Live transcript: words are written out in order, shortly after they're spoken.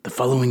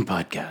following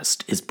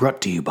podcast is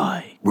brought to you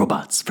by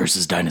Robots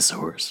vs.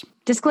 Dinosaurs.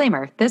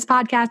 Disclaimer, this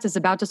podcast is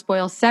about to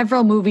spoil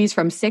several movies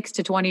from 6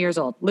 to 20 years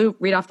old. Lou,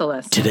 read off the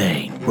list.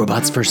 Today,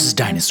 Robots vs.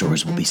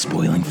 Dinosaurs will be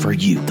spoiling for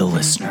you, the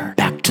listener.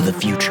 Back to the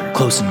Future,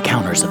 Close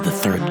Encounters of the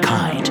Third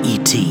Kind,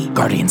 E.T.,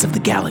 Guardians of the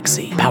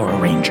Galaxy, Power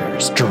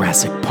Rangers,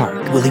 Jurassic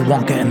Park, Willy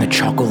Wonka and the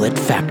Chocolate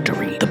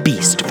Factory, The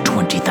Beast of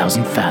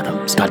 20,000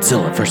 Fathoms,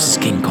 Godzilla vs.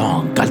 King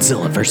Kong,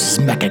 Godzilla vs.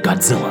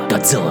 Mechagodzilla,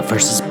 Godzilla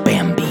vs.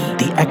 Bambi,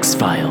 The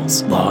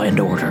X-Files, Law and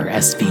Order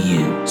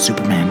SVU,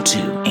 Superman 2,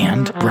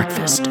 and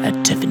Breakfast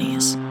at Tiffany's.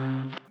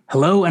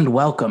 Hello and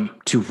welcome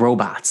to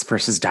Robots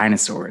vs.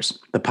 Dinosaurs,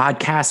 the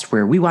podcast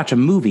where we watch a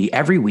movie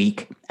every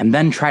week and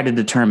then try to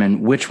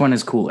determine which one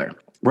is cooler.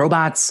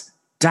 Robots,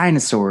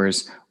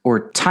 dinosaurs,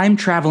 or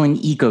time-traveling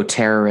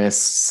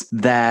eco-terrorists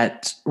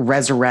that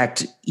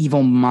resurrect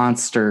evil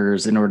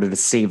monsters in order to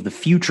save the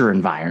future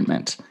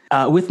environment.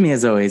 With me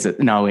as always,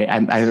 no, wait,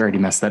 I already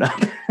messed that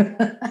up.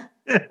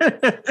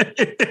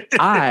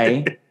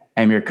 I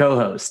am your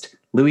co-host,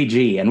 Louis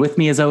G. And with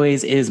me as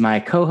always is my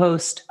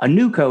co-host, a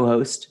new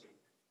co-host.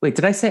 Wait,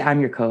 did I say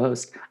I'm your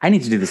co-host? I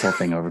need to do this whole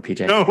thing over,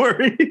 PJ. No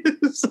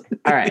worries.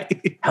 All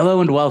right.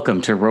 Hello and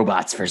welcome to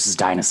Robots vs.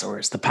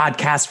 Dinosaurs, the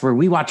podcast where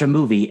we watch a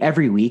movie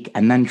every week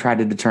and then try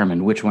to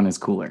determine which one is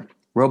cooler.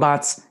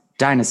 Robots,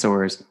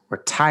 dinosaurs, or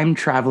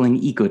time-traveling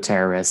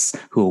eco-terrorists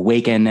who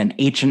awaken an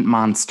ancient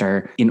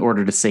monster in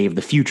order to save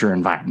the future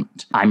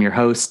environment. I'm your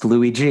host,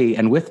 Louis G.,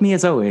 and with me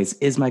as always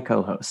is my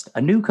co-host,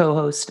 a new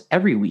co-host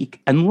every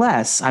week,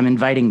 unless I'm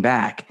inviting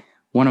back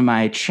one of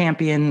my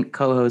champion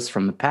co-hosts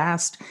from the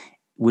past,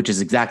 which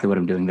is exactly what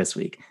I'm doing this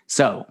week.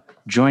 So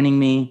joining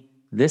me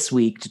this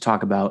week to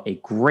talk about a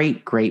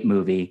great, great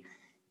movie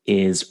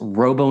is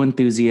Robo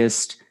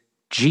enthusiast,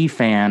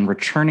 G-fan,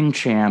 returning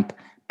champ,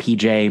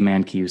 PJ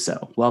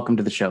Mancuso. Welcome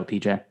to the show,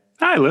 PJ.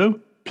 Hi,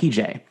 Lou.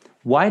 PJ,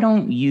 why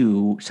don't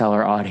you tell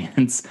our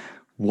audience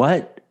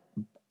what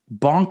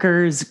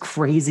bonkers,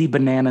 crazy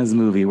bananas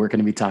movie we're going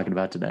to be talking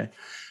about today?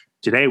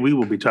 Today we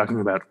will be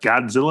talking about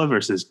Godzilla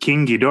versus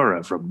King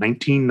Ghidorah from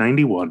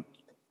 1991.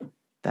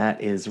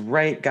 That is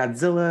right.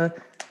 Godzilla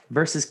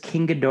versus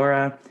King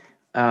Ghidorah,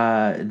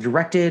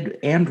 directed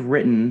and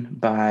written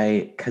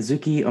by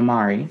Kazuki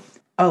Omari.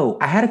 Oh,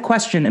 I had a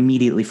question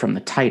immediately from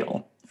the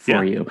title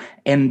for you.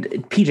 And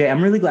PJ,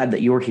 I'm really glad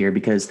that you're here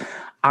because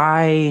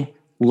I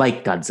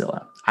like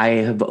Godzilla. I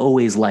have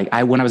always liked,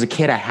 when I was a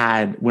kid,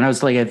 when I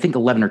was like, I think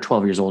 11 or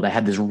 12 years old, I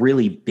had this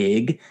really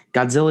big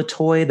Godzilla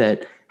toy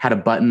that had a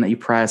button that you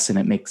press and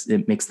it makes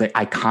the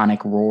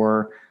iconic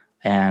roar.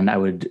 And I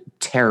would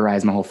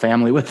terrorize my whole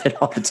family with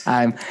it all the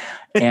time.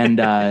 And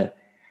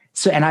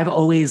and I've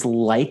always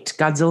liked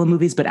Godzilla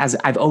movies, but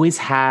I've always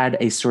had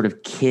a sort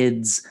of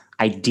kid's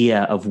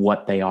idea of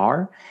what they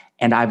are.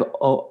 And I'm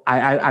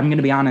going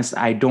to be honest,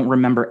 I don't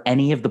remember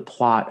any of the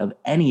plot of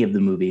any of the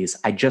movies.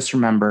 I just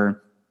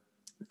remember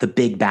the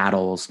big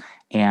battles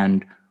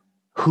and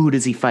who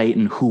does he fight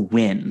and who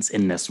wins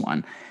in this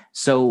one.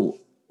 So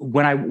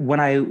when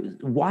I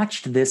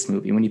watched this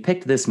movie, when you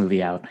picked this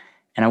movie out,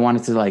 and I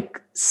wanted to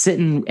like sit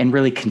and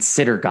really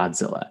consider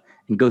Godzilla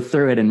and go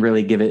through it and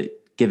really give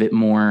it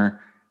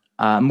more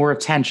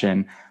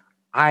attention,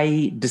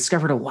 I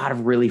discovered a lot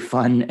of really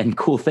fun and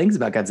cool things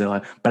about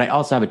Godzilla, but I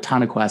also have a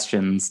ton of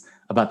questions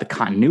about the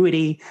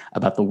continuity,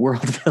 about the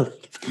world building,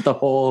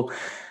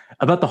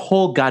 about the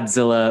whole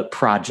Godzilla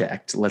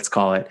project, let's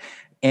call it.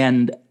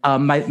 And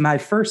my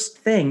first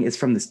thing is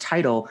from this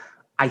title.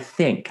 I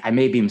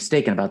may be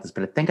mistaken about this,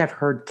 but I think I've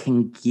heard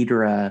King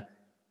Ghidorah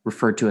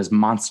referred to as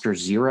Monster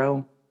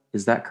Zero.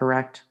 Is that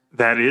correct?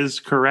 That is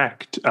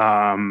correct.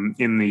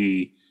 In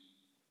the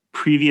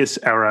previous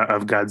era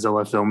of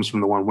Godzilla films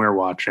from the one we're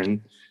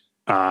watching,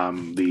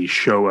 the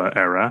Showa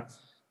era,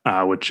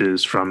 which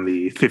is from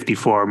the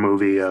 54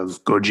 movie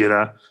of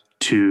Gojira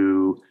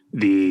to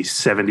the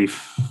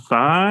 75.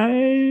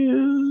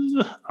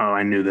 Oh,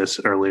 I knew this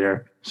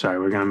earlier. Sorry,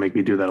 we're going to make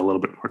me do that a little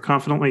bit more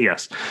confidently.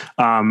 Yes.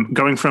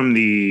 Going from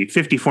the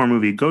 54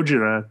 movie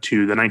Gojira to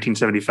the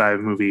 1975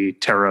 movie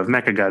Terror of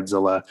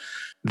Mechagodzilla,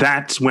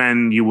 that's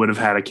when you would have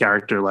had a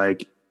character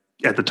like,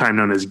 at the time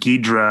known as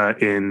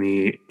Ghidra in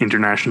the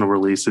international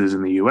releases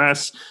in the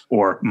US,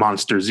 or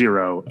Monster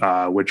Zero,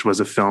 which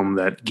was a film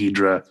that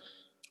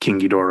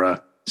King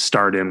Ghidorah,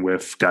 starred in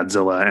with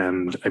Godzilla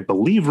and I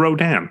believe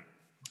Rodan.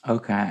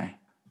 Okay.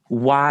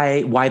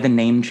 Why the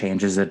name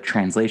change? Is it a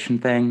translation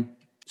thing?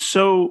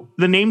 So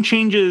the name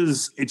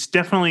changes, it's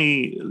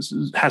definitely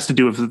has to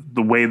do with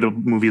the way the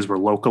movies were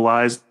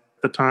localized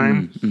at the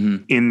time.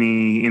 Mm-hmm. in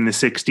the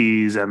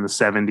 60s and the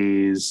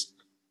 70s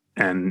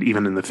and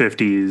even in the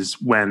 50s,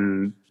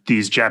 when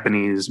these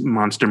Japanese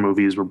monster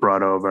movies were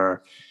brought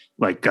over,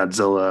 like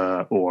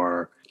Godzilla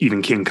or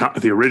even King Kong,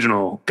 the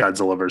original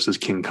Godzilla versus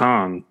King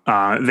Kong,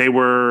 they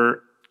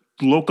were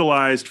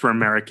localized for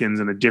Americans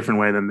in a different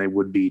way than they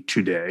would be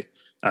today.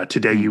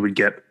 Today, you would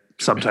get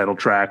subtitle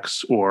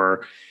tracks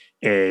or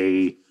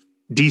a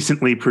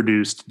decently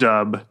produced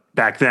dub.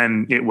 Back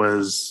then, it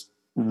was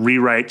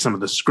rewrite some of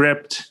the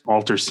script,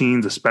 alter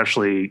scenes,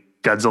 especially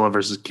Godzilla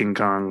versus King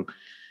Kong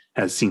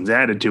has scenes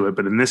added to it.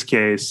 But in this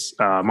case,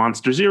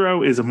 Monster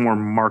Zero is a more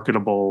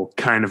marketable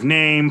kind of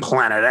name.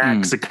 Planet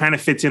X, it kind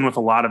of fits in with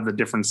a lot of the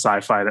different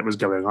sci-fi that was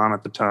going on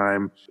at the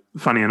time.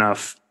 Funny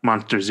enough,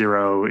 Monster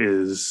Zero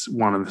is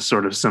one of the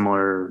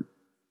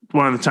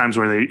times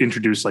where they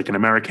introduced like an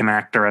American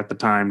actor at the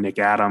time, Nick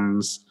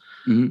Adams,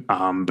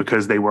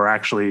 because they were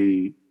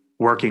actually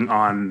working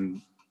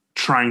on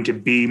trying to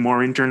be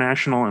more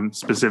international, and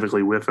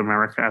specifically with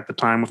America at the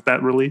time with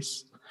that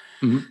release.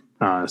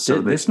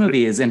 So this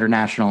movie is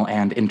international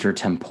and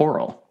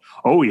intertemporal.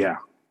 Oh yeah.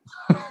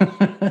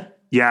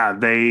 Yeah,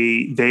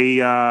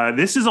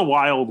 this is a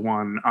wild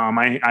one.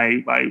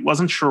 I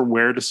wasn't sure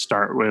where to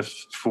start with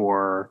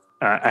for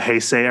a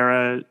Heisei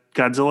era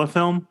Godzilla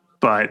film,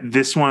 but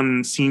this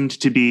one seemed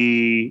to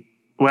be,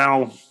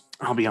 well,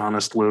 I'll be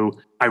honest, Lou,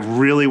 I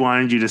really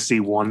wanted you to see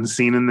one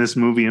scene in this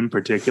movie in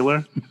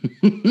particular.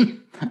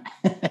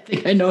 I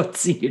think I know what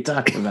scene you're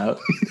talking about.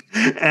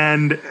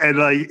 and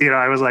like,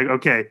 I was like,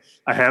 okay,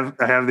 I have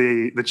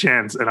the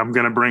chance and I'm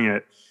going to bring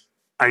it.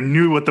 I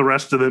knew what the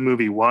rest of the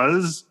movie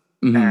was.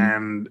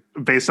 And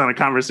based on a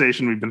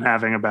conversation we've been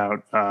having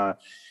about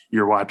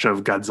your watch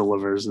of Godzilla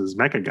versus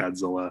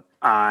Mechagodzilla,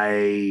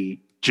 I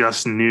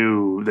just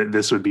knew that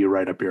this would be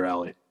right up your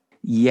alley.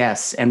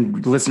 Yes.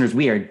 And listeners,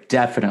 we are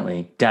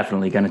definitely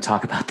going to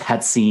talk about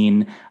that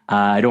scene.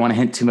 I don't want to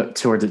hint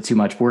towards it too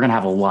much, but we're going to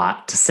have a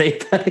lot to say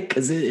about it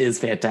because it is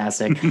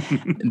fantastic.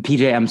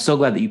 PJ, I'm so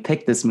glad that you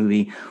picked this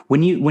movie.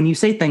 When you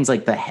say things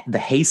like the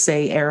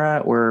Heisei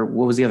era, or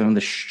what was the other one?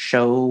 The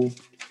Showa.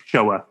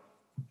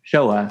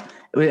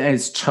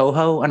 Is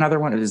Toho another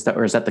one?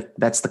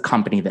 That's the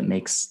company that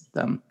makes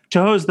them?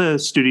 Toho is the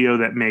studio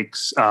that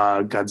makes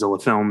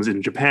Godzilla films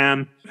in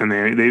Japan, and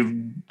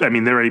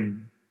they're a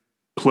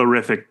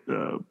prolific.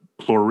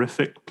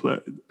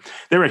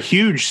 They're a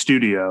huge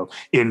studio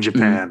in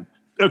Japan.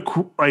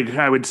 Like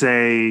I would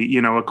say,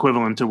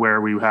 equivalent to where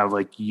we have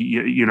like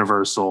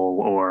Universal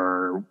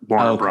or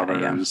Warner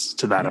Brothers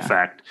to that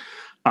effect.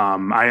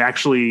 I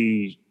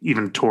actually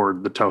even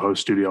toured the Toho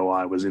studio while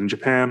I was in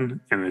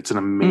Japan, and it's an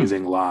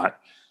amazing lot.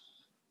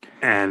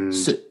 And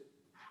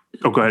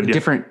go ahead.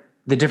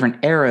 The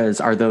different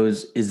eras are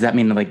those. Does that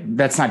mean like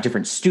that's not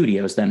different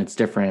studios? Then it's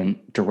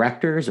different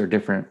directors or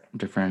different.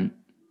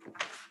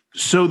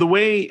 So the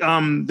way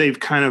they've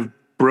kind of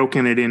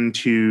broken it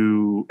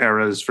into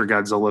eras for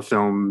Godzilla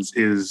films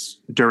is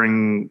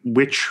during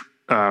which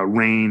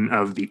reign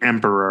of the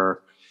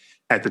Emperor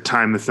at the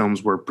time the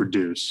films were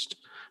produced.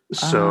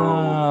 So,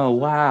 oh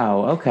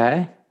wow,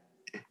 okay,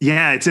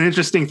 yeah, it's an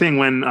interesting thing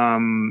when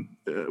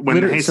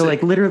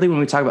literally when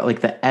we talk about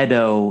like the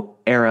Edo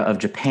era of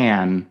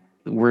Japan,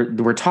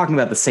 we're talking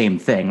about the same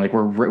thing. Like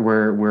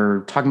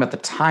we're talking about the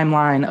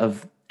timeline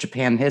of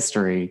Japan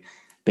history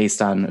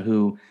based on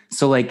who.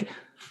 So like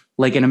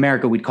in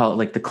America, we'd call it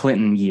like the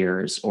Clinton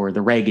years or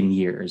the Reagan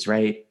years,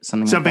 right?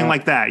 Something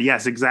like that.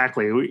 Yes,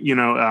 exactly.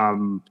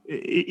 To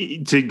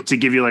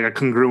give you like a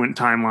congruent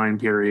timeline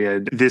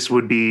period, this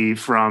would be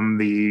from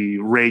the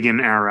Reagan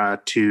era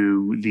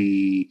to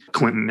the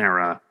Clinton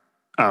era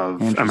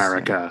of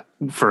America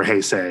for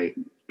Heisei.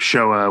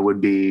 Showa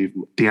would be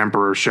the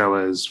Emperor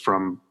Showa's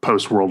from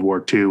post World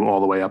War II all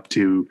the way up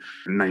to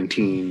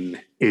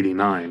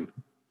 1989.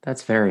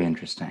 That's very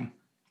interesting.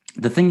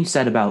 The thing you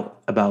said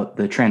about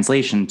the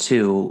translation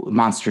to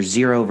Monster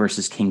Zero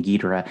versus King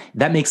Ghidorah,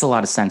 that makes a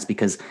lot of sense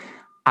because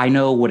I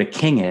know what a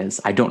king is.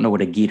 I don't know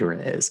what a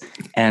Ghidorah is.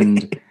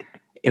 And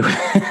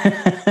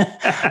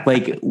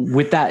like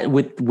with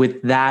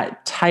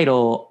that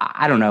title,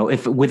 I don't know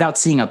if without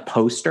seeing a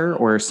poster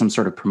or some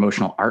sort of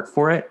promotional art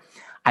for it,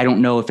 I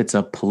don't know if it's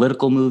a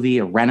political movie,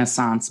 a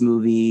Renaissance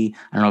movie.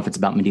 I don't know if it's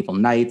about medieval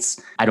knights.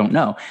 I don't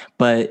know.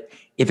 But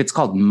if it's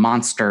called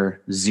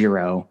Monster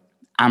Zero,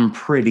 I'm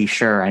pretty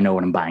sure I know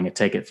what I'm buying a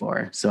ticket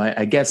for. So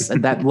I guess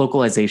that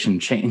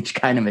localization change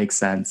kind of makes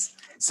sense.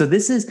 So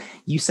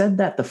you said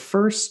that the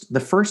first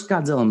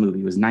Godzilla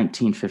movie was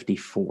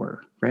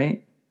 1954,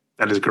 right?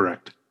 That is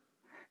correct.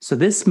 So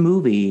this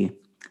movie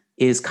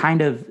is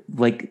kind of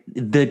like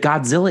the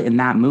Godzilla in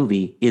that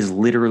movie is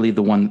literally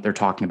the one that they're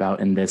talking about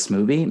in this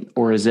movie,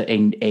 or is it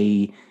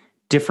a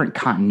different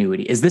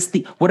continuity?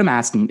 What I'm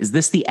asking, is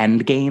this the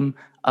end game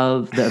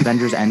of the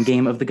Avengers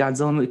Endgame of the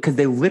Godzilla movie? Because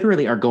they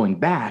literally are going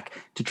back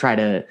to try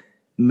to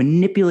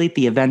manipulate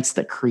the events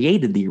that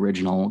created the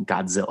original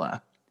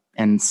Godzilla.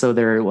 And so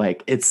they're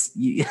like,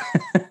 Godzilla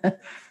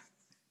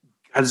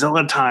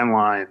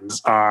timelines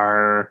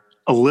are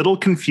a little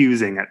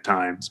confusing at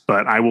times,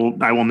 but I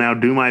will now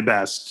do my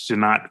best to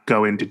not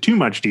go into too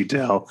much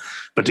detail,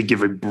 but to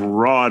give a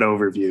broad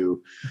overview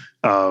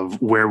of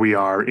where we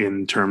are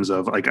in terms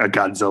of like a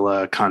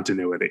Godzilla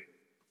continuity.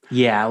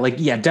 Yeah,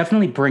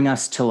 definitely bring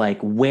us to like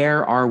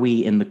where are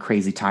we in the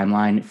crazy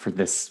timeline for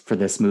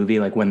this movie,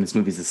 like when this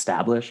movie's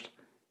established?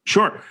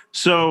 Sure.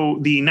 So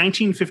the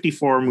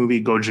 1954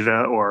 movie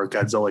Gojira, or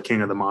Godzilla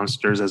King of the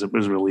Monsters, as it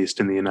was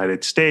released in the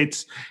United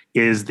States,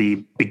 is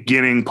the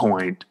beginning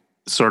point,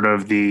 sort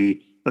of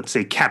the let's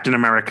say, Captain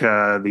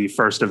America, the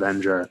first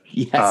Avenger of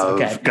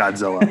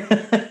Godzilla.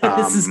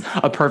 This is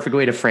a perfect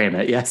way to frame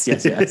it. Yes.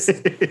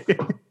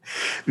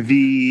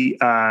 The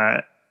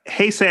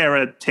Heisei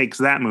era takes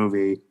that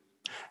movie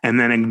and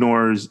then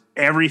ignores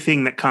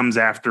everything that comes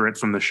after it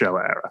from the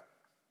Showa era.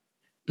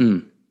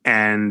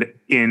 And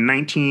in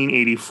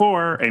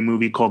 1984, a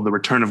movie called The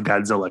Return of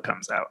Godzilla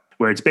comes out,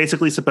 where it's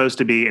basically supposed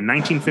to be in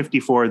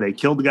 1954, they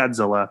killed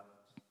Godzilla,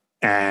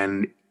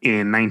 and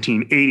in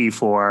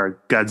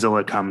 1984,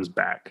 Godzilla comes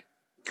back.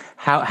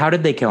 How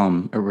did they kill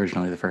him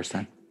originally the first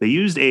time? They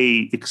used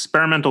a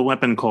experimental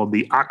weapon called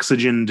the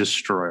Oxygen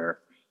Destroyer,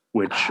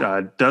 which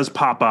does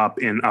pop up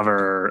in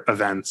other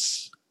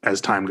events as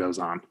time goes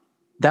on.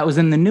 That was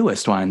in the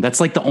newest one. That's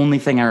like the only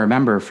thing I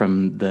remember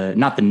from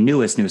not the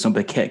newest one,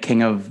 but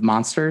King of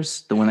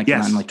Monsters, the one that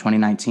came out in like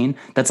 2019.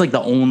 That's like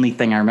the only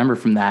thing I remember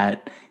from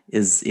that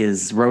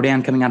is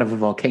Rodan coming out of a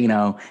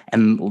volcano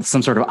and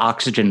some sort of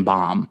oxygen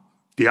bomb.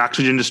 The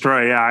Oxygen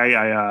Destroyer, yeah,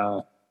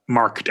 I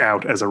marked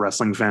out, as a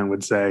wrestling fan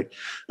would say,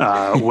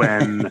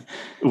 when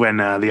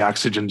the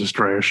Oxygen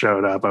Destroyer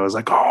showed up. I was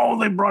like, oh,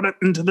 they brought it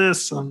into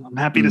this. I'm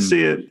happy to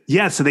see it.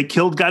 Yeah, so they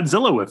killed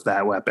Godzilla with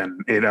that weapon.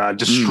 It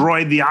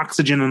destroyed the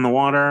oxygen in the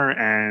water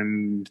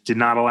and did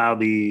not allow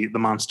the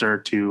monster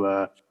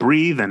to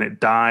breathe, and it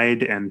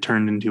died and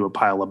turned into a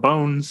pile of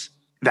bones.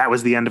 That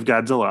was the end of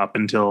Godzilla up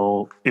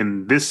until,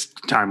 in this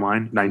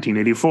timeline,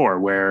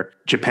 1984, where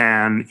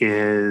Japan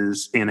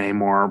is in a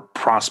more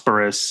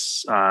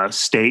prosperous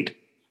state.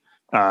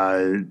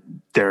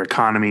 Their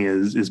economy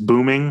is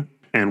booming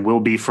and will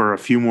be for a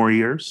few more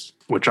years,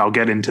 which I'll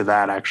get into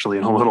that actually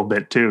in a little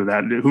bit too.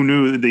 That who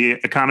knew the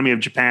economy of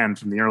Japan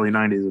from the early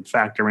 90s would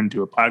factor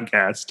into a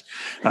podcast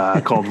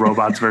called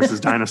Robots versus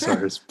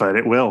Dinosaurs, but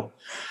it will.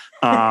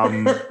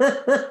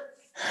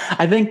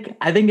 I think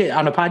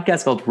on a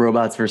podcast called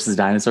Robots versus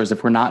Dinosaurs,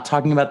 if we're not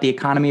talking about the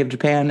economy of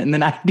Japan in the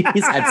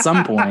 90s, at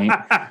some point,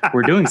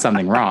 we're doing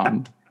something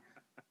wrong.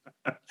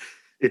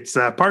 It's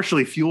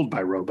partially fueled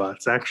by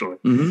robots, actually.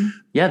 Mm-hmm.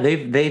 Yeah,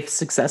 they've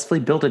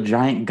successfully built a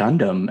giant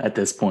Gundam at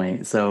this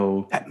point.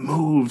 So that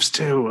moves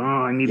too. Oh,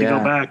 I need to go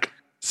back.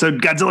 So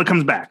Godzilla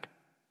comes back.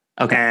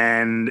 Okay.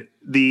 And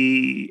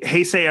the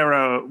Heisei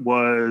era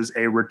was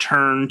a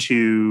return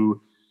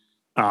to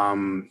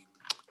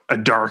a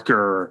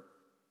darker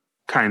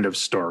kind of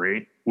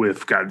story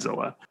with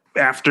Godzilla.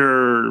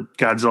 After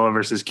Godzilla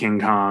versus King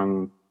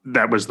Kong,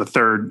 that was the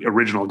third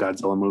original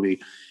Godzilla movie.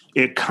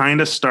 It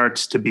kind of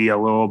starts to be a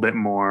little bit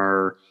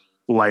more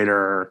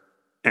lighter,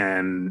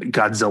 and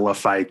Godzilla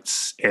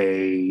fights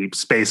a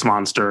space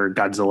monster.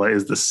 Godzilla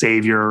is the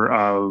savior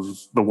of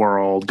the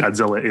world.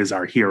 Godzilla is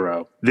our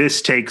hero.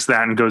 This takes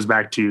that and goes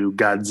back to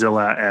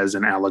Godzilla as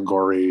an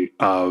allegory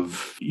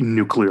of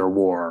nuclear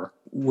war.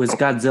 Was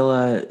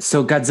Godzilla,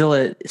 so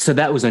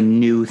that was a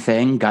new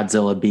thing,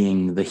 Godzilla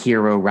being the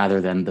hero rather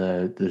than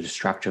the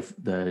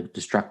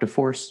destructive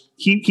force?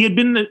 He had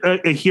been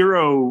a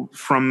hero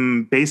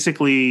from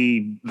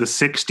basically the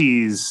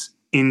 60s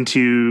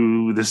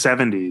into the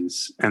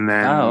 70s, and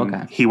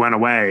then he went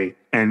away.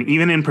 And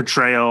even in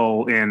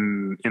portrayal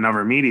in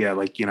other media,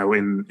 like, you know,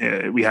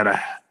 we had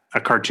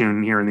a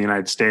cartoon here in the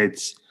United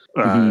States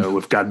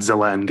with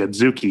Godzilla and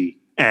Godzuki.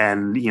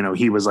 And, you know,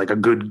 he was like a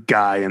good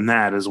guy in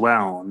that as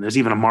well. And there's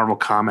even a Marvel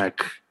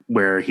comic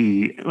where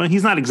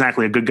he's not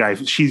exactly a good guy.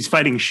 She's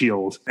fighting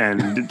S.H.I.E.L.D.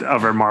 and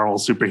other Marvel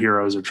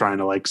superheroes are trying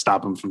to like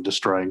stop him from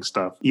destroying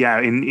stuff. Yeah,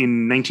 in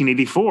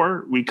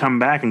 1984, we come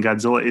back and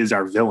Godzilla is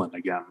our villain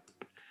again.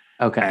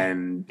 Okay.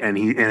 And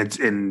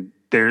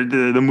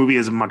the movie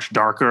is much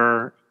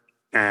darker,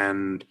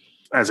 and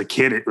as a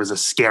kid, it was a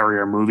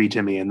scarier movie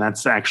to me. And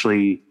that's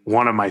actually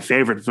one of my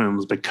favorite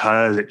films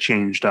because it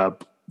changed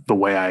up the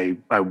way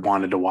I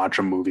wanted to watch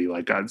a movie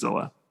like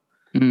Godzilla.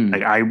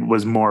 Like I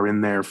was more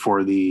in there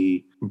for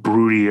the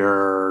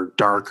broodier,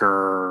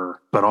 darker,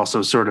 but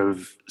also sort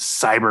of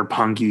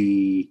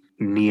cyberpunky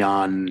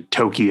neon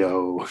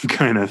Tokyo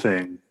kind of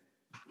thing.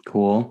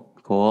 Cool.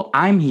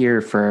 I'm here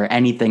for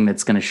anything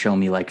that's going to show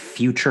me like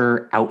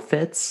future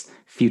outfits,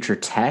 future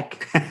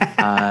tech,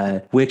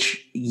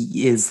 which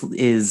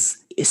is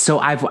so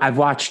I've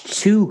watched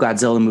two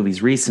Godzilla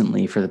movies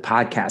recently for the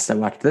podcast. I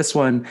watched this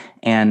one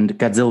and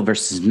Godzilla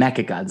versus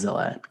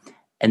Mechagodzilla.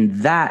 And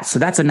that's a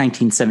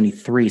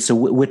 1973. So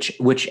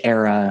which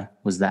era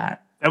was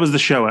that? That was the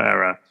Showa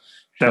era.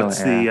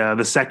 That's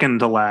the second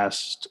to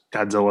last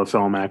Godzilla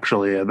film,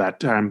 actually, at that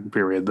time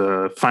period.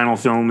 The final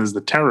film is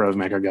The Terror of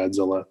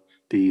Mechagodzilla,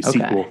 the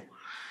sequel.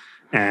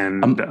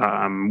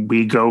 And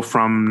we go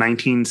from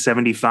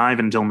 1975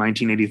 until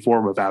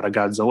 1984 without a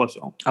Godzilla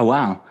film. Oh,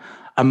 wow.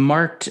 A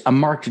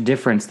marked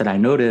difference that I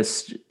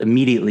noticed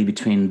immediately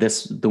between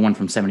the one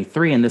from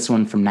 73 and this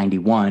one from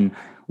 91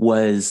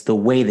 was the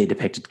way they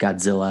depicted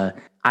Godzilla.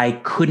 I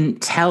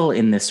couldn't tell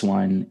in this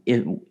one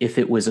if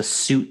it was a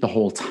suit the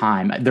whole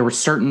time. There were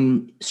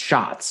certain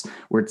shots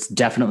where it's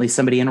definitely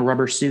somebody in a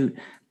rubber suit,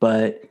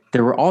 but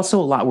there were also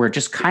a lot where it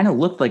just kind of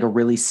looked like a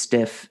really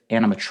stiff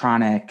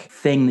animatronic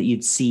thing that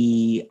you'd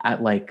see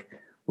at like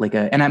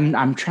and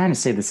I'm trying to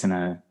say this in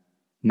a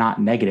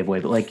not negative way,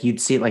 but like you'd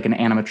see it like an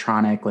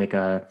animatronic, like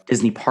a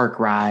Disney park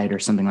ride or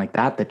something like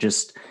that, that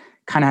just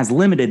kind of has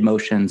limited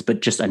motions,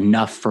 but just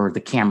enough for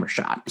the camera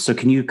shot. So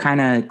can you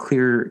kind of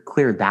clear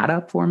that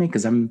up for me?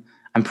 Because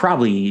I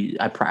probably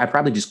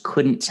just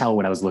couldn't tell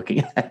what I was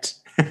looking at.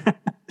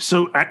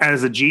 So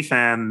as a G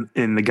fan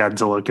in the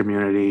Godzilla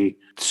community,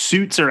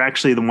 suits are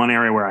actually the one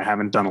area where I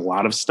haven't done a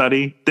lot of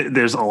study.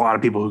 There's a lot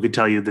of people who could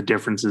tell you the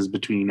differences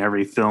between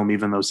every film,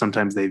 even though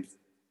sometimes they've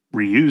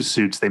reused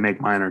suits, they make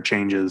minor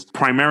changes.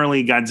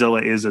 Primarily,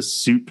 Godzilla is a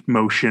suit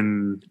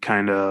motion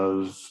kind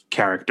of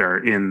character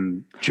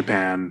in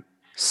Japan.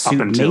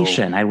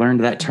 Suitmation. I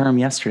learned that term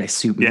yesterday,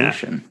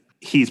 suitmation. Yeah.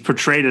 He's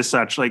portrayed as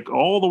such, like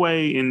all the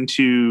way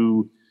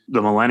into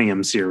the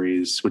Millennium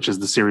series, which is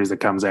the series that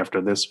comes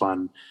after this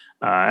one.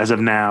 As of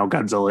now,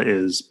 Godzilla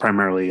is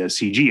primarily a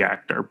CG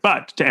actor.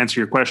 But to answer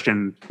your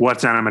question,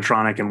 what's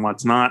animatronic and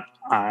what's not,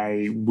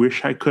 I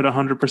wish I could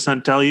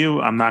 100% tell you.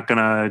 I'm not going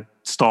to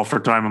stall for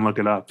time and look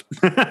it up.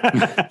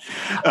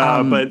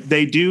 But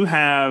they do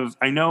have,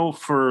 I know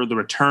for the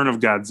Return of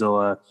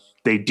Godzilla,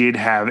 they did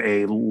have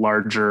a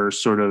larger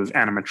sort of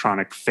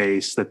animatronic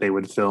face that they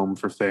would film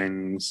for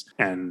things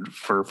and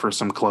for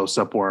some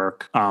close-up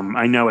work.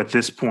 I know at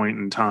this point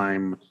in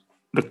time,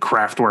 the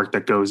craft work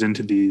that goes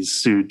into these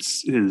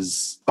suits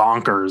is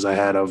bonkers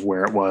ahead of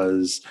where it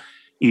was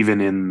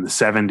even in the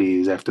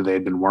 70s after they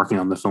had been working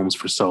on the films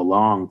for so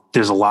long.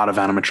 There's a lot of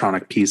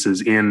animatronic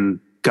pieces in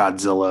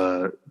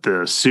Godzilla,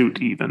 the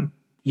suit even.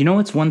 You know,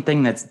 it's one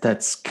thing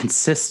that's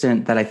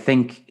consistent that I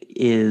think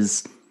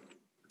is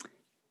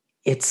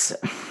it's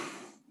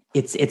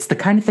the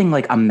kind of thing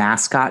like a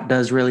mascot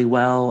does really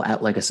well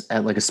at like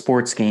a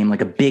sports game,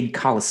 like a big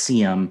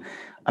coliseum.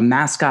 A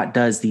mascot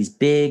does these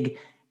big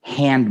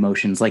hand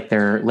motions like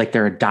they're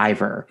a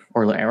diver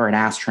or an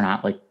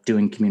astronaut, like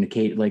doing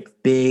like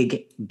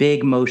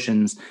big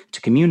motions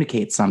to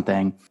communicate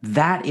something.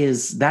 That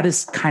is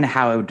kind of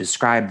how I would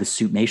describe the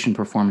Suitmation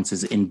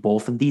performances in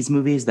both of these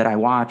movies that I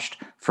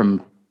watched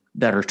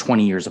that are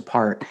 20 years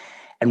apart.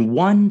 And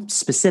one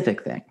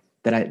specific thing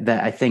that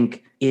I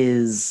think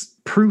is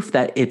proof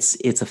that it's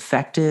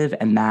effective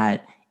and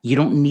that you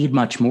don't need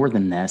much more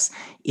than this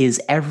is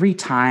every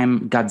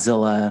time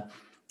Godzilla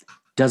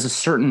does a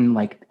certain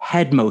like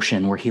head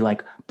motion where he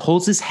like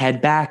pulls his head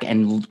back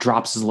and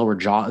drops his lower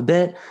jaw a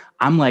bit,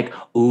 I'm like,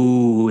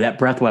 ooh, that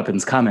breath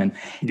weapon's coming.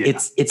 Yeah.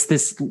 It's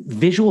this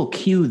visual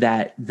cue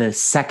that the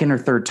second or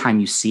third time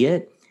you see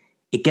it,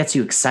 it gets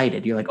you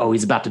excited. You're like, oh,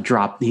 he's about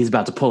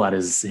to pull out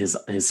his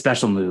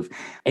special move.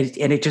 And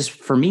it just,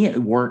 for me,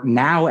 it worked.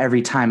 Now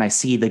every time I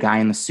see the guy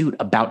in the suit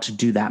about to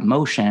do that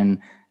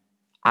motion,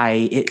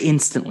 it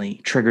instantly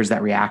triggers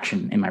that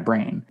reaction in my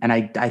brain. And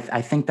I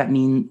think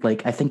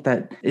I think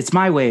that it's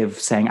my way of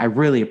saying I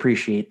really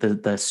appreciate the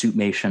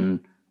Suitmation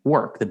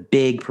work, the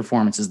big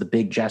performances, the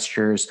big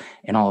gestures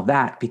and all of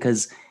that,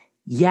 because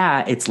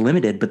yeah, it's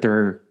limited, but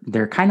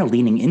they're kind of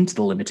leaning into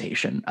the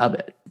limitation of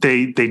it.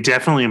 They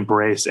definitely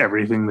embrace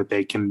everything that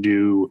they can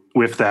do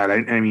with that.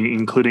 I mean,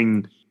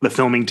 including the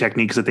filming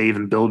techniques that they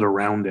even build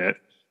around it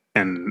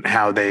and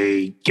how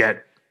they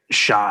get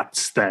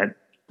shots that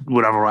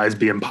would otherwise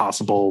be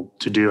impossible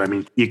to do. I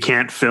mean, you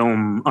can't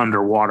film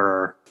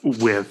underwater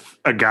with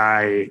a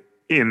guy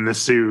in the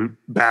suit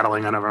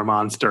battling another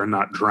monster and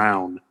not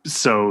drown.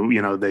 So,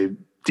 they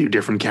do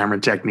different camera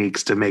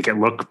techniques to make it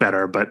look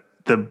better, but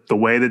the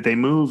way that they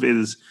move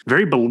is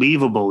very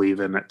believable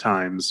even at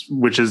times,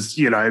 which is,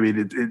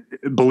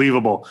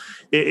 believable.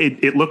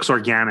 It looks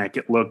organic.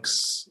 It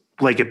looks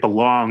like it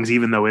belongs,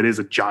 even though it is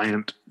a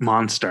giant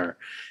monster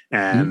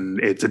and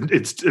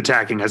it's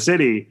attacking a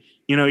city.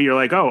 You're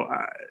like,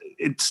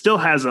 it still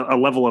has a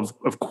level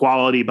of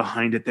quality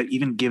behind it that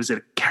even gives it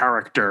a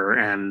character.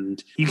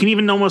 And you can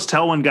even almost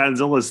tell when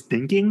Godzilla's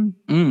thinking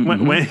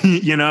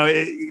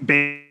when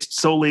based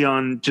solely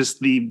on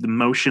just the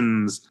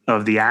motions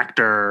of the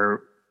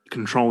actor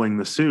controlling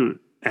the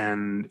suit.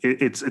 And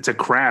it's a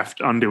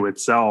craft unto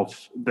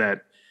itself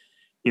that,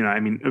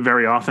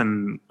 very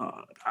often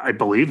I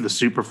believe the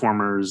suit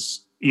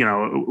performers,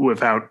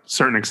 without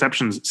certain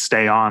exceptions,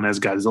 stay on as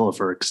Godzilla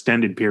for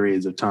extended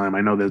periods of time.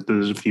 I know that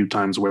there's a few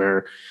times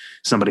where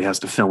somebody has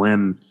to fill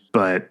in,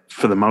 but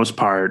for the most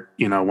part,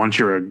 once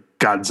you're a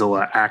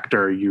Godzilla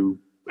actor, you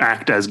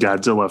act as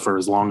Godzilla for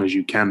as long as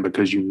you can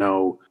because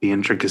the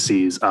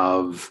intricacies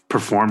of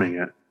performing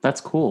it.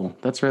 That's cool.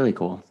 That's really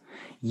cool.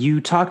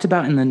 You talked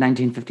about in the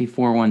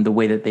 1954 one, the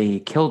way that they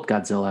killed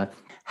Godzilla.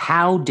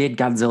 How did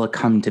Godzilla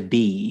come to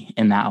be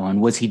in that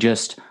one? Was he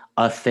just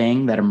a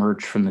thing that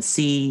emerged from the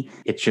sea?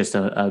 It's just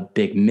a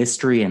big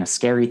mystery and a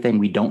scary thing.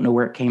 We don't know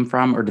where it came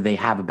from, or do they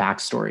have a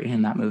backstory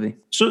in that movie?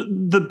 So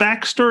the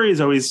backstory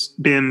has always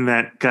been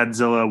that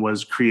Godzilla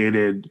was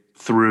created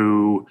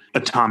through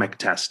atomic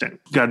testing.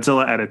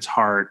 Godzilla at its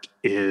heart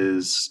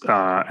is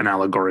an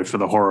allegory for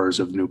the horrors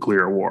of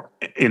nuclear war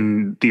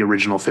in the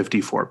original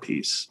 54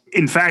 piece.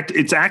 In fact,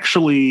 it's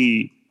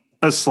actually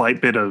a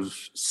slight bit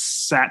of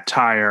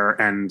satire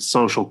and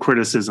social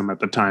criticism at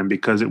the time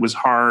because it was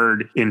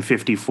hard in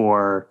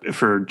 54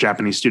 for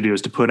Japanese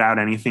studios to put out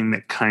anything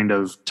that kind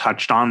of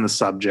touched on the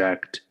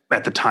subject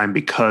at the time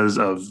because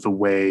of the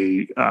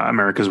way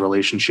America's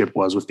relationship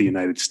was with the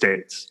United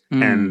States.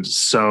 And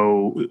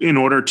so in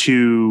order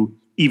to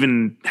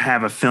even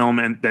have a film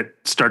that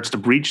starts to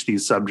breach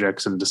these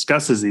subjects and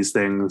discusses these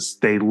things,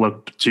 they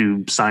looked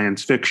to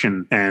science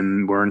fiction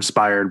and were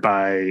inspired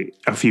by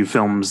a few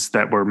films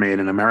that were made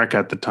in America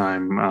at the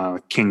time,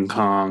 King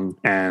Kong,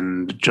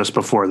 and just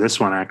before this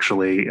one,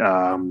 actually,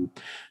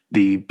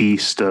 The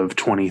Beast of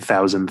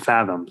 20,000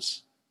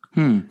 Fathoms.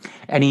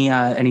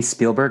 Any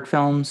Spielberg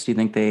films? Do you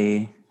think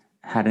they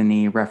had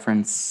any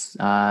reference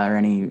or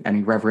any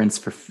reverence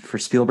for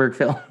Spielberg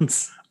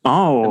films?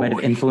 Oh, that might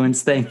have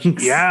influenced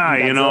things. Yeah,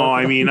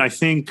 I mean, I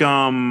think,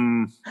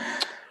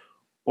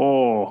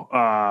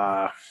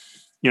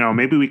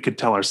 maybe we could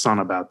tell our son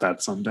about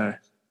that someday.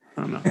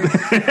 I don't know.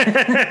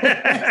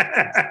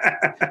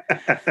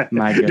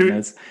 My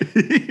goodness.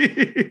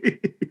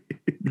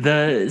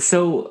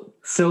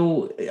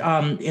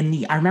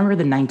 I remember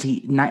the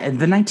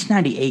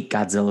 1998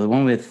 Godzilla, the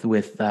one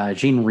with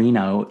Jean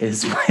Reno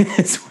is one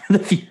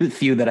of the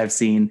few that I've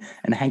seen,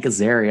 and Hank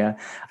Azaria.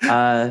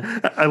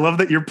 I love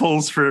that your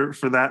polls for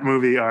that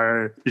movie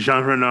are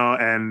Jean Reno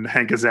and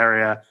Hank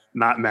Azaria,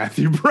 not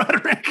Matthew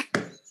Broderick.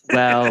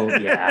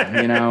 Well,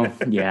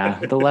 yeah.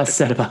 The less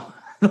said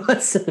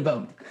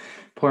about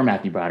poor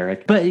Matthew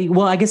Broderick. But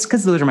I guess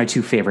because those are my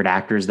two favorite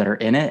actors that are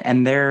in it,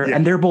 and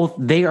they're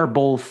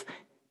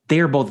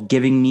both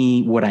giving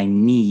me what I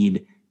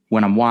need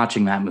when I'm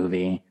watching that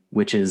movie,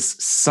 which is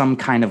some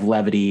kind of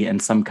levity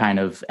and some kind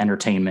of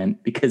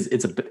entertainment, because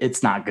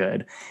it's not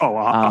good. Oh,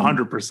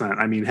 100%.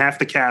 I mean, half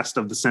the cast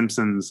of The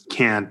Simpsons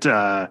can't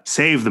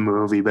save the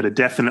movie, but it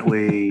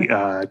definitely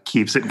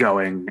keeps it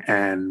going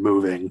and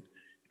moving.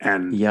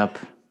 And yep.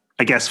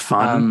 I guess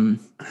fun.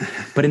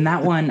 But in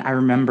that one, I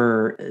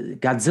remember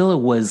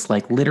Godzilla was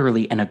like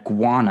literally an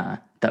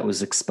iguana that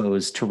was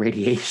exposed to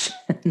radiation.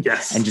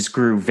 Yes. And just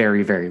grew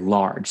very, very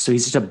large. So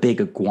he's just a big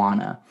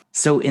iguana.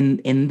 So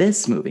in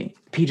this movie,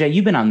 PJ,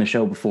 you've been on the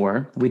show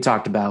before. We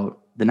talked about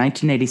the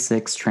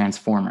 1986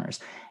 Transformers,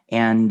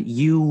 and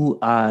you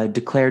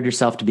declared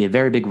yourself to be a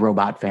very big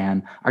robot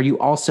fan. Are you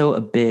also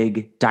a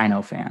big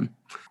dino fan?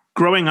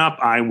 Growing up,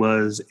 I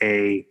was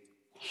a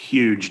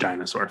huge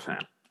dinosaur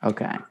fan.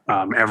 Okay.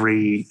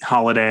 Every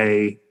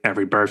holiday,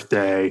 every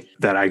birthday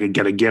that I could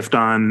get a gift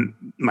on,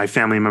 my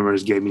family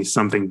members gave me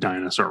something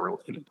dinosaur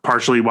related.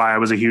 Partially why I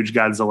was a huge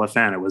Godzilla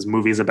fan. It was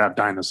movies about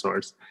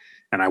dinosaurs,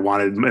 and I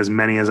wanted as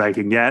many as I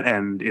could get.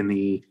 And in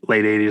the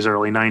late 80s,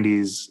 early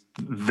 90s,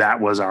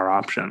 that was our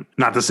option.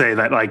 Not to say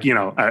that,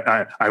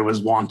 I was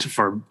want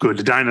for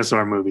good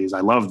dinosaur movies. I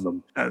loved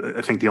them.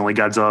 I think the only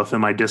Godzilla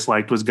film I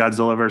disliked was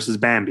Godzilla versus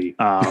Bambi.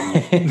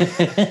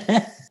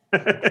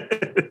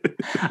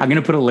 I'm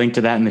going to put a link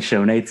to that in the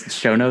show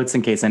notes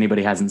in case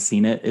anybody hasn't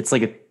seen it. It's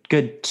like a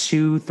good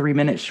 2-3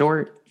 minute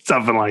short.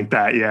 Something like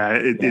that. Yeah.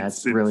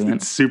 It's brilliant.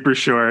 It's super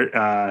short.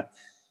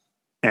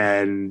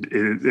 And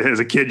as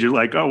a kid, you're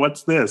like, oh,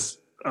 what's this?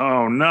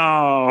 Oh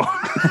no.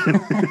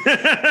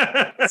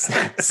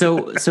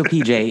 So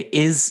PJ,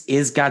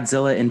 is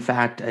Godzilla in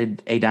fact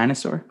a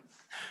dinosaur?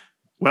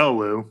 Well,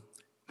 Lou,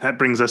 that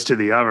brings us to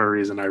the other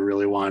reason I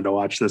really wanted to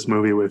watch this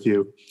movie with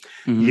you.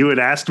 Mm-hmm. You had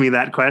asked me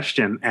that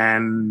question,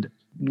 and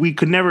we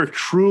could never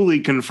truly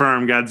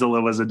confirm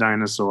Godzilla was a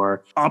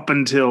dinosaur up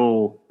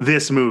until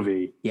this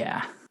movie.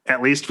 Yeah.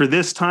 At least for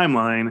this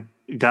timeline,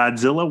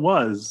 Godzilla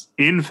was,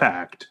 in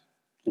fact,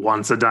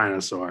 once a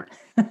dinosaur.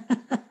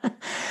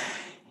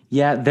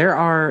 Yeah, there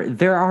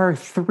are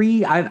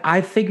three.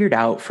 I've figured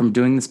out from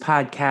doing this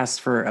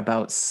podcast for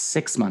about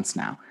 6 months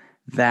now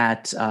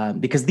that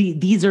because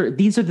these are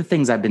the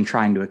things I've been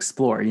trying to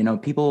explore.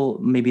 People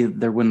maybe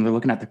when they're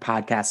looking at their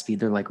podcast feed,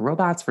 they're like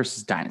robots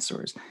versus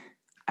dinosaurs.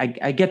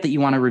 I get that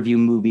you want to review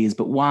movies,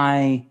 but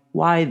why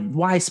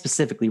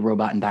specifically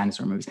robot and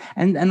dinosaur movies?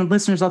 And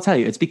listeners, I'll tell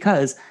you, it's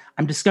because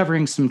I'm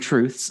discovering some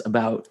truths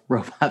about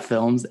robot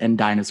films and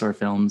dinosaur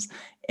films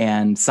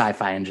and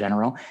sci-fi in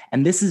general.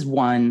 And this is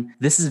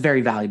a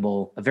very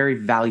valuable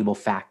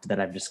fact that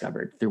I've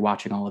discovered through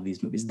watching all of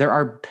these movies.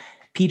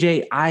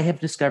 PJ, I have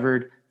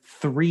discovered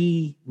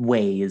 3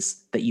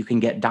 ways that you can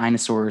get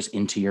dinosaurs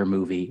into your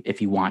movie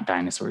if you want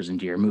dinosaurs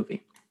into your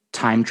movie: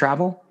 time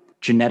travel,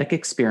 genetic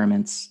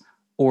experiments,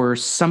 or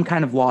some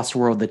kind of lost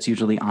world that's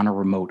usually on a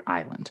remote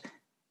island.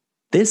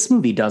 This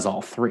movie does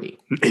all 3.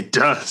 It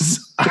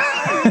does.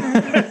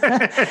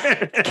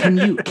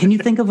 Can you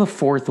think of a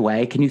 4th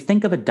way? Can you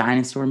think of a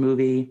dinosaur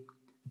movie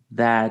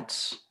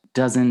that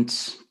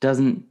doesn't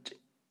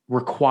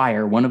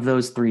require one of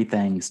those 3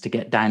 things to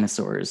get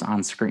dinosaurs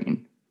on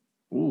screen?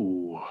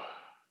 Ooh.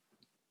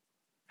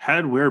 How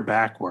did We're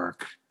Back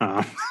work?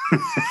 I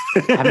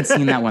haven't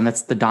seen that one.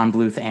 That's the Don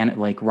Bluth and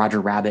like Roger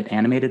Rabbit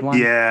animated one.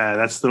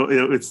 Yeah, it's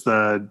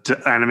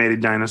the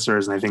animated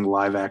dinosaurs and I think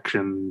live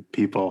action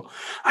people.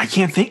 I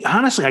can't think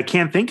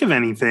of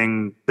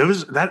anything.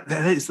 That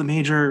is the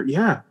major.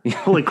 Yeah.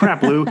 Holy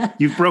crap, Lou!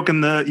 You've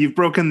broken the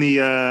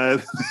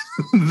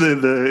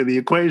the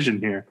equation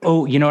here.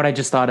 Oh, you know what I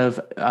just thought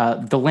of?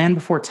 The Land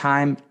Before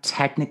Time.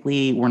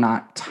 Technically, we're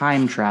not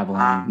time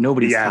traveling.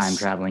 Nobody's time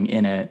traveling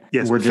in it.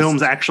 Yes, the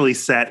film's actually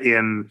set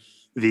in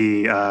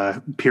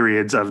the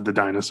periods of the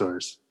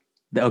dinosaurs.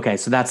 Okay,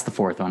 so that's the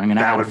fourth one. I'm going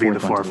to add that would be the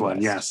fourth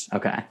one. Yes.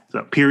 Okay.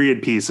 So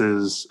period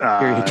pieces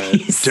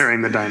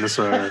during the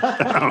dinosaur.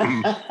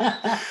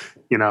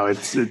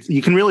 It's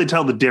you can really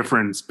tell the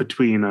difference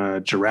between a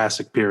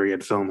Jurassic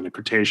period film and a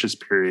Cretaceous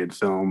period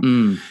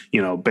film.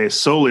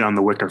 Based solely on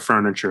the wicker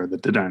furniture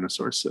that the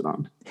dinosaurs sit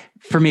on.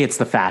 For me, it's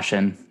the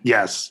fashion.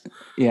 Yes.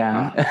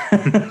 Yeah.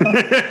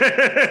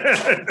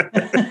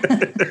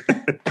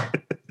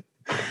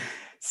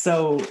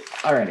 So,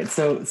 all right.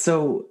 So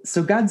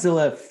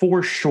Godzilla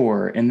for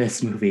sure in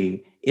this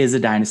movie is a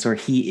dinosaur.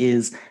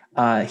 He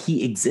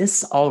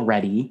exists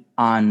already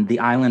on the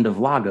island of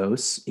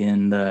Lagos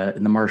in the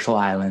Marshall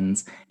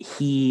Islands.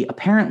 He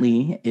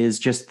apparently is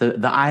just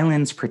the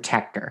island's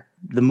protector.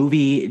 The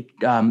movie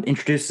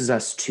introduces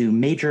us to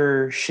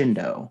Major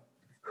Shindo,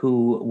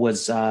 who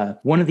was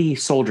one of the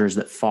soldiers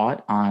that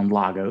fought on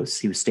Lagos.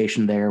 He was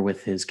stationed there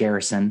with his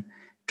garrison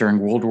during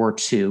World War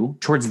II,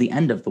 towards the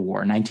end of the war,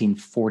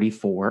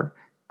 1944.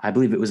 I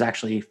believe it was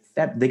actually,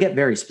 they get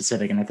very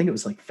specific, and I think it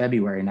was like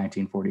February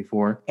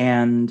 1944.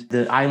 And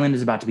the island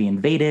is about to be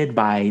invaded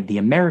by the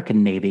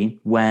American Navy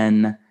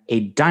when a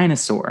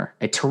dinosaur,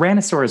 a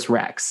Tyrannosaurus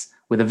Rex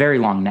with a very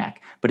long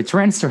neck, but a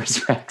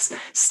Tyrannosaurus Rex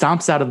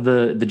stomps out of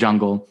the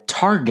jungle,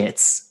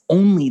 targets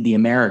only the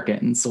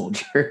American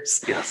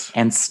soldiers,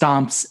 and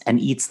stomps and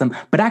eats them,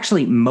 but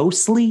actually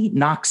mostly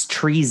knocks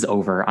trees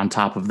over on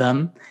top of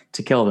them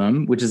to kill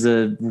them, which is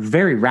a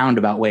very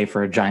roundabout way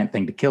for a giant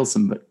thing to kill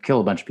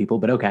a bunch of people,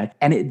 but okay.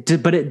 And it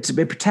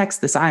protects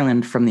this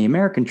island from the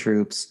American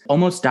troops,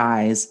 almost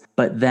dies,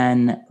 but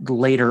then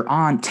later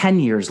on, 10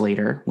 years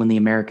later, when the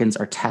Americans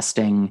are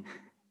testing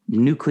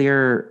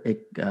nuclear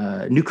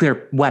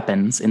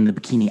weapons in the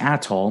Bikini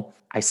Atoll,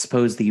 I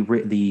suppose the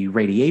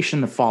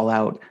radiation, the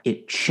fallout,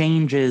 it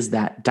changes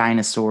that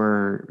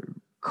dinosaur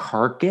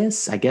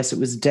carcass. I guess it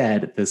was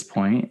dead at this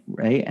point,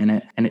 right?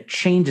 And it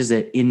changes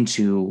it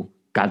into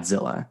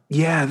Godzilla.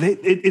 Yeah,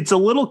 it's a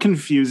little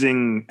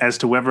confusing as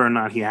to whether or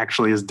not he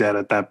actually is dead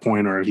at that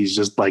point, or if he's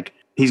just like,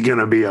 he's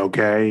gonna be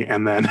okay,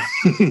 and then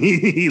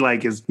he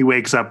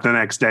wakes up the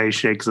next day,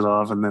 shakes it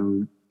off, and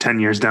then 10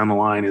 years down the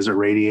line is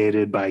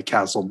irradiated by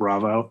Castle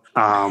Bravo.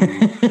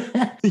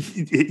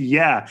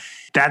 Yeah,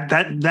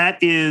 that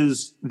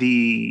is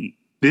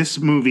this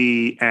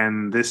movie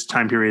and this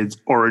time period's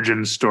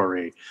origin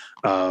story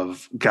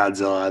of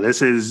Godzilla.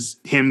 This is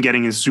him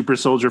getting his super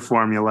soldier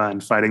formula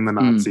and fighting the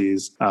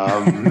Nazis.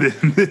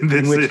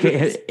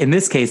 In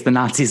this case, the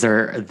Nazis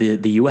are the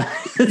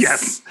U.S.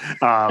 Yes.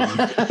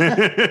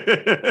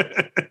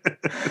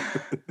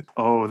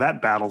 Oh,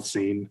 that battle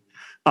scene.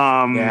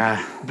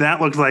 That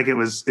looked like it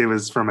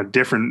was from a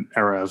different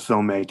era of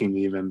filmmaking.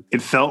 Even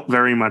it felt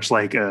very much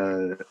like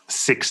a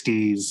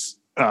 60s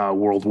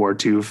World War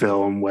II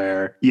film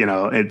where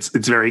it's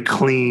very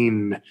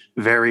clean,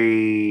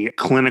 very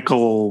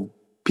clinical.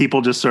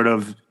 People just sort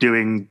of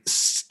doing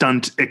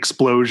stunt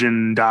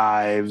explosion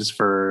dives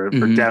for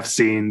death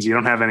scenes. You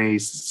don't have any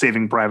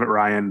Saving Private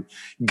Ryan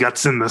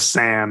guts in the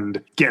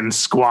sand getting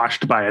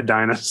squashed by a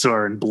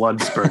dinosaur and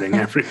blood spurting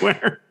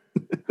everywhere.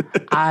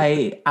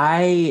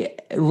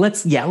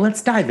 Let's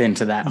dive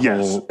into that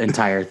whole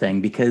entire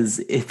thing, because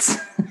it's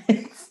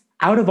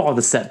out of all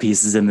the set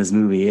pieces in this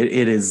movie,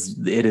 it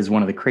is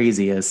one of the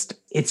craziest.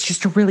 It's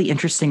just a really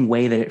interesting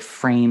way that it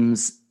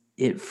frames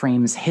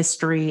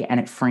history, and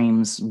it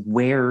frames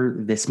where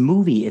this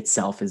movie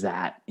itself is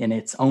at in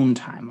its own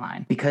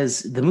timeline.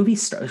 Because the movie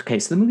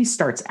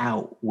starts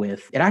out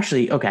with it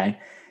actually,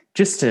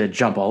 just to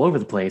jump all over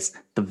the place,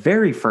 the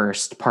very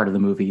first part of the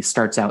movie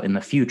starts out in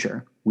the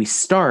future. We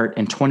start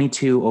in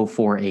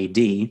 2204 AD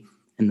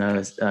in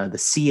the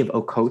Sea of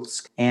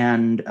Okhotsk,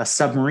 and a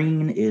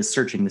submarine is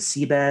searching the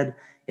seabed.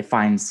 It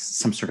finds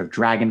some sort of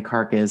dragon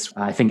carcass.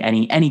 I think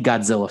any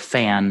Godzilla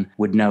fan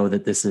would know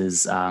that this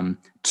is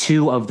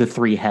two of the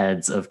three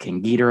heads of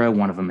King Ghidorah.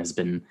 One of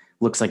them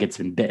looks like it's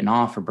been bitten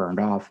off or burned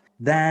off.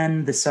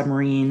 Then the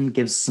submarine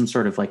gives some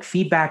sort of like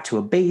feedback to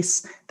a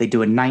base. They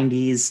do a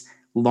 90s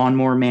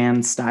Lawnmower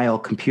Man style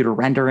computer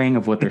rendering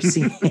of what they're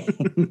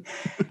seeing.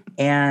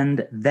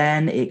 And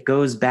then we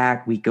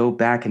go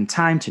back in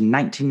time to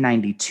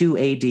 1992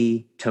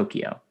 AD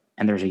Tokyo,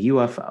 and there's a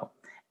UFO.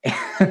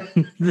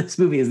 And this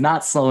movie is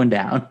not slowing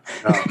down.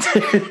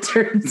 In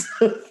terms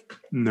of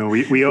no,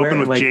 we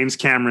open with James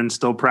Cameron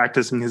still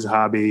practicing his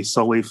hobby,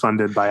 solely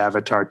funded by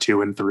Avatar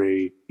 2 and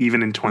 3,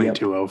 even in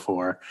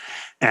 2204.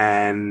 Yep.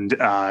 And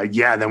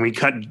then we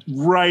cut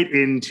right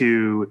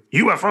into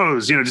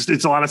UFOs.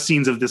 It's a lot of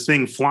scenes of this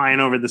thing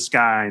flying over the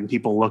sky and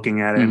people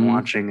looking at it and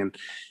watching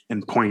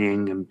and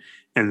pointing.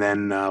 And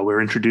then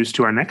we're introduced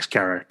to our next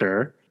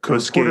character, The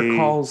reporter Kosuke.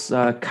 calls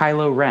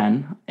Kylo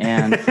Ren,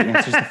 and he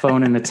answers the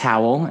phone in a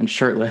towel and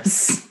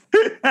shirtless.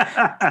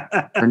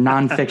 Our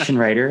nonfiction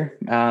writer,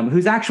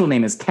 whose actual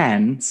name is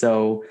Ken,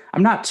 so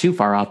I'm not too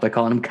far off by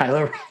calling him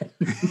Kylo Ren.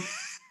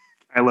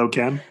 Kylo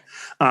Ken.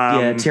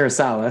 Yeah,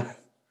 Tirasawa.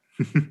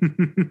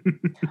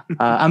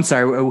 I'm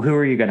sorry. Who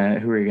are you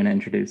gonna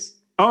introduce?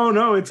 Oh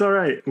no, it's all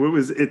right.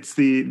 It's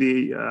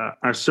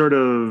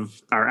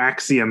our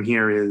axiom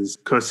here is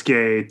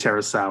Kosuke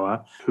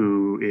Terasawa,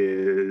 who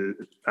is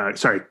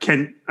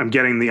Ken. I'm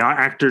getting the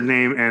actor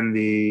name and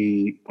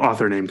the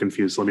author name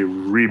confused. So let me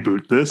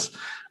reboot this.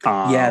 The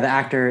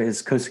actor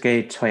is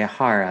Kosuke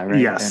Toyohara, right?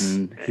 Yes,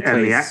 and he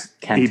plays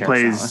Ken he Terasawa.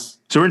 plays.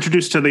 So we're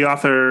introduced to the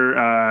author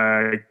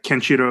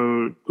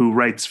Kenshiro, who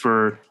writes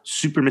for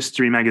Super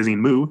Mystery Magazine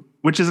Moo,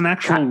 which is an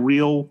actual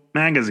real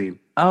magazine.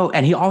 Oh,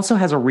 and he also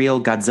has a real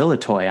Godzilla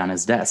toy on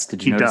his desk.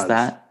 Did you notice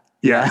that?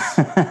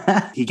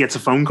 Yeah. He gets a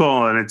phone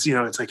call and it's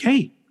like,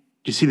 hey, did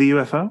you see the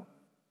UFO?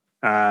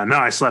 No,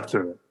 I slept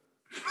through it.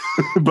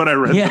 But I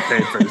read the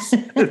papers.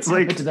 It's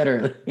like, I went to bed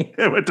early.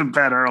 I went to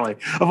bed early.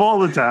 Of all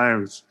the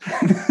times.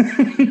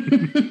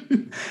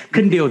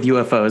 Couldn't deal with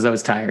UFOs. I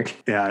was tired.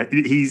 Yeah.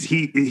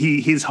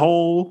 His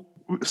whole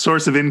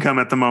source of income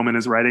at the moment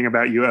is writing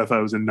about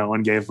UFOs, and no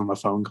one gave him a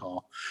phone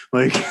call.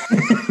 Like,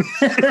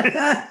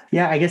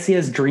 yeah, I guess he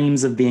has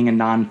dreams of being a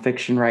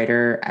nonfiction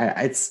writer.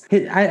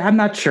 I'm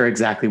not sure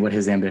exactly what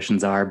his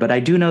ambitions are, but I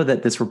do know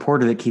that this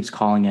reporter that keeps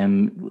calling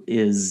him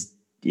is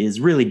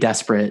really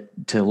desperate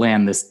to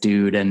land this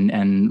dude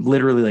and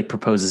literally like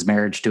proposes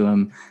marriage to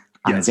him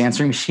on his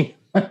answering machine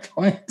at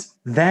one point.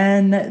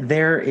 Then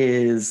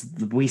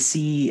we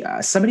see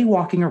somebody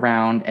walking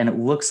around, and it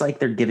looks like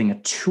they're giving a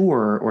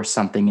tour or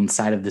something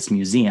inside of this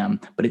museum.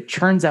 But it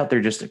turns out they're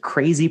just a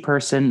crazy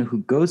person who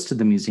goes to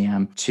the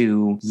museum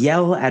to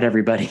yell at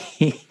everybody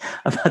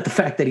about the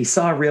fact that he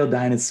saw a real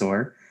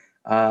dinosaur.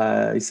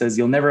 He says,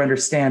 "You'll never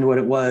understand what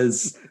it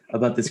was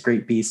about this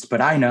great beast, but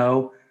I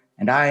know,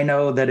 and I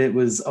know that it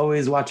was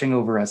always watching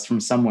over us from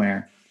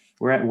somewhere.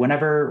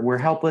 Whenever we're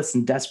helpless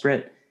and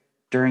desperate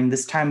during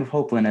this time of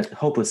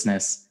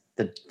hopelessness,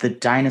 the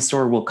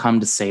dinosaur will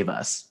come to save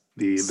us."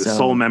 The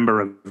sole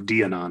member of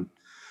Dianon.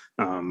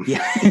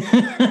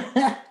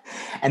 Yeah.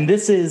 And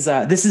this is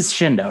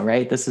Shindo,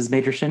 right? This is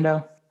Major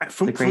Shindo?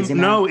 The crazy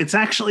man? No, it's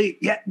actually,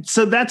 yeah.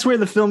 So that's where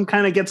the film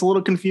kind of gets a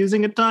little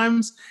confusing at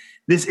times.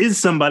 This is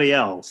somebody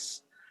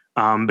else.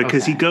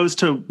 Because he goes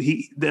to,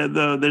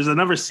 there's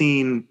another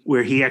scene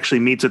where he actually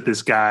meets with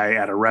this guy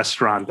at a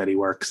restaurant that he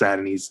works at,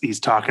 and he's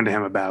talking to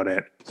him about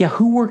it. Yeah,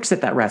 who works at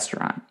that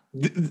restaurant?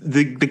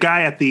 The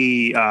guy at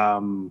the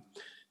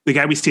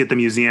guy we see at the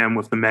museum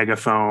with the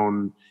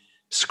megaphone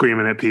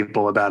screaming at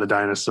people about a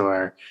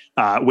dinosaur,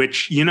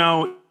 which,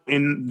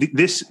 in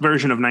this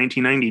version of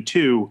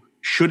 1992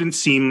 shouldn't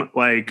seem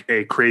like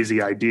a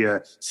crazy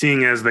idea,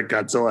 seeing as that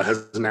Godzilla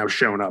has now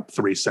shown up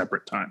 3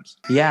 separate times.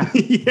 Yeah.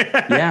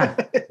 Yeah.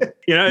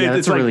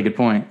 That's a really good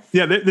point.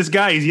 Yeah, this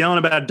guy, he's yelling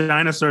about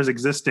dinosaurs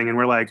existing, and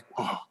we're like,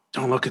 oh,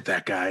 don't look at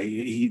that guy.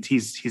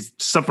 He's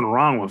something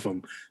wrong with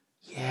him.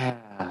 Yeah.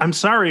 I'm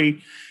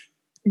sorry.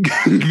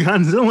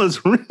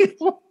 Godzilla's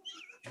real.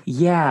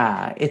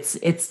 Yeah.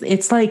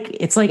 It's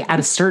like at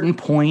a certain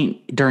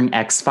point during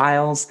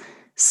X-Files,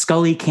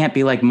 Scully can't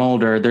be like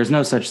Mulder. There's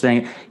no such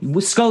thing.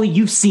 Scully,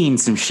 you've seen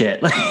some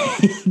shit. Like,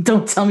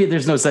 don't tell me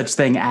there's no such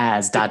thing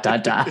as ...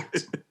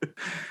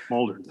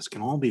 Mulder, this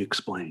can all be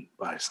explained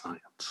by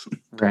science.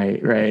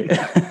 Right.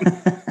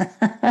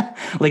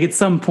 Like at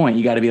some point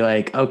you got to be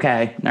like,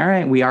 okay, all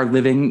right, we are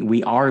living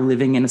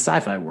in a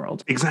sci-fi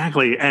world.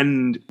 Exactly.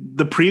 And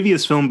the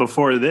previous film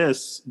before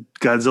this,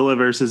 Godzilla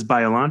versus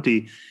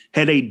Biollante,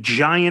 had a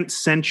giant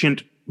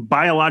sentient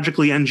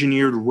biologically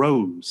engineered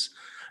rose.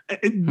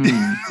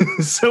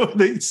 So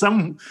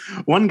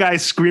one guy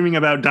screaming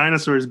about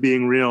dinosaurs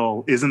being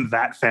real isn't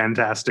that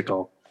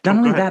fantastical. Not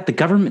only that, the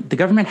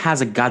government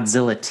has a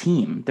Godzilla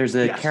team. There's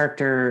a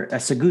character,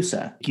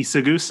 Sagusa. Miki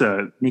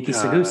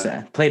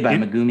Sagusa, played by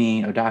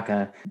Megumi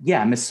Odaka.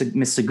 Yeah, Miss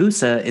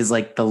Sagusa is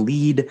like the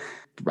lead.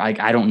 Like,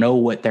 I don't know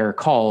what they're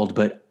called,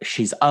 but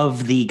she's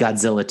of the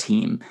Godzilla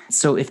team.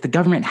 So if the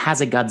government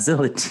has a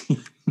Godzilla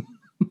team,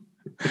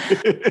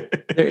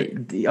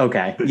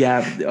 okay,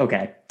 yeah,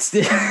 okay.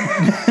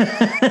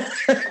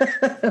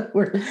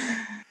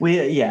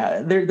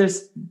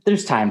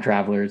 There's time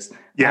travelers.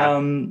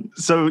 Yeah.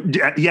 So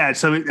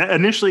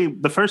initially,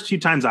 the first few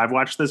times I've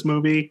watched this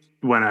movie,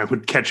 when I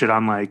would catch it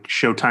on like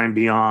Showtime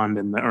Beyond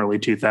in the early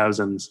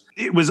 2000s,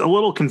 it was a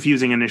little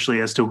confusing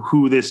initially as to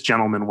who this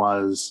gentleman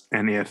was,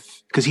 and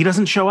because he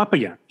doesn't show up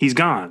again, he's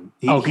gone.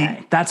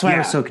 That's why I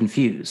was so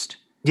confused.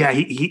 Yeah,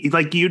 he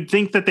like, you'd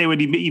think that they would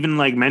even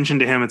like mention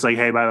to him, it's like,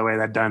 hey, by the way,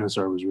 that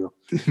dinosaur was real.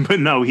 But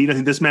no, he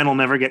doesn't. This man will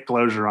never get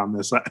closure on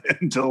this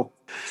until.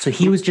 So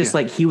he was just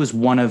like, he was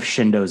one of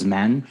Shindo's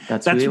men.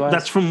 That's who he was?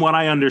 That's from what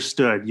I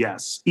understood.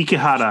 Yes,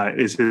 Ikehata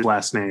is his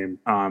last name,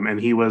 and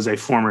he was a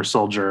former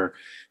soldier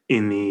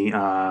in the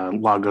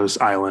Lagos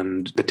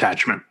Island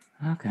detachment.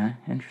 Okay,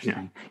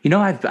 interesting.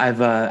 Yeah.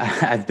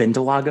 I've been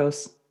to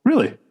Lagos.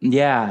 Really?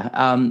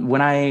 Yeah.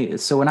 When I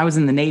was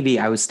in the Navy,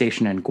 I was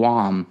stationed in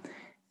Guam,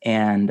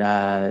 and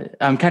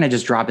I'm kind of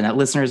just dropping that.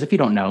 Listeners, if you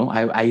don't know,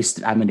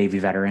 I'm a Navy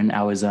veteran.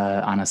 I was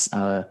on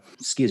a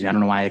excuse me, I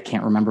don't know why I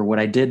can't remember what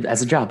I did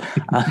as a job.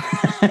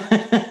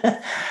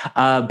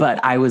 But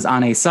I was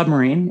on a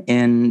submarine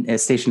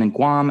stationed in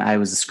Guam. I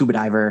was a scuba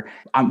diver.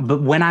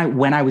 But when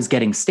I was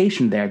getting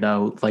stationed there,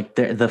 though, like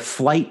the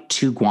flight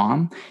to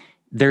Guam,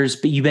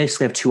 you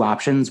basically have two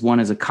options.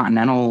 One is a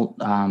Continental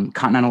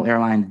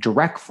airline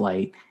direct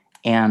flight,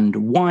 and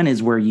one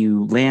is where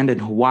you land in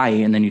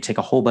Hawaii and then you take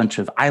a whole bunch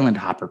of island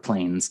hopper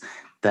planes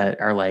that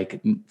are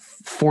like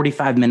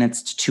 45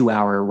 minutes to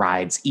 2-hour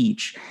rides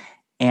each.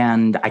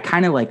 And I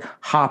kind of like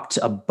hopped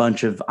a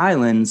bunch of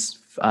islands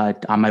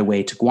on my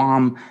way to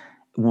Guam,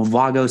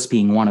 Lagos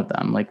being one of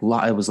them. Like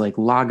it was like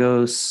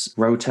Lagos,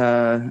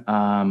 Rota.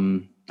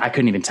 I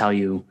couldn't even tell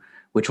you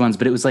which ones,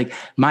 but it was like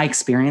my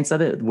experience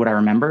of it. What I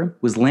remember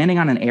was landing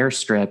on an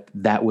airstrip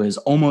that was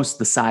almost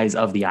the size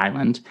of the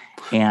island,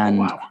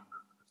 and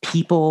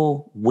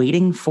people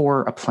waiting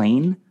for a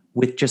plane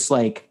with just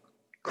like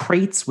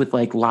crates with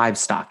like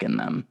livestock in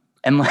them,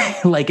 and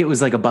like it was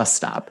like a bus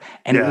stop,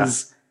 and it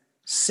was.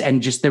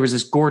 And just there was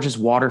this gorgeous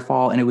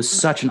waterfall, and it was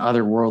such an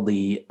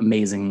otherworldly,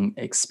 amazing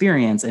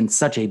experience, and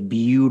such a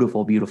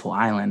beautiful, beautiful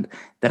island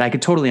that I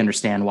could totally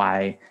understand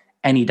why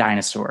any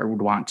dinosaur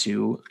would want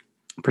to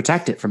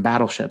protect it from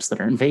battleships that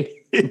are invading.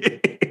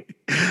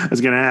 I was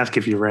going to ask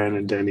if you ran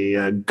into any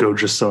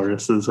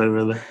Gojasauruses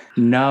over there.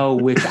 No,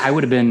 which I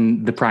would have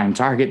been the prime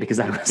target because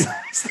I was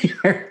the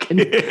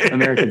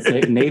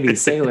American Navy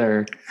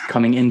sailor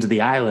coming into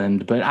the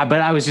island. But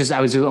I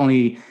was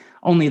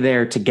only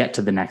there to get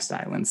to the next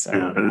island.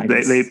 So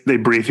they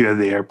brief you at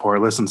the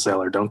airport. Listen,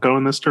 sailor, don't go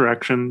in this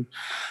direction.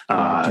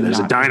 There's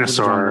a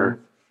dinosaur,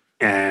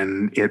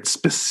 and it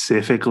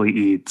specifically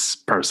eats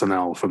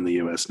personnel from the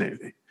U.S.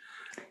 Navy.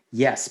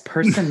 Yes,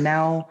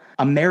 personnel,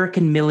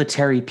 American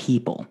military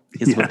people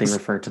is what they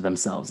refer to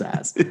themselves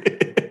as.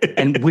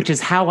 And which is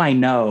how I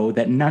know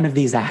that none of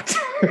these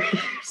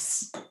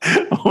actors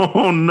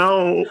oh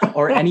no,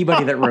 or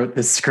anybody that wrote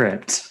the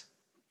script,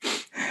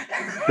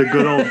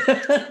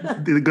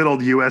 the good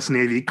old U.S.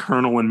 Navy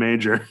colonel and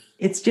major.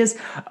 It's just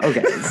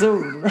okay.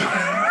 So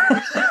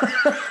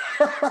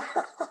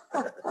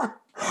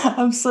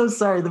I'm so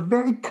sorry. The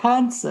very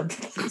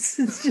concept is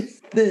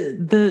just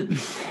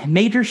the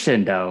Major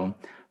Shindo.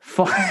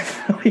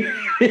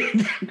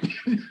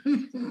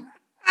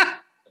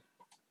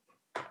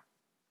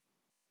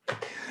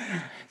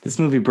 This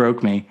movie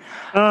broke me.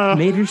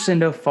 Major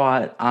Shindo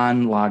fought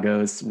on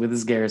Lagos with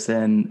his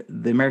garrison.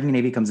 The American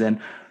Navy comes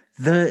in.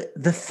 The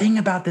thing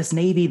about this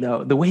Navy,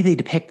 though, the way they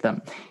depict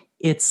them,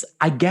 it's,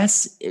 I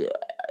guess,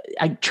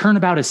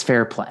 turnabout is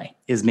fair play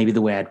is maybe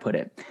the way I'd put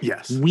it.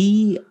 Yes.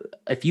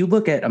 If you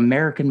look at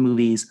American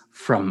movies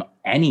from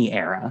any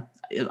era,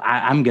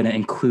 I'm going to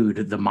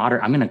include the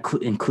modern, I'm going to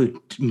include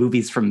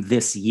movies from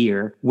this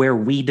year where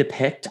we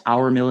depict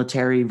our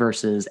military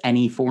versus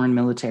any foreign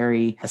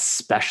military,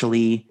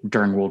 especially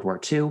during World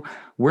War II.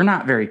 We're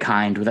not very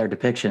kind with our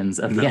depictions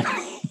of the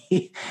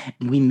enemy.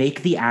 We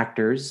make the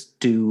actors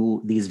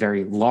do these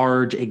very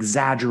large,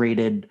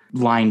 exaggerated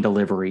line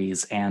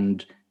deliveries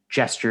and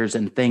gestures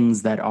and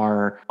things that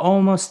are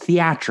almost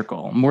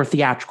theatrical, more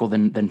theatrical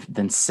than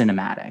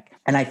cinematic.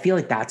 And I feel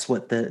like that's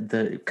what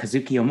the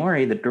Kazuki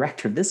Omori, the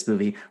director of this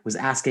movie, was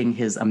asking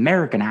his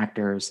American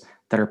actors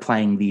that are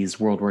playing these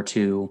World War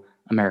II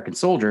American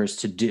soldiers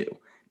to do,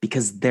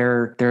 because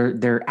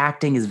their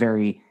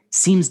acting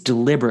seems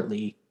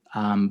deliberately,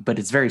 but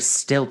it's very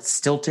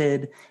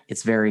stilted.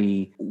 It's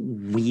very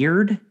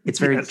weird. It's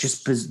very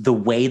just the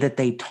way that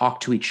they talk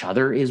to each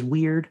other is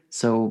weird.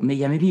 So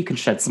maybe you can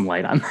shed some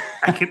light on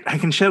that. I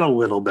can shed a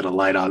little bit of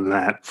light on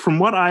that. From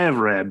what I have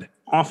read,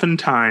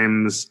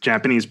 oftentimes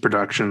Japanese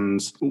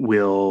productions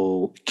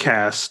will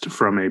cast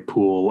from a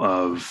pool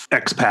of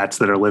expats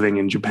that are living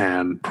in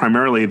Japan,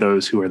 primarily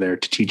those who are there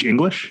to teach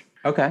English.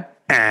 Okay.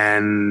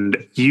 And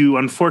you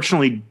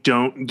unfortunately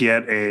don't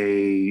get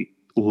a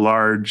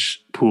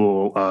large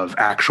pool of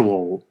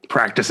actual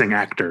practicing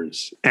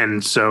actors.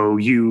 And so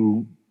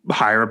you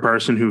hire a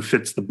person who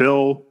fits the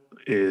bill,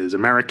 is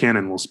American,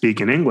 and will speak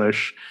in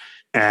English,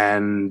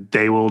 and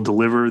they will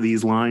deliver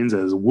these lines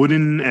as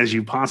wooden as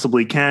you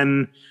possibly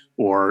can,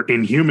 or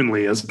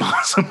inhumanly as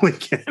possibly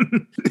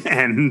can.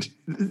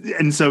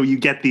 and so you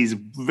get these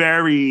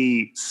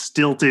very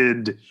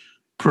stilted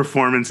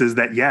performances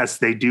that, yes,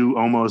 they do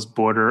almost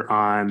border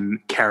on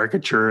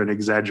caricature and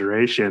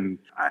exaggeration.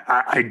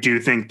 I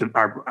do think that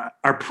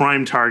our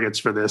prime targets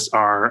for this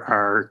are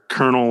our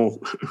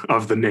Colonel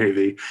of the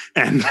Navy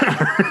and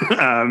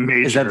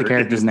Major. Is that the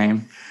character's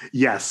name?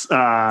 Yes.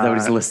 That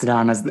was listed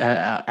on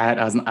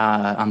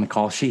on the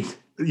call sheet.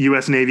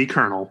 U.S. Navy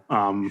Colonel,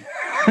 a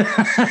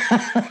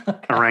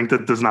rank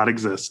that does not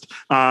exist.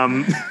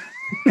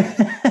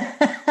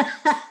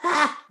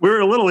 We were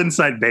a little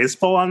inside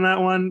baseball on that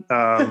one.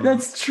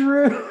 That's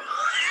true.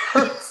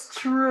 That's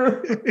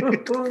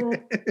true.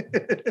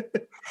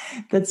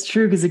 That's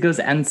true because it goes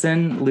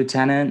ensign,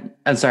 lieutenant.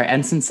 I'm sorry,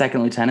 ensign,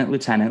 second lieutenant,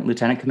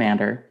 lieutenant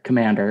commander,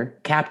 commander,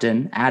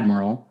 captain,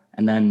 admiral,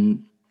 and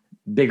then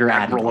bigger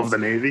Admiral admirals. of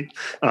the Navy.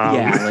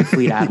 Yeah, like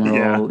fleet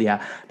admiral.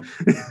 Yeah.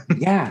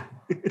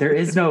 There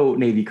is no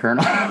Navy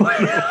colonel.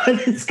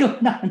 What is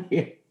going on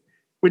here?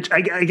 Which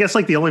I guess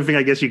like the only thing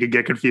I guess you could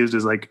get confused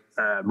is like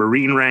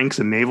Marine ranks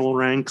and naval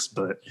ranks,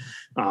 but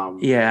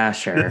yeah,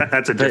 sure,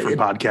 that's a different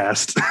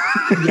podcast.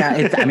 Yeah,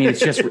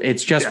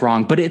 it's just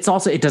wrong, but it's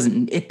also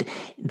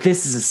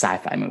this is a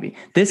sci-fi movie.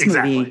 This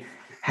movie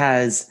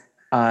has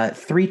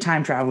 3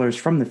 time travelers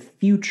from the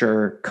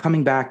future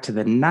coming back to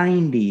the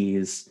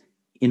 90s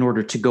in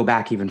order to go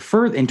back even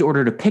further, in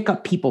order to pick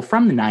up people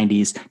from the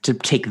 90s to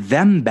take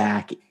them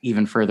back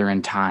even further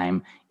in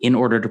time in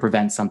order to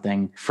prevent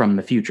something from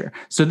the future.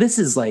 So this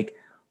is like,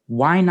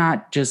 why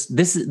not just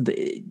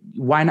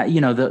why not,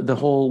 the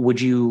whole, would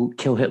you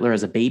kill Hitler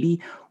as a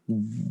baby?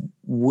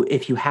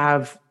 If you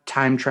have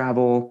time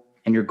travel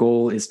and your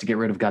goal is to get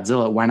rid of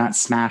Godzilla, why not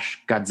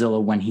smash Godzilla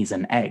when he's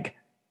an egg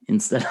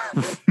instead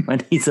of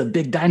when he's a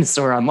big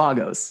dinosaur on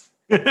Lagos?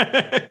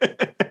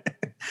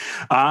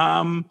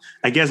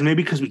 I guess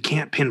maybe because we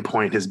can't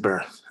pinpoint his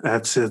birth.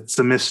 It's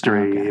a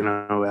mystery.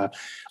 Okay.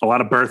 A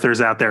lot of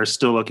birthers out there are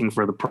still looking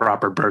for the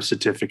proper birth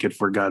certificate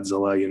for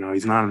Godzilla.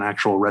 He's not an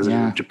actual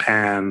resident of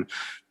Japan,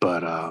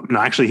 but no,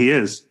 actually he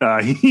is.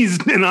 He's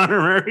an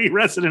honorary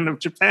resident of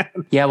Japan.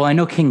 Yeah, well, I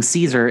know King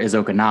Caesar is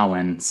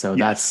Okinawan, so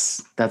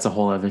that's a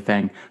whole other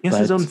thing. He has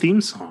his own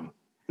theme song.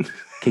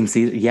 King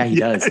Caesar, yeah, he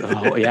does.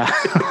 Oh, yeah,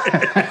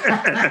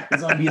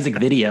 his own music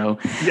video.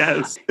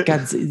 Yes.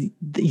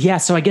 Yeah.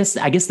 So I guess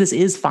this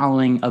is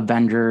following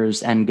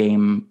Avengers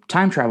Endgame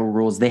time travel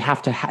rules. They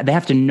have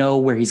to know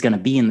where he's going to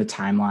be in the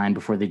timeline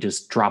before they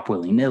just drop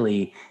willy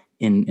nilly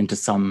into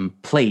some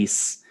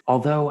place.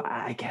 Although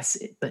I guess,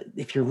 but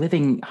if you're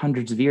living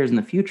hundreds of years in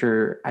the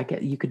future, I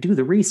guess you could do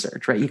the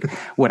research, right?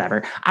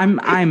 Whatever.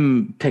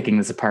 I'm picking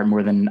this apart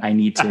more than I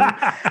need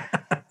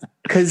to.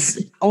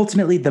 Because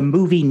ultimately, the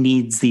movie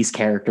needs these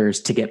characters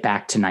to get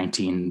back to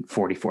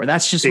 1944.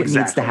 That's just what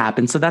needs to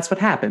happen. So that's what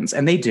happens,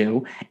 and they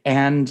do.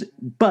 And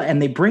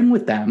they bring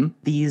with them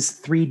these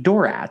 3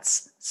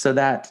 Dorats. So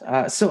that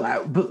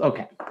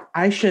okay,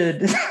 I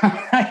should.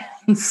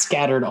 I'm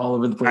scattered all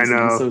over the place. I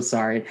know. I'm so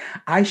sorry.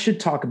 I should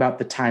talk about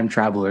the time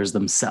travelers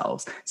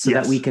themselves, so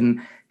that we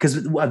can.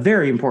 Because a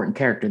very important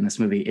character in this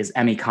movie is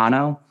Emi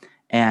Kano,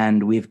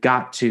 and we've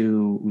got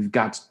to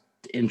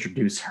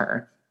introduce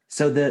her.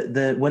 So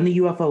when the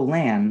UFO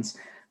lands,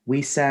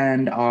 we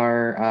send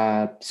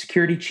our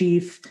security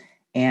chief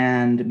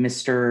and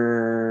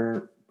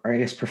Professor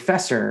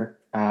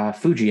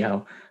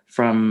Fujio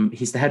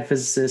he's the head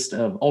physicist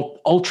of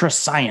Ultra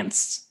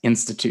Science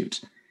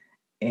Institute.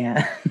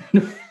 And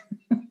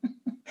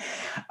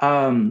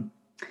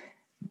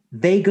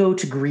they go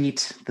to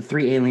greet the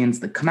 3 aliens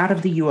that come out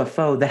of the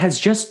UFO that has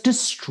just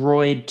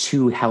destroyed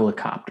 2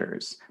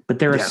 helicopters. But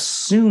they're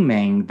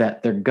assuming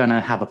that they're going to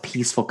have a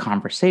peaceful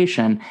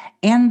conversation,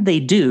 and they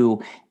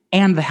do,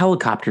 and the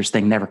helicopters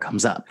thing never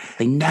comes up.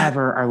 They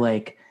never are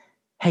like,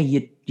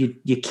 hey,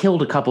 you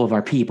killed a couple of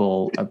our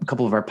people, a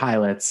couple of our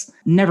pilots.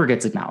 Never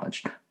gets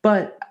acknowledged.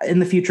 But in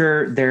the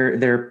future,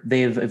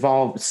 they've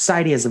evolved.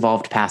 Society has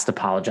evolved past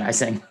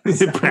apologizing.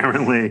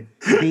 Apparently.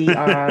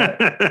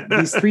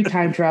 These 3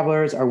 time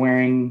travelers are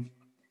wearing,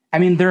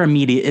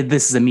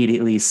 this is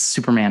immediately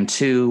Superman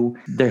 2.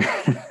 They're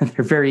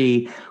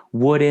very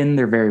wooden,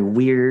 they're very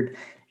weird,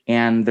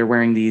 and they're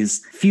wearing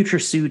these future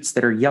suits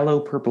that are yellow,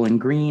 purple,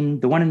 and green.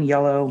 The one in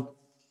yellow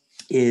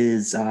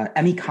is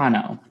Emi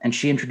Kano, and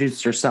she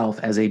introduced herself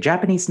as a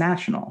Japanese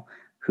national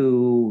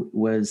who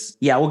was,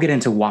 we'll get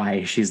into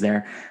why she's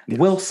there. Yes.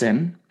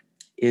 Wilson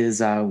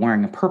is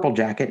wearing a purple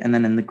jacket, and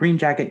then in the green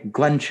jacket,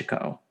 Glenn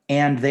Chico.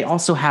 And they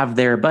also have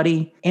their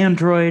buddy,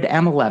 Android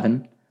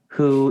M11,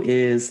 who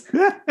is,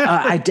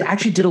 I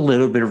actually did a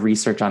little bit of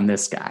research on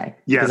this guy.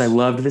 Yes. Because I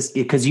loved this,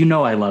 because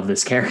I love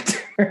this character.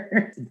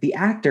 The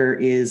actor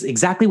is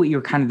exactly what you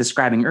were kind of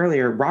describing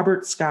earlier,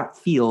 Robert Scott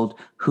Field,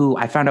 who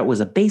I found out was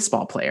a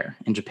baseball player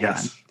in Japan.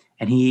 Yes.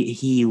 And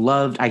he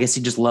loved, I guess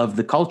he just loved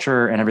the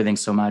culture and everything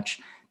so much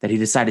that he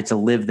decided to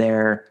live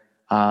there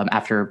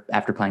after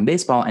playing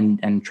baseball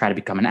and try to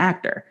become an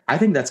actor. I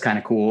think that's kind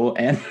of cool.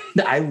 And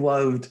I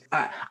loved,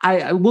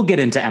 I will get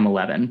into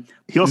M11.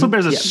 He also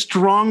bears a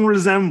strong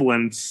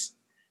resemblance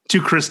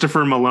to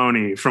Christopher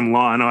Maloney from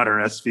Law and Order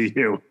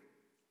SVU.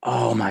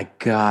 Oh my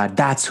God,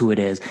 that's who it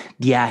is.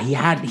 Yeah, he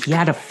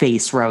had a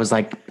face where I was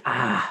like,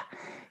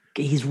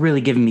 he's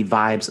really giving me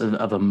vibes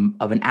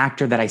of an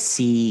actor that I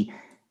see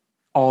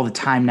all the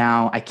time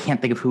now. I can't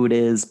think of who it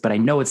is, but I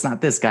know it's not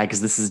this guy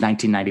because this is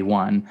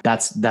 1991.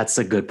 That's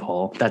a good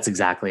pull. That's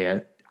exactly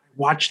it.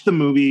 Watched the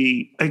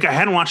movie. Like, I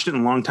hadn't watched it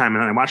in a long time,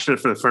 and I watched it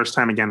for the first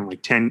time again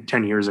like 10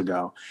 years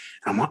ago.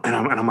 And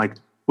I'm like,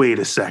 wait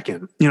a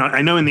second.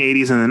 I know in the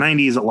 80s and the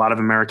 90s, a lot of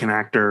American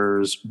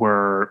actors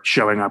were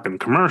showing up in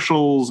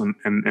commercials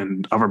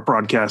and other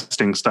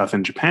broadcasting stuff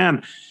in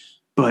Japan.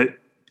 But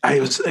I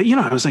was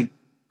like,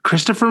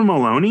 Christopher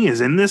Maloney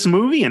is in this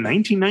movie in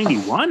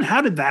 1991.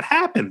 How did that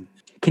happen?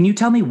 Can you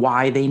tell me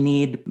why they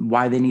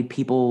need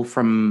people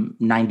from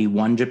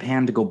 91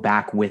 Japan to go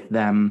back with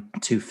them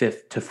to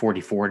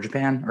 44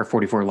 Japan or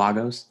 44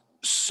 Lagos?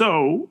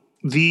 So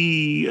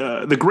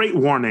the great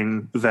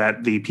warning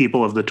that the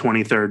people of the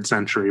 23rd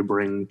century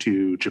bring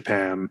to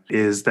Japan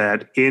is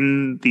that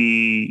in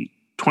the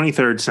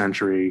 23rd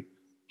century,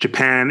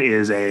 Japan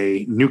is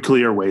a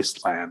nuclear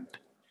wasteland,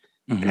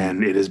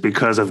 and it is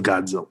because of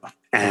Godzilla.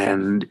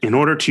 And in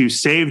order to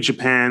save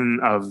Japan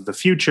of the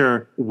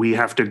future, we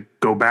have to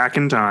go back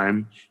in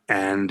time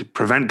and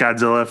prevent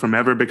Godzilla from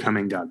ever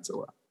becoming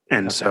Godzilla.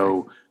 And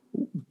so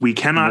we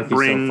cannot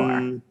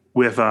bring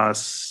with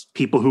us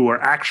people who are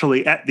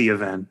actually at the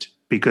event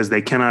because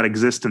they cannot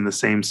exist in the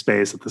same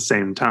space at the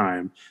same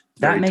time.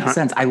 That makes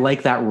sense. I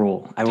like that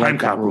rule. I like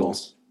that rule.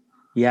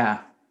 Yeah.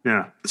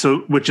 Yeah. So,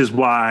 which is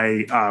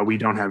why we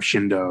don't have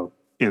Shindo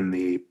in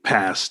the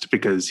past,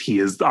 because he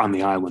is on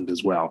the island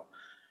as well.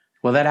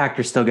 Well, that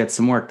actor still gets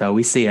some work, though.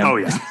 We see him.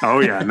 Oh,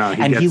 yeah. No,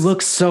 he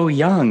looks so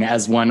young,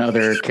 as one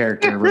other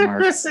character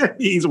remarks.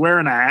 He's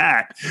wearing a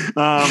hat.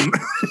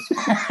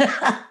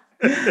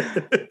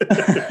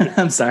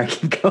 I'm sorry.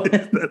 Keep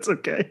going. That's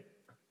okay.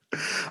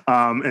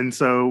 And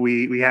so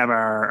we have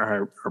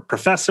our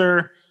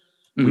professor,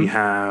 we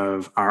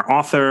have our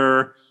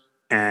author,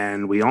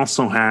 and we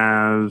also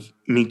have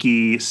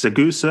Miki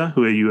Sagusa,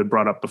 who you had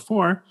brought up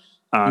before.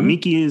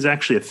 Miki is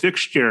actually a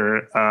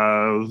fixture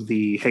of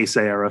the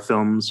Heisei era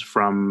films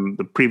from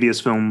the previous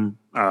film,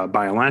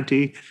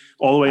 Biollante,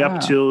 all the way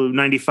up to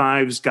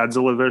 95's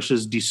Godzilla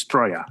versus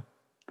Destroyer.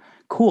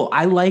 Cool.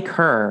 I like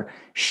her.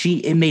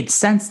 It made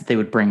sense that they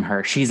would bring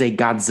her. She's a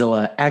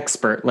Godzilla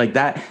expert. Like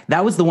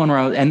that was the one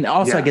where and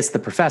also I guess the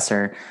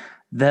professor,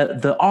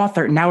 the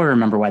author, now I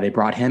remember why they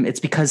brought him. It's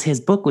because his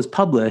book was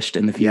published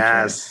in the future.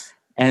 Yes.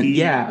 And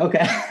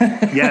okay.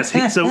 Yes.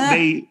 So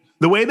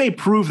the way they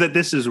prove that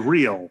this is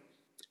real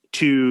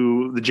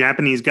to the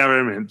Japanese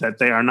government, that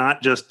they are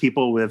not just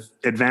people with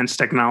advanced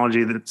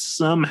technology that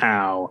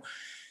somehow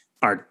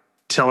are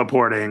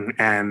teleporting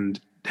and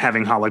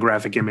having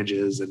holographic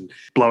images and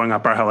blowing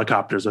up our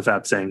helicopters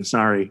without saying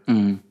sorry.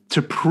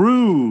 To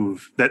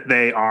prove that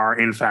they are,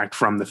 in fact,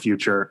 from the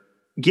future,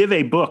 give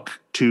a book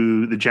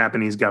to the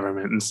Japanese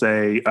government and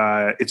say,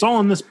 it's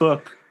all in this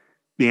book,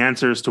 the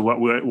answers to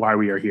why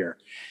we are here.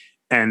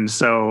 And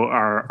so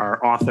our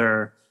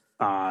author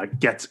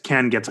gets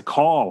a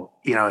call,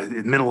 in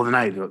the middle of the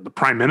night. The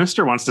prime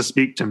minister wants to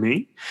speak to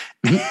me.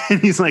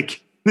 And he's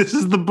like, this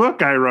is the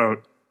book I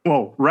wrote.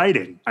 Well,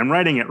 I'm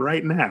writing it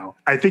right now.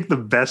 I think the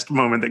best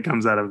moment that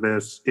comes out of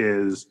this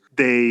is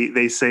they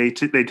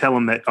tell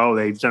him that,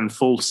 they've done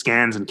full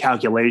scans and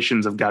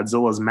calculations of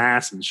Godzilla's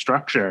mass and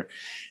structure.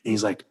 And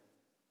he's like,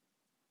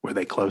 were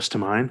they close to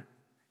mine?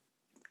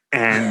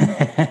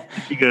 And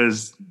he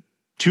goes,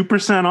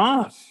 2%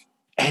 off.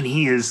 And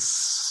he is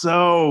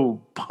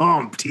so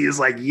pumped. He is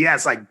like,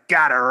 yes, I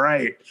got it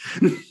right.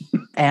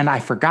 And I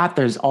forgot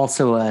there's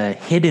also a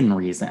hidden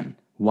reason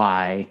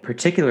why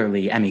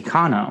particularly Emi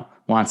Kano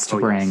wants to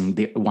bring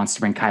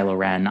Kylo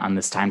Ren on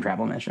this time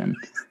travel mission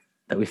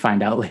that we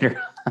find out later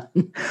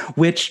on.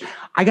 Which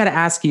I got to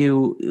ask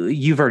you,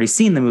 you've already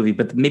seen the movie,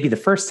 but maybe the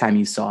first time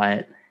you saw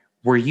it,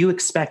 maybe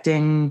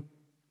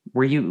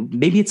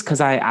it's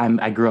because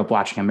I grew up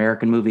watching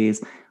American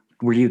movies.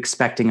 Were you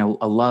expecting a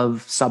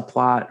love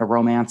subplot, a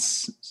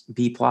romance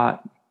B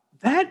plot?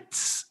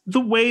 That's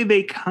the way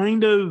they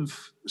kind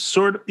of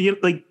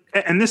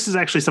and this is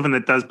actually something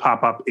that does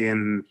pop up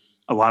in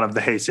a lot of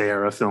the Heisei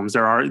era films.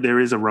 There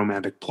is a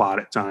romantic plot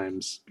at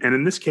times. And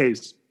in this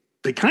case,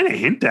 they kind of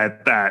hint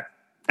at that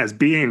as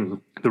being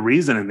the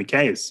reason in the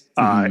case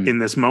in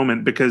this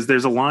moment, because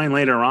there's a line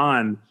later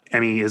on.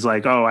 Emi is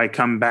like, I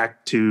come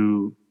back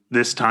to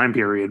this time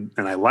period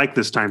and I like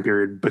this time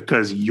period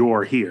because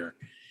you're here.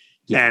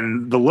 Yeah.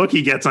 And the look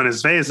he gets on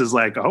his face is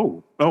like,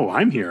 oh,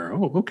 I'm here.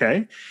 Oh,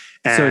 okay.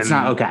 And so it's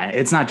not okay.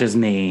 It's not just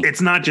me.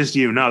 It's not just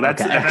you. No,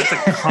 that's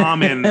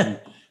a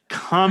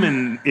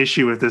common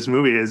issue with this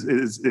movie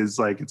is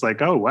like, it's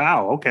like, oh,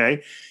 wow.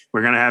 Okay.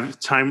 We're going to have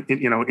time,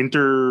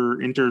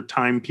 inter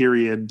time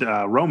period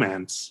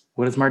romance.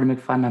 What does Marty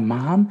McFly? My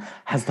mom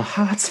has the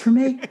hots for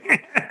me.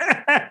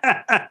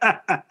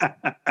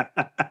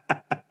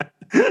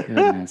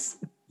 Goodness.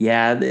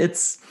 Yeah.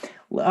 It's,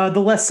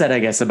 the less said, I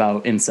guess,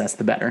 about incest,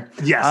 the better.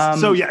 Yes.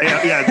 So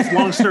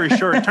long story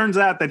short, it turns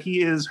out that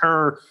he is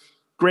her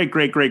great.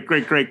 No,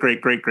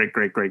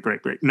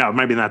 it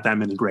might be not that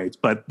many greats,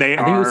 but they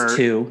are. I think it was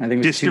two. I think it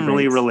was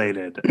distantly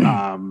related.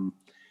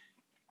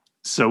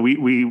 So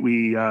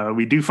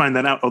we do find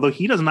that out, although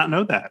he does not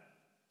know that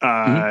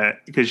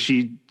because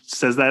she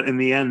says that in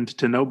the end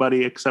to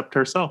nobody except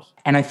herself.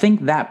 And I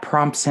think that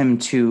prompts him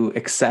to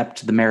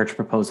accept the marriage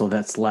proposal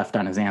that's left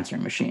on his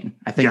answering machine.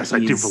 I think I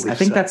do believe I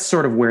think that's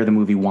sort of where the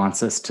movie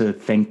wants us to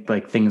think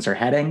like things are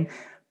heading,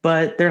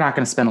 but they're not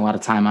going to spend a lot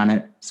of time on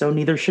it. So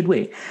neither should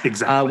we.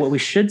 Exactly. What we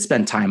should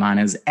spend time on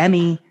is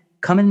Emi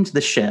coming into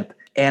the ship.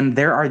 And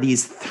there are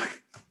these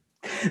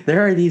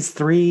There are these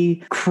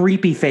 3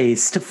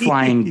 creepy-faced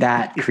flying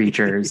bat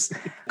creatures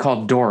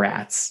called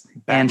Dorats,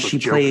 and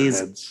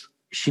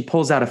she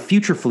pulls out a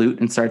future flute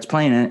and starts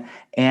playing it.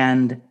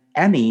 And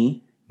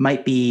Emmy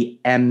might be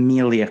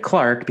Emilia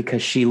Clarke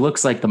because she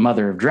looks like the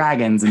mother of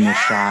dragons in this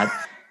shot.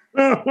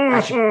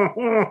 I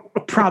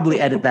should probably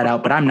edit that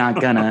out, but I'm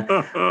not gonna.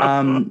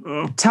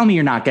 Tell me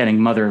you're not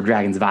getting Mother of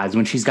Dragons vibes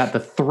when she's got the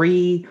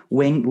 3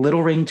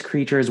 little ringed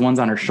creatures. One's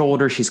on her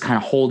shoulder. She's kind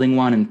of holding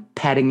one and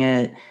petting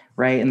it,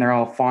 right? And they're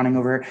all fawning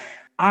over her.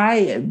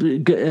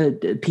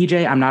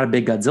 PJ, I'm not a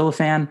big Godzilla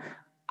fan.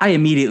 I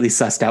immediately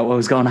sussed out what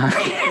was going on.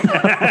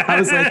 I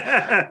was like,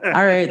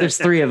 all right, there's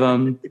 3 of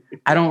them.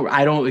 I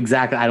don't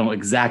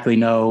exactly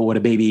know what a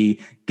baby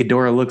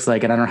Ghidorah looks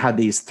like, and I don't know how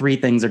these 3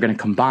 things are going to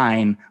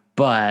combine.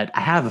 But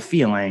I have a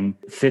feeling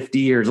 50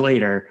 years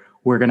later,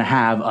 we're going to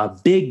have a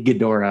big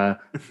Ghidorah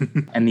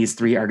and these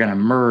 3 are going to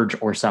merge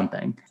or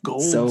something.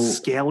 Gold,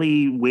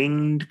 scaly,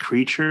 winged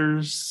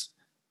creatures.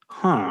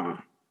 Huh.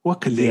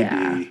 What could they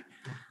be?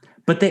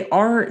 But they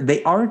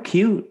are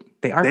cute.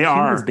 They are cute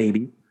as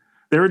baby.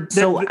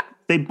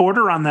 They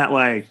border on that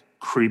like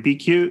creepy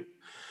cute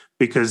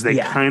because they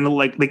kind of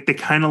they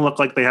kind of look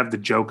like they have the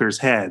Joker's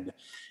head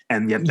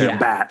and yet they're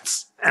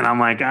bats. And I'm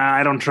like,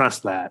 I don't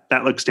trust that.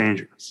 That looks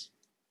dangerous.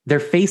 Their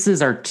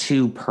faces are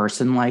too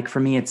person-like for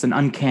me. It's an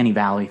uncanny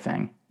valley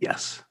thing.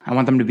 Yes. I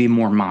want them to be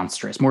more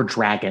monstrous, more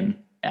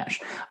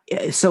dragon-ish.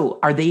 So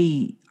are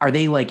they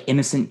like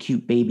innocent,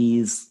 cute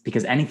babies?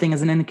 Because anything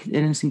is an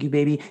innocent, cute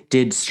baby.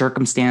 Did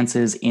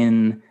circumstances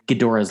in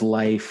Ghidorah's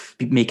life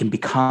make him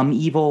become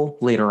evil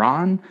later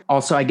on?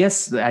 Also, I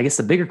guess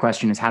the bigger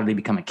question is, how did he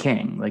become a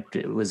king? Like,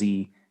 was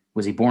he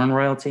born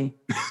royalty?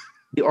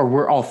 Or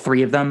were all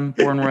 3 of them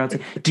born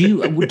royalty? Do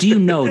you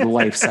know the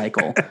life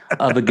cycle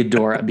of a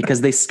Ghidorah?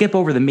 Because they skip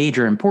over the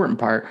major important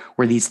part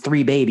where these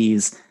 3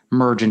 babies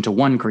merge into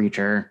one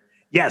creature.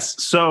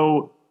 Yes.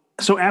 So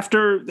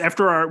after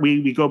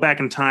we go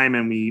back in time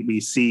and we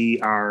see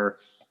our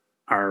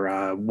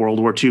World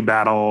War II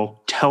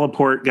battle,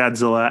 teleport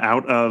Godzilla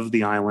out of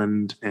the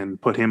island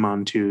and put him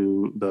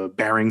onto the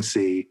Bering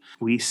Sea.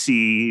 We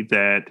see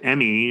that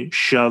Emmy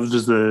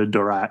shoves the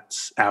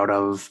Dorats out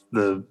of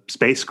the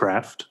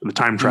spacecraft, the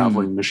time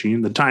traveling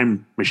machine, the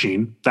time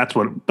machine. That's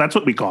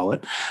what we call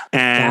it.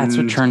 And that's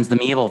what turns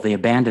them evil, the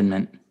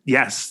abandonment.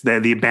 Yes,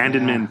 the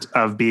abandonment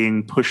of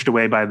being pushed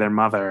away by their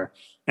mother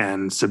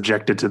and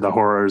subjected to the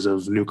horrors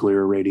of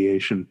nuclear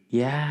radiation.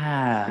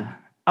 Yeah.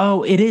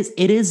 Oh, it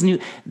is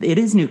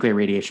nuclear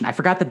radiation. I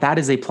forgot that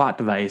is a plot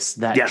device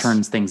that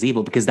turns things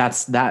evil, because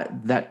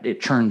that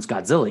it turns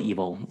Godzilla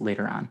evil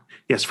later on.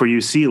 Yes, for you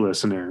C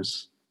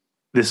listeners,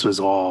 this was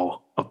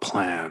all a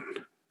plan.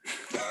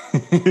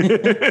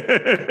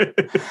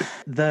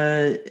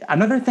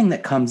 Another thing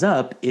that comes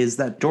up is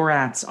that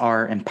Dorats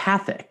are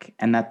empathic,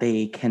 and that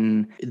they're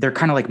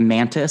kind of like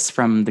Mantis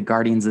from the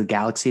Guardians of the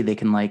Galaxy. They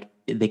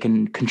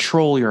can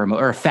control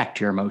or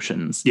affect your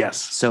emotions. Yes.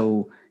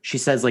 So she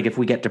says, like, if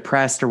we get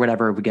depressed or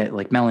whatever, if we get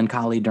like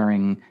melancholy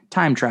during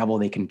time travel,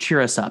 they can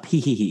cheer us up.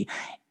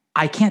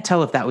 I can't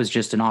tell if that was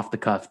just an off the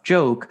cuff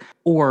joke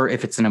or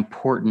if it's an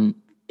important,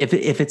 if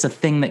it's a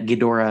thing that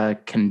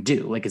Ghidorah can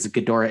do. Like, is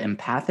Ghidorah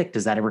empathic?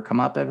 Does that ever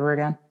come up ever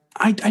again?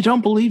 I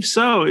don't believe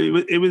so.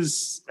 It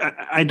was,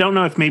 I don't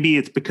know if maybe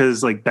it's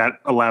because like that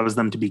allows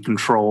them to be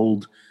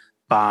controlled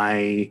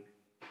by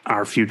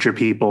our future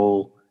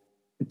people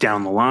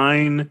down the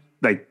line.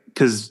 Like,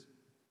 because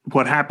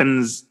what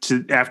happens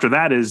after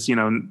that is,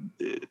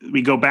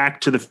 we go back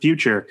to the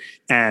future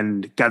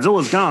and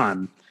Godzilla's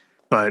gone,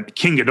 but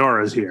King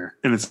Ghidorah is here.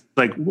 And it's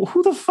like, well,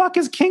 who the fuck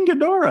is King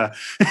Ghidorah?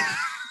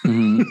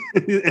 Mm-hmm.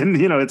 And,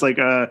 it's like,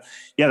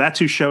 that's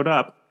who showed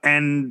up.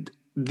 And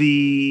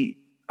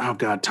oh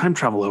God, time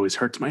travel always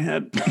hurts my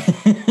head.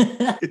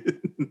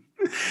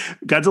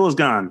 Godzilla's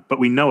gone, but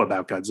we know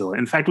about Godzilla.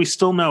 In fact, we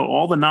still know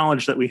all the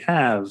knowledge that we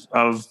have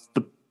of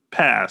the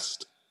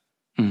past,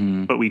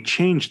 but we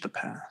changed the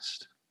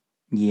past.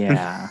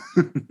 Yeah.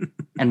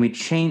 And we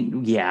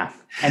change. Yeah.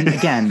 And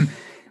again,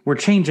 we're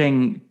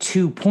changing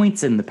 2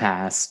 points in the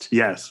past.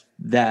 Yes.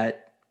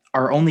 That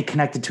are only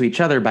connected to each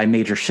other by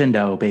Major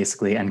Shindo,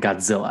 basically, and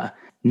Godzilla.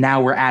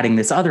 Now we're adding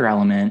this other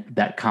element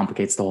that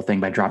complicates the whole thing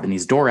by dropping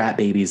these Dorat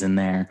babies in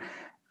there.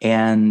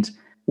 And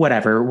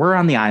whatever, we're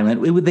on the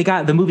island.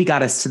 The movie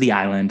got us to the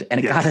island, and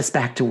it got us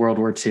back to World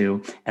War II.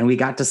 And we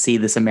got to see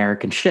this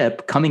American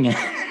ship coming in.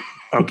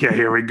 Okay,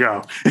 here we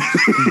go.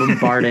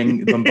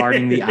 bombarding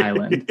the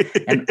island.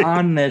 And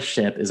on this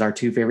ship is our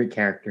 2 favorite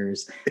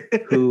characters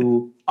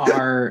who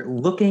are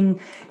looking.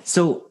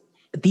 So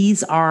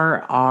these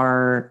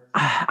are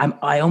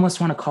I almost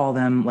want to call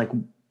them like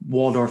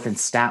Waldorf and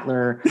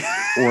Statler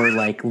or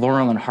like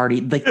Laurel and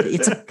Hardy. Like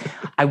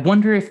I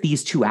wonder if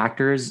these 2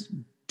 actors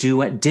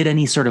did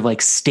any sort of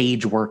like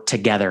stage work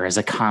together as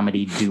a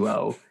comedy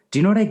duo. Do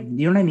you know what I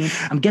mean?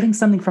 I'm getting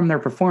something from their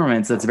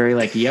performance that's very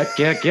like yuck,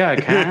 yuck,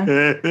 yuck,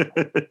 huh?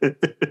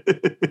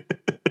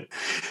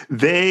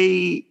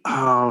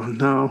 Oh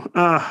no,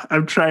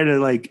 I'm trying to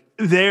like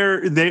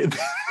they're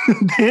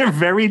they're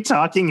very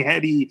talking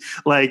heady.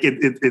 Like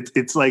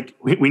it's like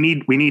we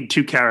need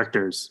two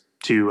characters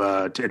to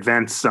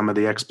advance some of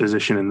the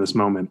exposition in this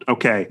moment.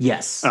 Okay,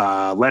 Yes.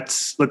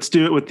 Let's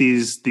do it with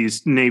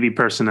these Navy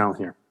personnel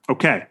here.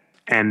 Okay,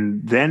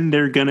 and then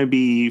they're gonna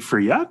be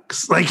for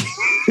yucks. Like,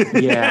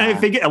 Yeah. I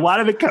think a lot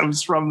of it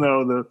comes from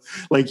the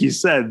like you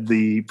said,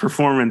 the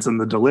performance and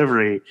the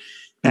delivery.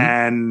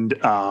 And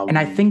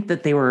I think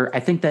that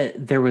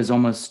there was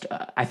almost,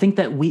 I think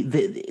that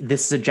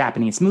this is a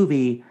Japanese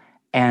movie,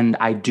 and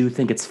I do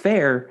think it's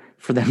fair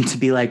for them to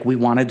be like, we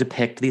want to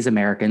depict these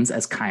Americans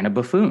as kind of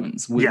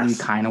buffoons. We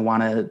kind of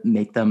want to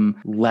make them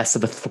less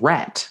of a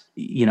threat.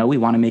 You know, we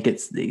want to make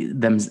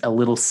them a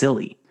little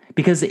silly,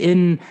 because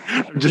in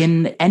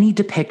any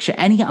depiction,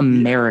 any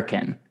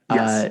American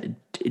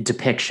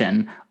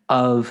depiction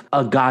of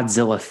a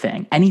Godzilla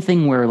thing,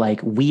 anything where like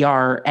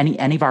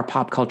any of our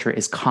pop culture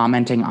is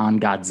commenting on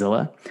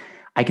Godzilla,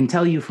 I can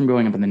tell you from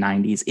growing up in the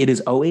 90s, it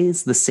is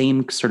always the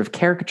same sort of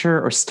caricature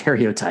or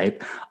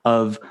stereotype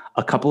of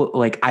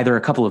either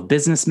a couple of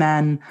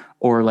businessmen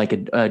or like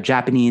a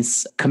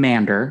Japanese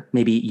commander,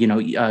 maybe, you know,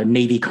 a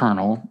Navy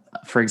colonel,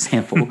 for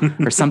example,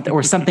 or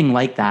something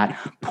like that,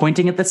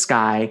 pointing at the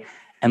sky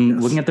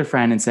and looking at their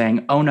friend and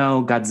saying, oh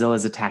no,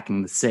 Godzilla's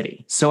attacking the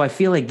city. So I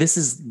feel like this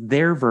is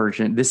their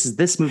version. This is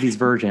this movie's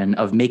version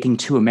of making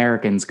two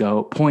Americans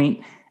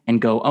point and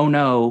go, oh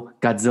no,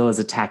 Godzilla's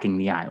attacking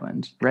the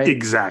island, right?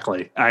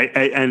 Exactly.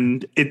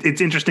 And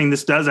it's interesting.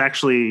 This does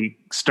actually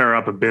stir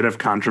up a bit of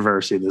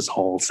controversy, this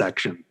whole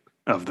section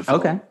of the film.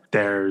 Okay.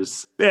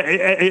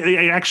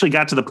 It actually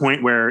got to the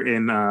point where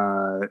in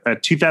a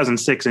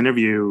 2006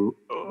 interview,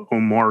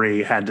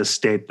 Omori had to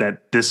state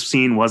that this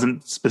scene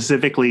wasn't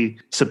specifically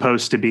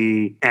supposed to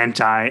be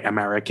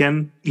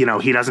anti-American. You know,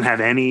 he doesn't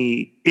have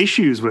any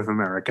issues with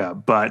America,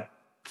 but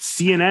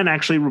CNN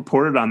actually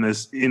reported on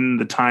this in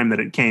the time that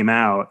it came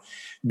out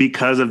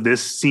because of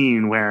this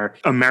scene where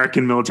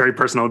American military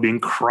personnel being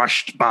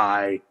crushed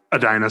by a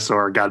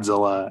dinosaur,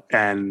 Godzilla,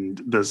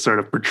 and the sort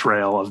of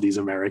portrayal of these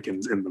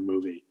Americans in the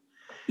movie.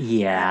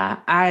 Yeah,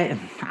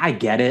 I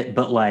get it,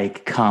 but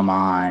like, come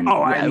on.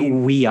 Oh, I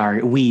mean,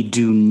 we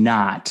do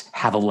not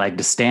have a leg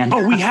to stand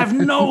on. Oh, we have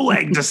no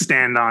leg to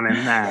stand on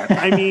in that.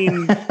 I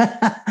mean,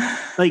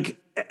 like,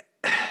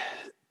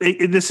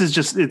 this is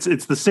just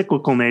it's the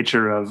cyclical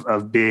nature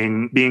of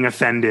being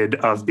offended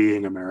of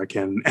being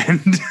American,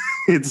 and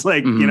it's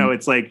like, you know,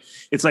 it's like,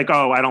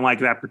 oh, I don't like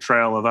that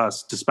portrayal of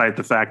us, despite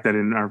the fact that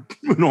in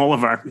all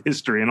of our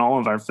history and all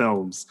of our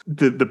films,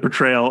 the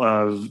portrayal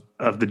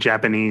of the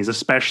Japanese,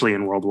 especially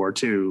in World War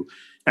II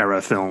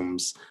era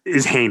films,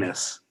 is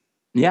heinous.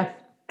 Yeah.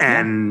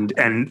 And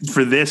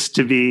for this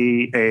to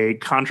be a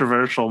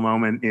controversial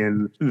moment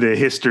in the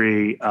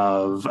history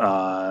of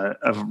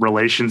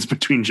relations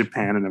between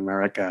Japan and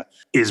America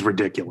is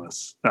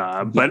ridiculous.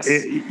 But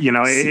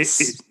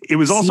it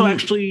was also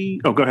actually.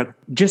 Oh, go ahead.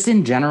 Just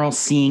in general,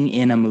 seeing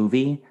in a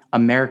movie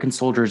American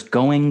soldiers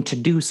going to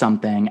do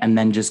something and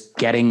then just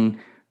getting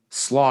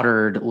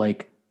slaughtered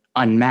like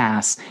en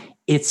masse.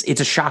 It's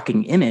a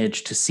shocking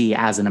image to see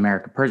as an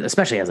American person,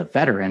 especially as a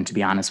veteran, to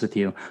be honest with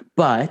you.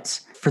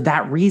 But for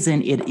that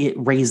reason, it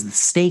raised the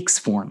stakes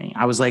for me.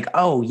 I was like,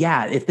 oh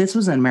yeah, if this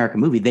was an American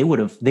movie, they would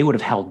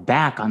have held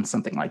back on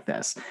something like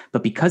this.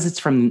 But because it's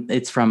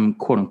from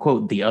quote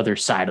unquote the other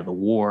side of the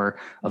war,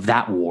 of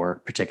that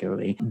war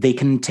particularly, they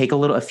can take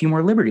a few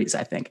more liberties,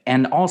 I think.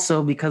 And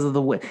also because of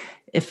the way,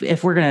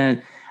 if we're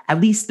gonna, at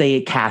least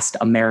they cast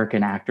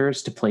American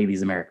actors to play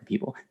these American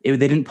people. They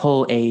didn't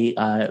pull a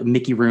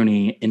Mickey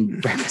Rooney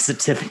in Breakfast at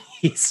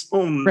Tiffany's.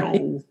 Oh no,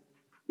 right?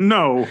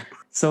 No.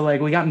 So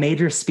like we got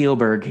Major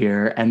Spielberg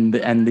here and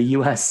the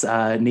U.S.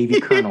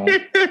 Navy Colonel.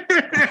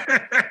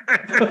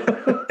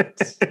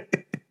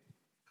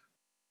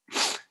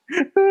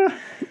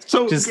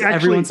 So just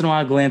every once in a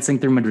while glancing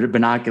through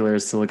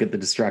binoculars to look at the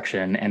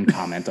destruction and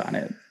comment on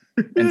it.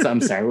 And so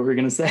I'm sorry, what were we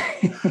going to say?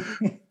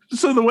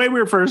 So the way we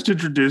were first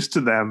introduced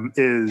to them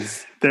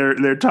is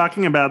they're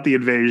talking about the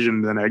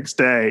invasion the next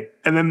day,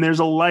 and then there's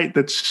a light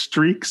that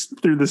streaks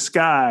through the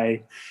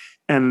sky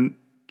and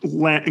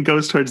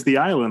goes towards the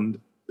island.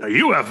 A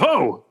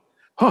UFO?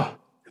 Huh,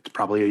 it's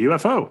probably a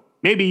UFO.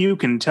 Maybe you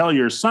can tell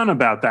your son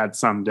about that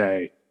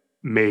someday,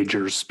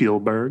 Major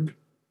Spielberg.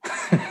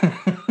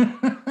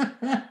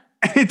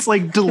 It's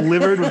like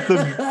delivered with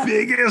the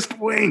biggest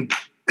wink.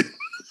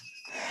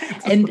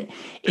 And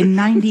in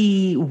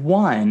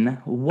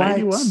 91,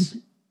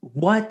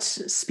 what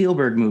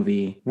Spielberg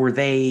movie were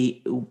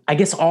they? I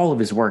guess all of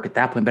his work at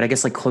that point, but I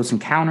guess like Close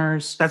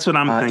Encounters. That's what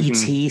I'm thinking.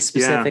 E.T.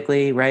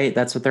 specifically, right?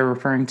 That's what they're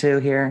referring to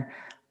here.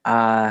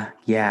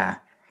 Yeah.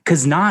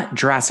 Because not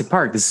Jurassic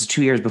Park. This is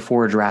 2 years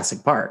before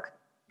Jurassic Park.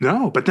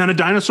 No, but then a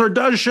dinosaur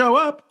does show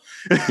up.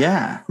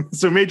 Yeah.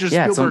 So Major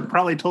Spielberg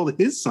probably told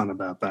his son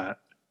about that.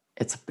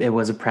 It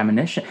was a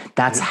premonition.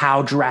 That's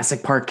how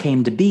Jurassic Park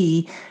came to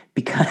be,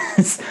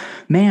 because,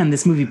 man,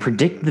 this movie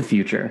predicted the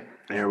future.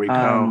 There we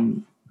go.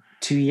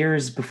 2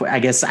 years before. I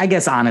guess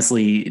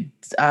honestly,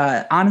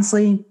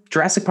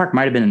 Jurassic Park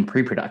might have been in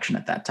pre-production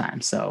at that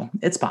time, so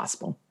it's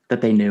possible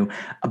that they knew.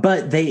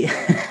 But they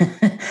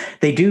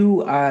they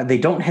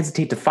don't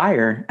hesitate to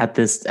fire at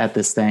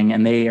this thing,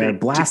 and they are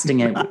blasting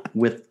it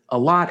with a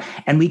lot.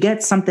 And we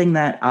get something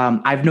that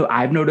I've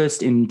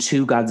noticed in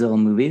 2 Godzilla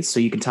movies, so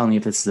you can tell me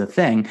if this is a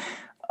thing.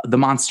 The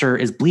monster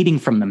is bleeding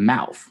from the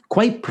mouth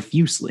quite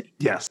profusely.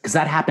 Yes. Because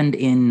that happened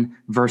in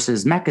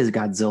versus Mecha's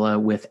Godzilla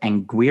with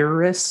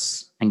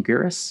Anguirus.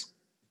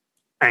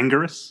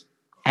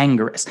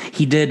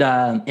 He did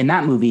in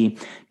that movie,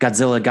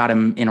 Godzilla got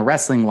him in a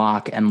wrestling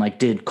lock and like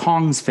did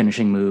Kong's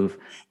finishing move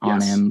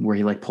on him, where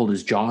he like pulled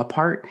his jaw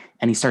apart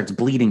and he starts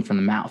bleeding from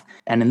the mouth.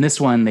 And in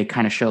this one, they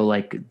kind of show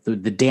like the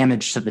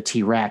damage to the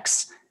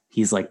T-Rex.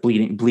 He's like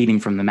bleeding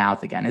from the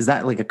mouth again. Is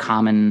that like a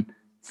common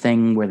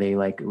thing where they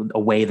like a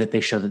way that they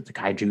show that the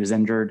kaiju is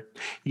injured?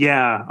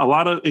 Yeah, a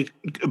lot of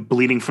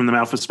bleeding from the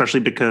mouth,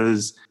 especially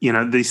because, you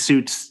know, these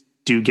suits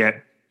do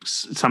get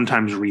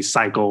sometimes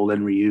recycled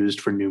and reused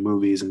for new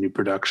movies and new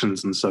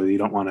productions. And so you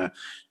don't want to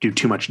do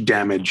too much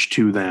damage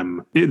to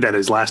them that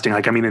is lasting.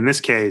 Like, I mean, in this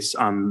case,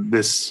 on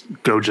this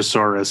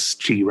Gojosaurus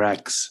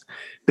T-Rex,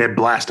 they're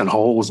blasting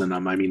holes in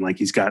him. I mean, like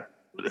he's got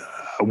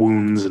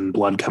wounds and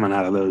blood coming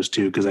out of those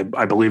too, because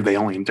I believe they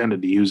only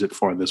intended to use it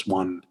for this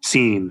one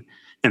scene.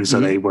 And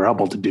so they were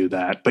able to do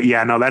that. But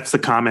yeah, no, that's the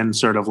common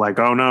sort of like,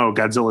 oh no,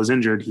 Godzilla's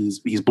injured. He's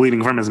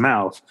bleeding from his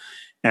mouth.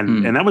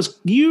 And that was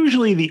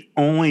usually the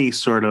only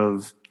sort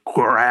of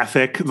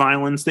graphic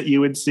violence that you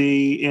would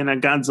see in a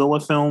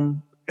Godzilla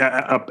film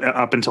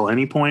up until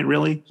any point,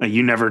 really.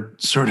 You never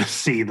sort of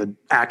see the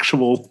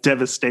actual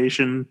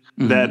devastation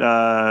that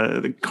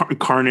the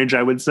carnage,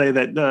 I would say,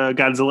 that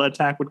Godzilla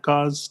attack would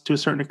cause to a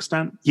certain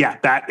extent. Yeah,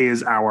 that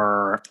is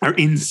our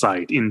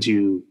insight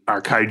into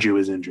our kaiju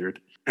is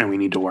injured, and we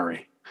need to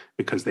worry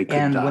because they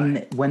could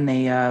die.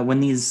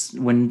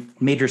 When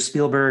Major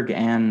Spielberg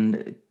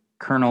and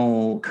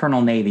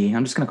Colonel Navy,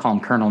 I'm just going to call him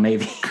Colonel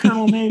Navy.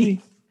 Colonel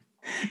Navy.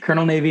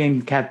 Colonel Navy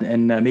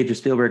and Major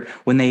Spielberg,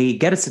 when they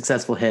get a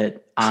successful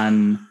hit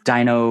on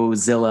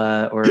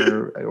Dinozilla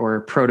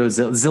or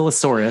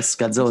Protozillasaurus,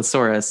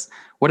 Godzillasaurus,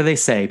 what do they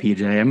say,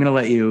 PJ? I'm going to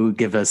let you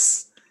give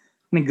us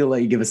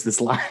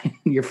this line,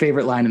 your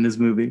favorite line in this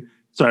movie.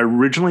 So I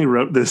originally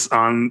wrote this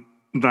on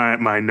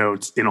my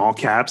notes in all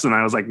caps, and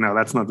I was like, no,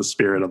 that's not the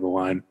spirit of the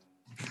line.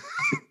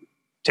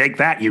 Take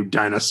that, you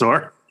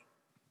dinosaur.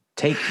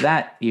 Take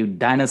that, you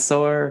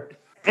dinosaur.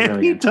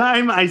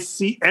 Anytime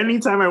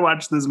I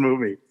watch this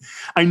movie,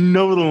 I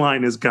know the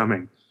line is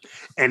coming.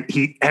 And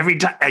every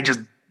time I just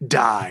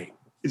die.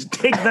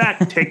 Take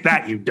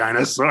that, you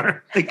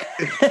dinosaur. Like,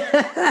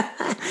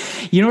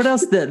 you know what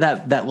else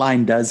that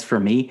line does for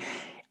me?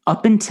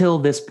 Up until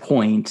this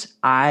point,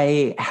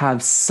 I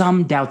have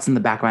some doubts in the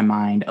back of my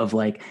mind of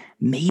like,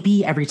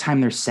 maybe every time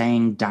they're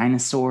saying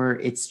dinosaur,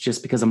 it's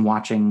just because I'm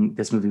watching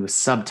this movie with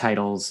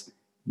subtitles.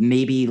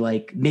 Maybe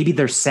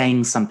they're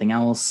saying something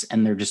else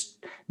and they're just,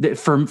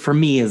 for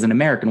me as an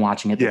American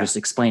watching it, they're just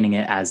explaining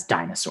it as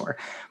dinosaur.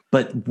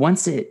 But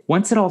once it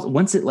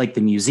like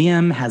the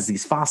museum has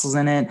these fossils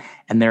in it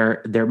and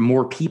there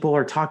more people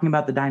are talking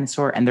about the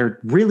dinosaur and they're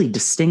really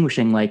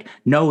distinguishing like,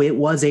 no, it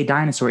was a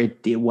dinosaur.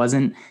 It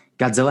wasn't.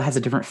 Godzilla has a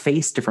different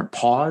face, different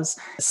paws.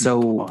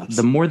 So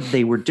the more that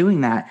they were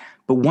doing that,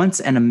 but once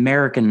an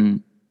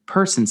American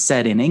person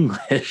said in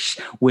English,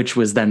 which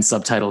was then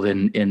subtitled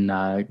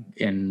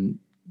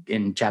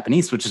in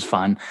Japanese, which is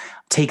fun,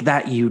 take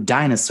that, you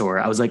dinosaur.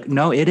 I was like,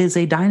 no, it is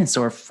a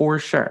dinosaur for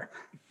sure.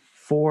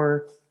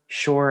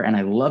 And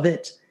I love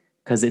it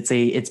because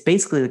it's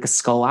basically like a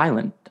Skull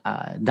Island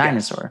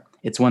dinosaur. Yes.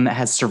 It's one that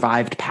has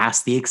survived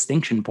past the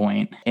extinction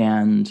point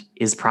and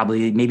is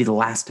probably maybe the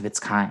last of its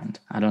kind.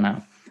 I don't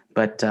know.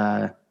 But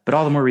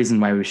all the more reason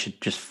why we should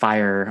just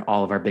fire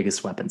all of our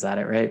biggest weapons at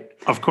it, right?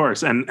 Of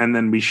course. And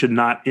then we should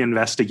not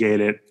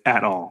investigate it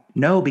at all.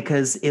 No,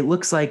 because it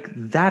looks like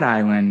that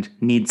island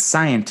needs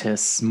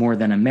scientists more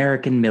than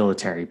American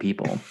military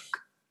people,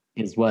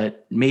 is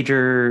what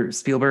Major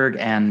Spielberg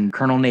and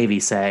Colonel Navy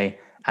say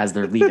as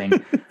they're leaving.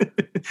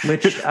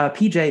 Which,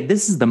 PJ,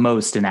 this is the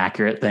most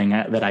inaccurate thing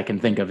that I can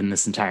think of in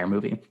this entire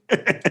movie.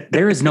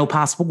 There is no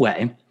possible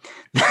way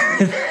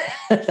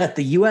that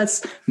the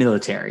U.S.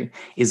 military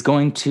is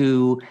going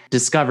to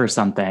discover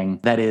something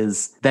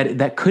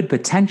that could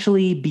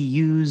potentially be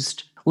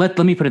used. Let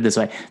me put it this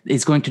way.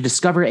 It's going to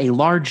discover a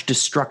large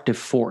destructive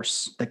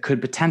force that could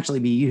potentially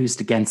be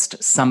used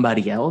against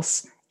somebody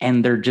else.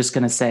 And they're just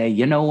going to say,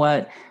 you know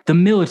what? The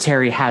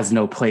military has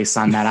no place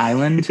on that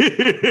island.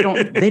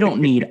 They don't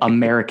need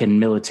American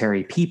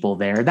military people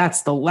there.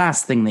 That's the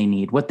last thing they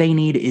need. What they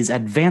need is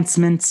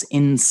advancements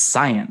in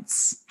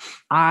science.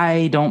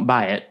 I don't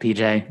buy it,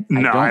 PJ.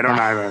 I don't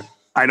either.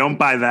 I don't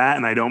buy that.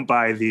 And I don't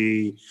buy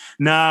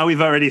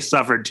we've already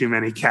suffered too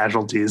many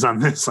casualties on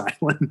this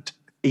island.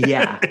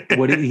 Yeah.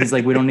 He's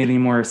like, we don't need any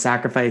more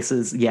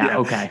sacrifices. Yeah.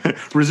 Okay.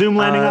 Resume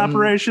landing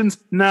operations.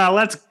 No,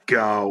 let's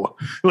go.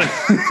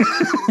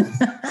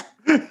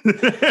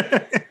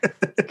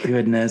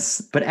 Goodness.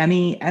 But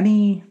Emmy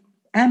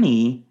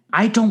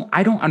I don't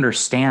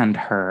understand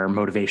her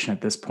motivation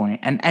at this point.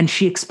 And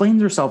she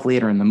explains herself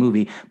later in the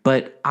movie,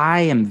 but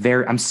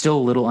I'm still a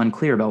little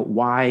unclear about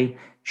why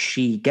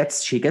she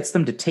gets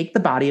them to take the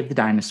body of the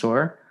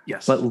dinosaur,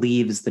 Yes. but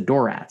leaves the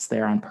Dorats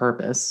there on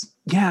purpose.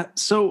 Yeah,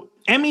 so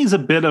Emmy's a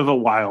bit of a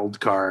wild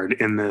card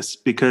in this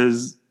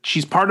because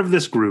she's part of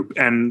this group.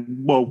 And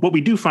well, what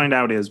we do find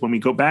out is when we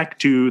go back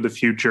to the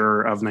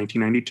future of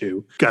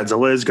 1992,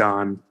 Godzilla is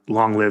gone.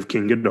 Long live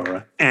King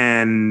Ghidorah.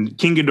 And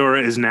King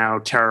Ghidorah is now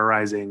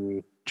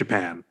terrorizing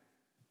Japan.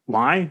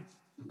 Why?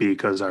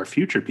 Because our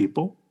future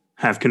people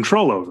have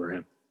control over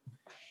him.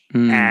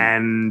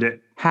 And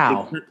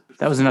how?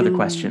 That was another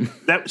question.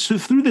 So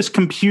through this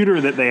computer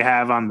that they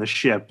have on the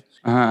ship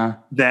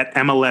that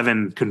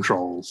M11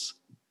 controls.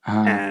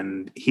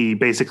 And he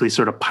basically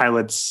sort of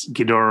pilots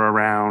Ghidorah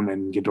around,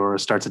 and Ghidorah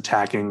starts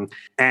attacking.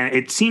 And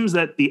it seems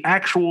that the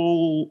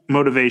actual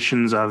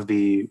motivations of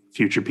the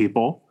future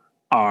people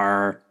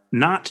are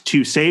not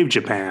to save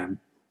Japan,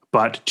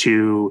 but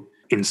to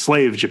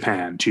enslave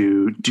Japan,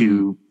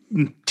 to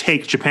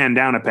take Japan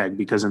down a peg.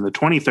 Because in the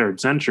 23rd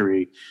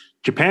century,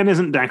 Japan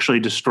isn't actually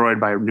destroyed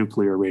by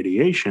nuclear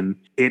radiation.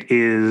 It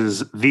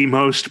is the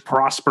most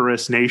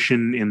prosperous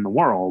nation in the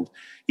world,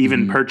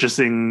 even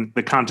purchasing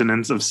the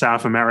continents of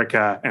South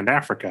America and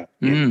Africa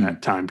in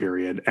that time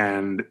period.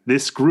 And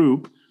this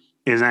group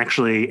is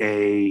actually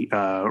a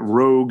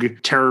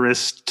rogue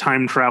terrorist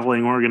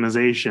time-traveling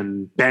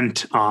organization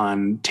bent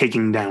on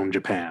taking down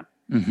Japan.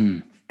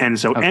 And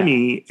so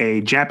Emmy,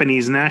 a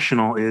Japanese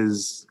national,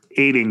 is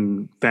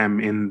aiding them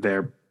in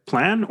their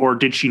plan, or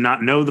did she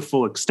not know the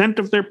full extent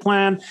of their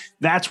plan?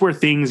 That's where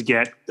things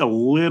get a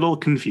little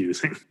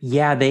confusing.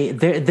 Yeah, they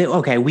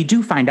okay. We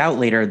do find out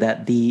later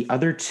that the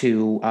other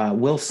two,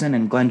 Wilson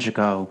and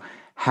Glenjico,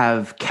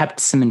 have kept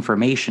some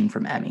information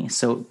from Emmy.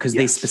 So, because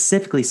they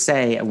specifically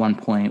say at one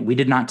point, we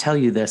did not tell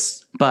you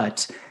this,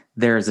 but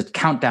there's a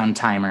countdown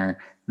timer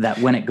that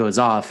when it goes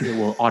off, it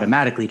will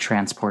automatically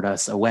transport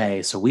us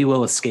away. So we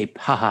will escape.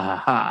 Ha ha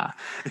ha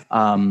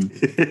ha.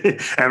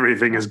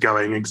 Everything is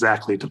going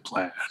exactly to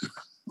plan.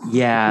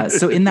 Yeah.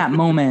 So in that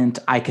moment,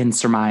 I can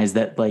surmise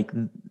that like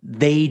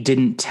they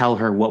didn't tell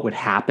her what would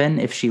happen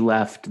if she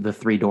left the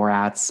three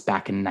Dorats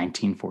back in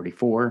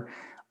 1944,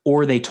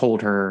 or they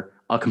told her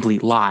a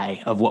complete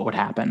lie of what would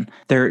happen.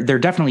 They're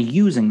definitely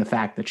using the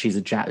fact that she's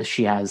a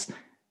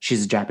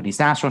Japanese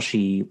national.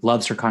 She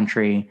loves her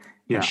country.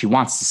 And she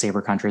wants to save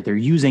her country. They're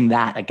using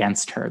that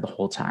against her the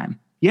whole time.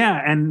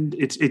 Yeah, and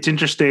it's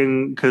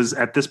interesting because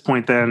at this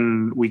point,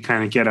 then we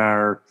kind of get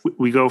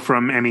we go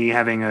from Emmy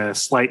having a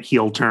slight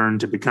heel turn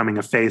to becoming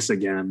a face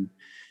again,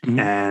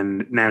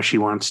 and now she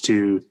wants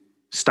to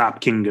stop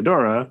King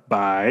Ghidorah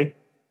by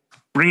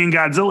bringing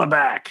Godzilla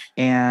back.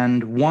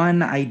 And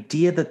one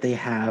idea that they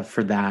have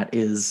for that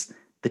is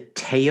the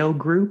Teo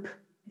group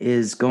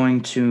is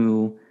going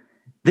to.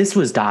 This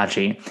was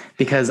dodgy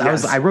because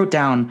I wrote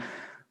down,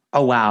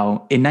 oh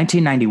wow, in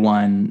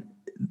 1991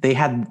 they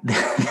had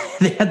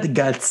the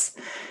guts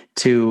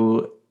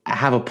to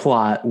have a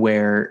plot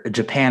where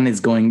Japan is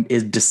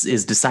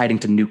deciding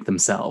to nuke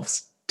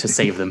themselves to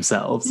save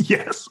themselves.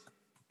 Yes,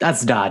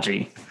 that's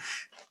dodgy.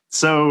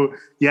 So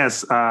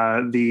yes,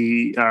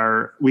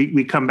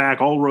 we come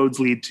back. All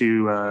roads lead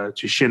to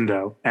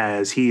Shindo,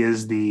 as he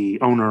is the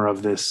owner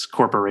of this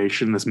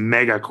corporation, this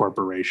mega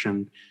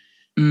corporation.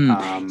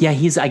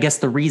 He's, I guess,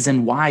 the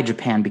reason why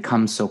Japan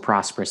becomes so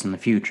prosperous in the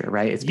future,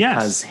 right? It's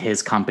because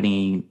his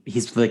company,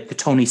 he's like the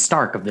Tony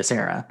Stark of this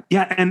era.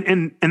 Yeah,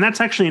 and that's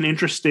actually an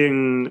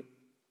interesting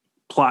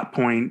plot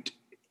point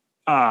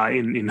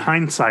in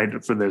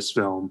hindsight for this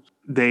film.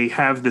 They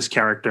have this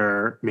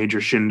character, Major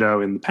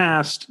Shindo, in the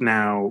past,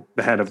 now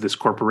the head of this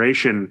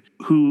corporation,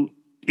 who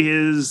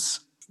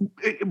is,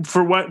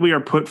 for what we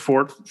are put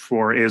forth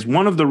for, is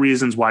one of the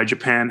reasons why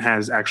Japan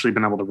has actually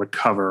been able to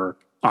recover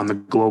on the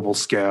global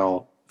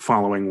scale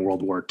following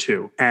World War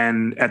II.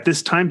 And at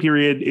this time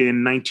period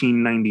in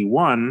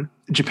 1991,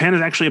 Japan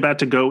is actually about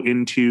to go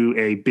into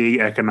a big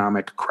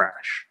economic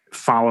crash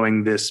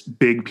following this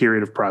big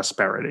period of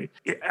prosperity.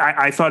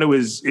 I thought it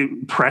was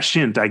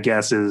prescient, I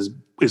guess, is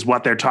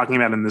what they're talking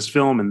about in this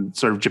film, and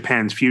sort of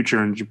Japan's future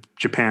and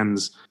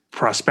Japan's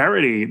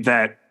prosperity,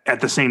 that at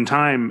the same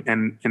time,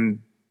 and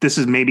this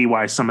is maybe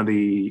why some of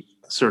the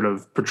sort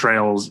of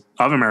portrayals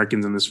of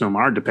Americans in this film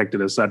are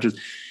depicted as such, as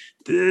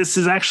this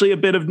is actually a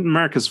bit of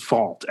America's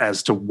fault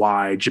as to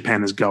why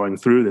Japan is going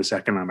through this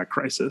economic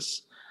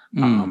crisis.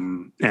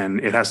 And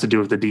it has to do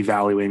with the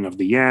devaluing of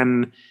the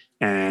yen.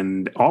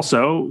 And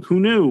also, who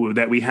knew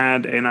that we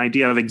had an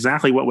idea of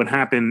exactly what would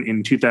happen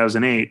in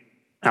 2008,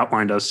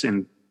 outlined us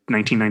in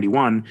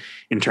 1991,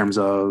 in terms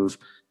of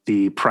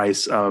the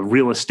price of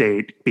real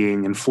estate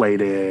being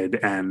inflated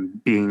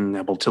and being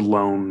able to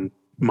loan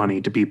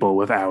money to people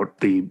without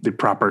the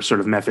proper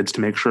sort of methods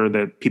to make sure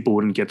that people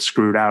wouldn't get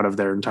screwed out of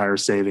their entire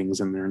savings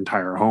and their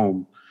entire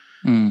home.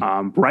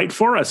 Right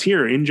for us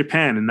here in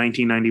Japan in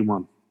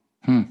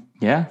 1991.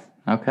 Yeah.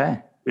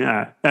 Okay.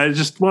 Yeah. It's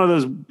just one of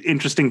those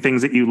interesting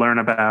things that you learn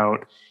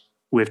about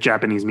with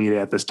Japanese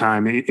media at this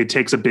time. It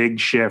takes a big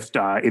shift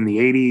in the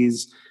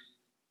 80s.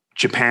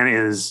 Japan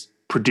is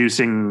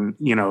producing,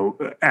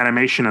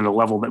 animation at a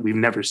level that we've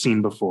never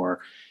seen before,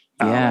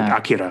 like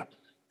Akira.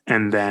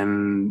 And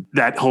then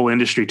that whole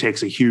industry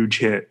takes a huge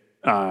hit.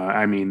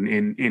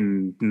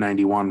 In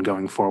 91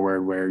 going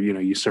forward, where,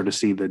 you sort of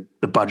see the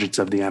budgets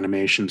of the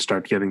animation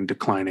start getting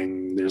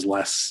declining. There's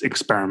less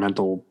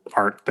experimental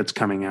art that's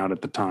coming out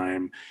at the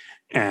time.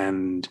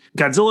 And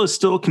Godzilla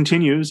still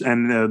continues,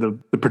 and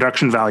the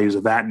production values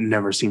of that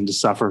never seem to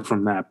suffer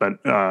from that. But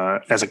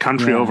as a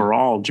country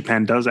overall,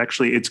 Japan does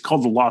actually, it's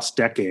called the Lost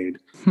Decade.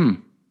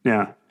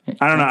 Yeah.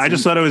 I don't know. I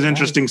just thought it was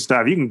interesting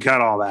stuff. You can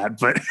cut all that,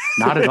 but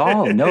not at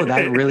all. No,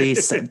 that really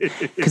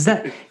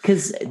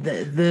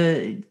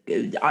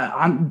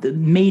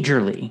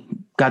majorly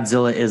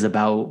Godzilla is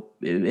about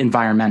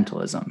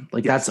environmentalism.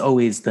 Like that's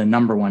always the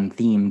number one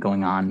theme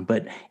going on.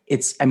 But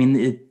it's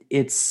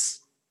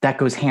that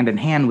goes hand in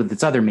hand with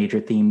its other major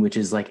theme, which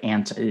is like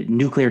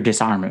nuclear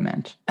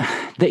disarmament.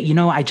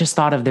 I just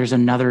thought of, there's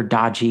another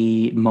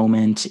dodgy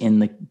moment in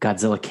the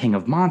Godzilla King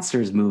of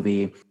Monsters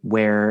movie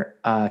where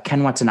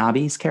Ken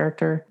Watanabe's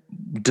character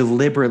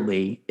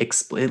deliberately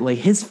it's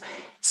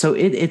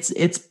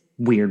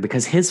weird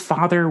because his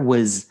father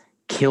was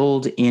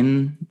killed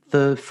in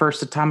the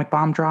first atomic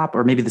bomb drop,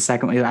 or maybe the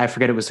second one. I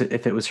forget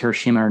if it was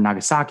Hiroshima or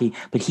Nagasaki,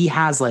 but he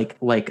has like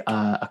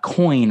a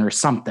coin or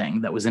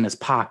something that was in his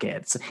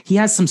pockets. He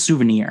has some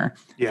souvenir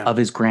of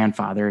his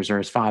grandfather's or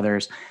his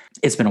father's.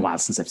 It's been a while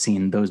since I've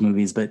seen those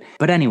movies, but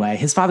anyway,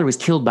 his father was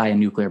killed by a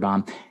nuclear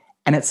bomb.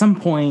 And at some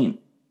point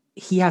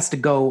he has to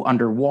go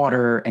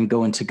underwater and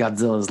go into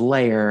Godzilla's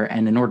lair.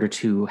 And in order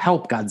to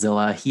help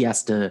Godzilla, he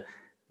has to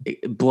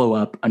blow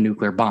up a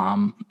nuclear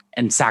bomb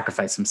and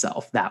sacrifice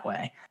himself that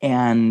way.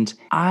 And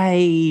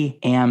I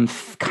am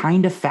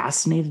kind of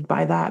fascinated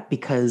by that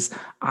because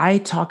I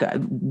talk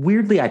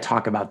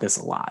about this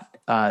a lot.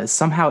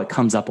 Somehow it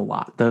comes up a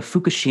lot. The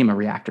Fukushima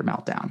reactor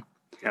meltdown.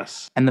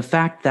 Yes. And the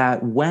fact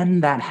that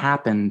when that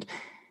happened,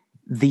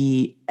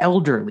 the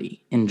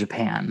elderly in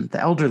Japan,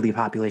 the elderly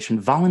population,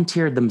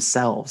 volunteered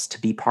themselves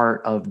to be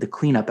part of the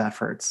cleanup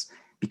efforts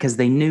because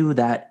they knew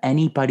that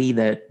anybody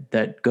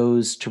that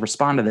goes to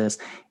respond to this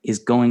is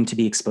going to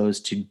be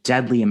exposed to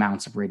deadly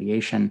amounts of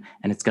radiation,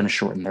 and it's going to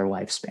shorten their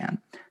lifespan.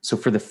 So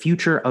for the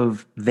future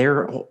of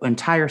their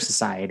entire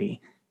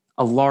society,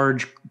 a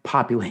large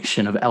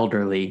population of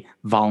elderly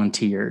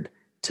volunteered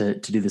to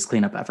do this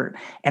cleanup effort.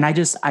 And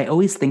I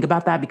always think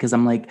about that because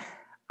I'm like,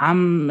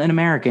 I'm an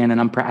American and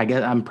I'm proud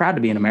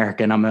to be an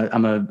American. I'm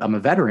a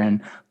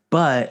veteran,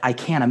 but I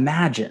can't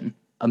imagine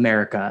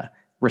America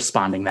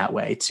responding that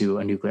way to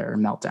a nuclear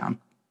meltdown.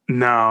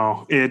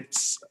 No, it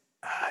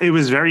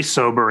was very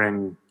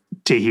sobering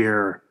to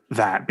hear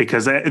that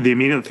because the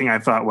immediate thing I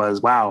thought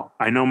was, wow,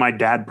 I know my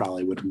dad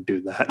probably wouldn't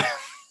do that.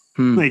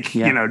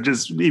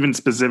 Just even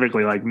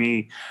specifically like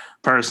me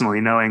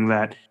personally, knowing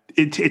that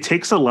it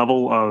takes a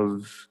level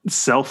of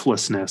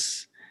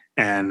selflessness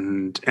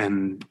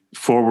and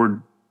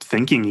forward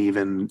thinking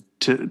even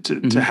to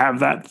have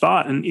that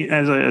thought. And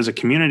as a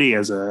community,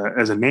 as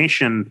a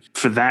nation,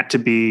 for that to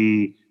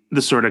be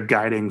the sort of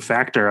guiding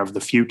factor of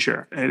the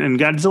future. And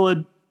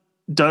Godzilla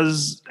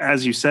does,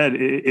 as you said,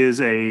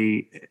 is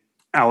a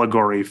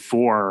allegory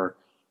for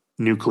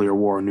nuclear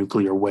war,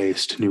 nuclear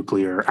waste,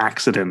 nuclear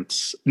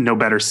accidents. No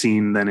better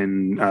seen than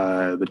in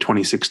the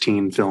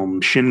 2016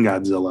 film Shin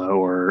Godzilla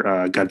or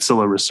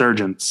Godzilla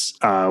Resurgence,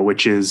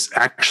 which is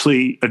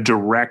actually a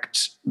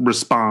direct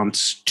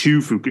response to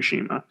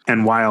Fukushima.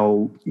 And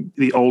while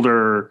the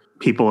older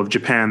people of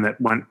Japan that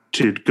went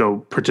to go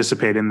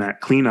participate in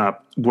that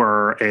cleanup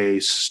were a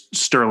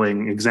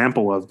sterling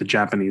example of the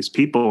Japanese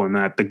people, and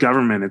that the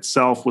government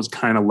itself was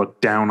kind of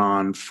looked down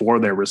on for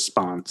their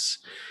response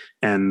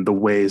and the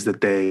ways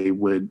that they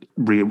would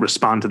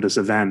respond to this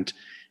event.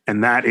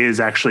 And that is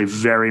actually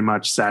very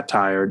much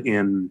satired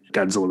in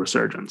Godzilla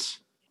Resurgence.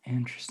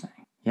 Interesting.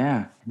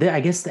 Yeah. I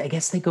guess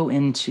they go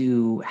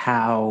into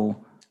how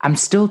I'm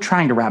still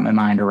trying to wrap my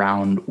mind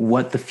around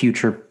what the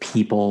future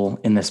people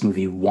in this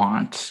movie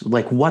want.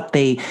 Like what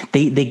they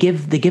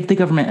give the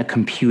government a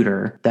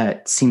computer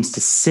that seems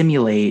to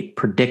simulate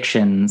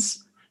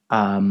predictions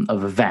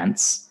of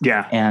events.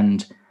 Yeah.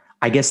 And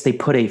I guess they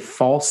put a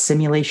false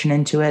simulation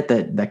into it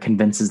that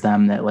convinces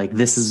them that like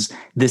this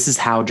is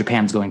how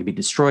Japan's going to be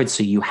destroyed.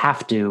 So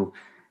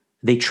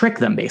they trick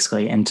them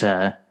basically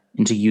into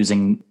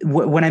using,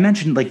 when I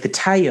mentioned like the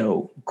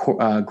Taiyo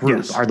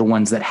group are the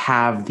ones that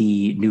have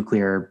the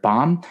nuclear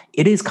bomb.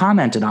 It is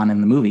commented on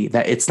in the movie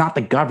that it's not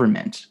the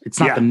government,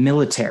 it's not the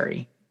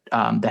military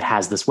that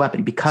has this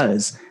weapon,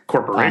 because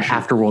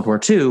after World War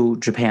II,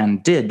 Japan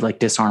did like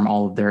disarm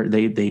all of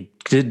they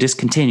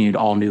discontinued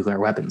all nuclear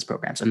weapons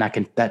programs, and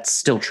that's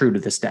still true to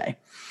this day.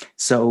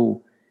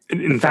 So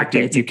in fact,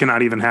 you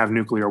cannot even have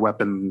nuclear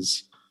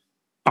weapons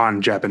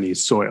on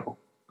Japanese soil.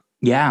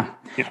 Yeah.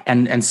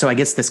 And so I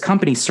guess this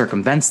company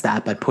circumvents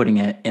that by putting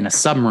it in a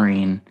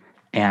submarine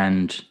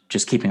and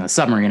just keeping the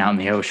submarine out in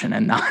the ocean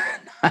and not.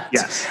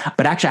 Yes.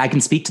 But actually I can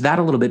speak to that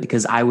a little bit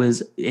because I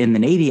was in the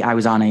Navy. I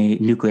was on a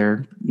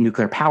nuclear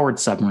powered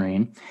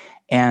submarine,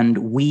 and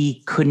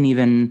we couldn't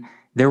even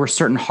there were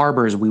certain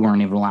harbors we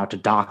weren't even allowed to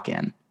dock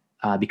in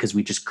because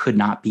we just could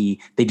not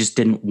be. They just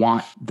didn't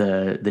want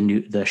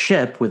the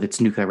ship with its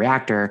nuclear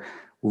reactor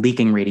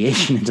leaking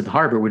radiation into the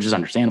harbor, which is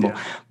understandable.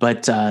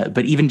 Yeah.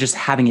 But even just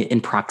having it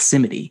in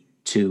proximity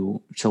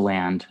to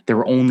land, there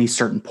were only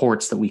certain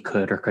ports that we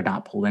could or could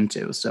not pull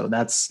into. So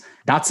that's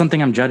not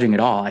something I'm judging at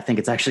all. I think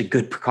it's actually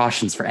good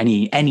precautions for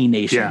any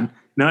nation. Yeah.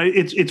 No,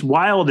 it's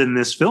wild in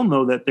this film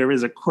though that there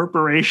is a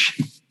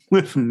corporation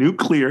with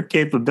nuclear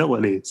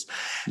capabilities.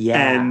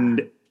 Yeah.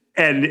 And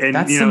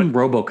that's some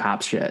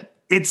RoboCop shit.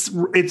 It's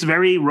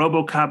very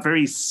RoboCop,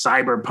 very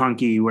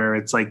cyberpunky, where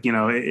it's like,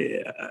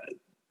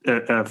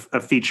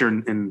 a feature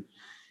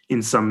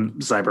in some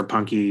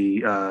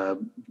cyberpunky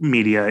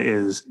media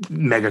is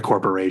mega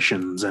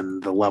corporations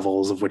and the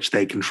levels of which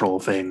they control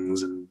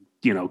things, and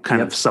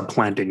kind of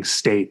supplanting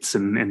states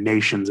and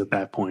nations at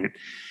that point.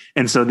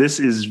 And so this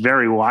is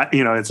very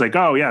it's like,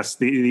 oh yes,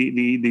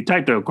 the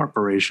Taito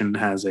Corporation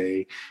has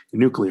a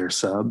nuclear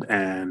sub,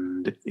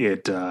 and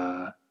it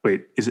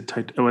wait, is it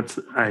Taito? What's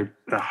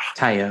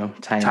Taito?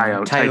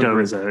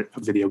 Taito is a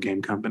video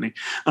game company.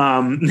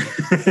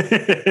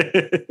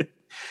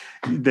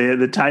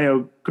 The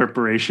Taito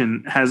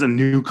Corporation has a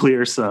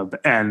nuclear sub,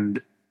 and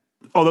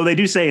although they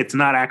do say it's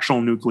not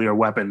actual nuclear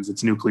weapons,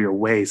 it's nuclear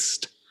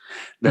waste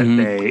that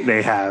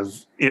they have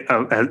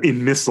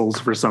in missiles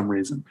for some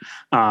reason.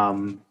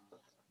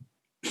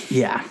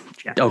 Yeah.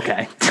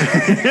 Okay.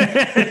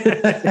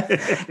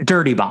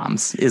 Dirty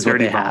bombs is what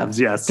they have.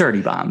 Yes.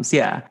 Dirty bombs.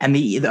 Yeah. And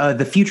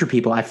the future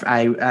people,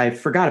 I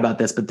forgot about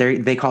this, but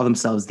they call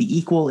themselves the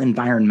equal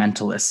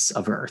environmentalists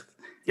of Earth.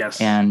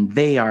 Yes. And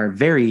they are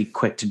very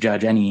quick to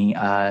judge any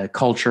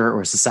culture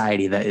or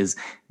society that is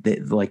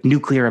like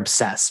nuclear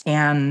obsessed.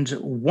 And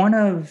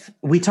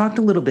we talked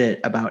a little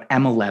bit about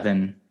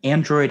M11,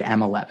 Android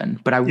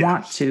M11, but I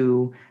want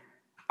to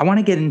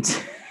get into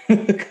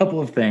a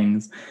couple of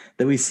things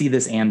that we see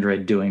this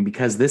android doing,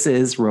 because this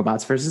is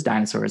robots versus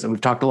dinosaurs. And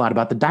we've talked a lot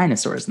about the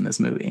dinosaurs in this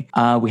movie.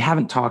 We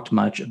haven't talked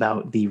much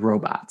about the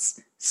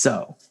robots.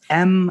 So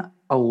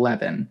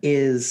M11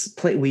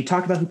 we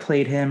talked about who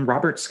played him,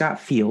 Robert Scott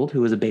Field,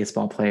 who was a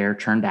baseball player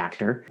turned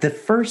actor. The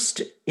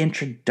first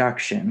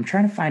introduction, I'm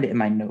trying to find it in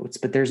my notes,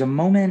 but there's a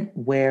moment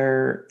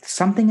where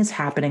something is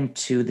happening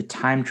to the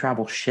time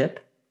travel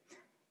ship,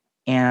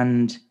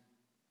 and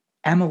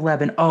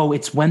M11,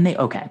 it's when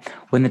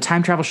the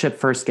time travel ship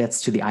first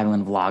gets to the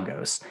island of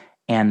Lagos,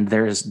 and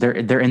they're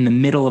in the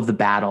middle of the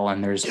battle,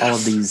 and there's all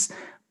of these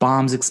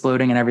bombs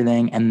exploding and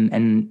everything,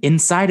 and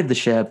inside of the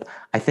ship,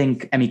 I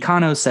think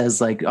Emikano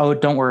says like, oh,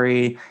 don't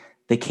worry,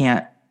 they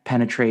can't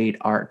penetrate,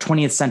 our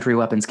 20th century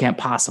weapons can't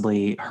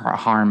possibly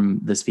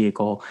harm this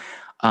vehicle,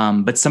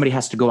 but somebody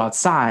has to go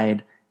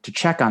outside to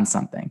check on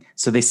something.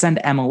 So they send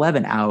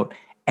M11 out,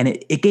 and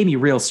it gave me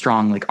real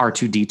strong like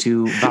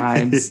R2-D2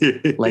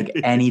 vibes. Like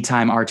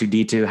anytime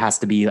R2-D2 has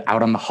to be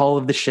out on the hull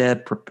of the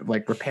ship,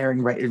 like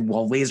repairing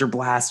while laser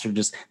blasts are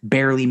just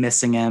barely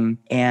missing him.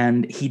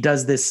 And he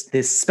does this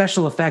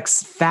special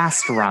effects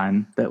fast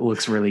run that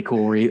looks really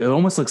cool. Where it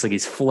almost looks like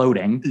he's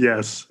floating.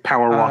 Yes,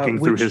 power walking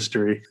through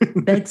history.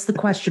 Begs the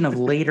question of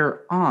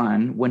later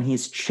on when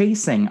he's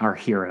chasing our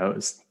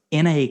heroes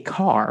in a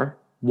car.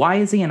 Why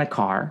is he in a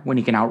car when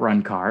he can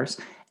outrun cars?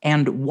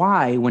 And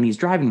why, when he's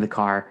driving the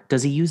car,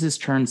 does he use his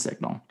turn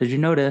signal? Did you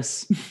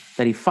notice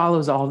that he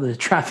follows all the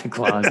traffic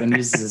laws and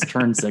uses his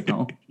turn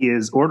signal? He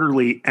is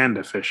orderly and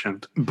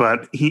efficient,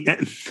 but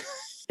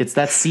it's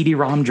that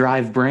CD-ROM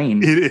drive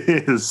brain.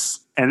 It is.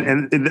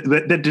 And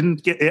that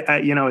didn't get,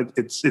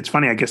 it's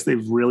funny. I guess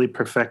they've really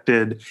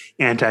perfected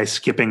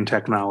anti-skipping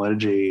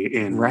technology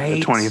in the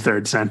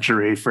 23rd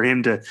century for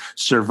him to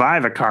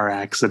survive a car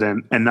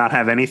accident and not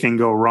have anything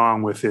go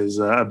wrong with his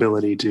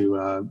ability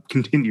to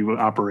continue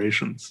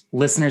operations.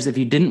 Listeners, if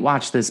you didn't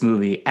watch this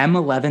movie,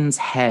 M11's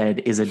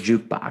head is a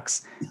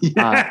jukebox.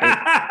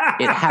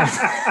 It has...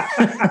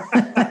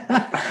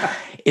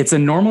 It's a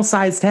normal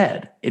sized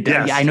head.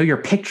 I know you're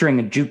picturing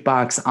a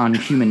jukebox on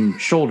human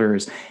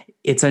shoulders.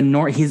 It's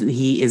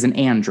he is an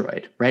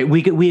android, right?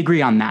 We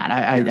agree on that.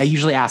 I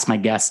usually ask my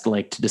guests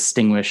to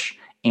distinguish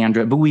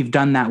android, but we've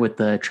done that with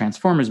the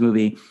Transformers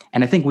movie,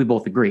 and I think we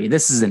both agree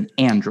this is an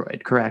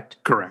android, correct?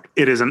 Correct.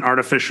 It is an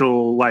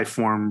artificial life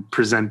form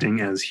presenting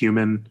as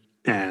human,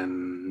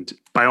 and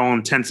by all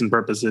intents and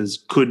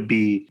purposes could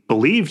be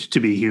believed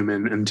to be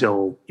human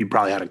until you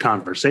probably had a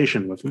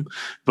conversation with him.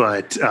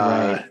 But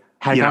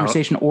had a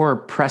conversation or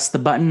press the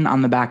button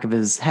on the back of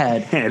his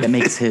head that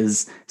makes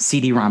his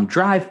CD-ROM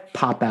drive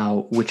pop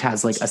out, which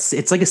has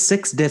it's like a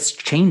 6-disc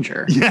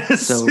changer.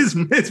 Yes, so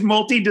his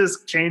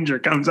multi-disc changer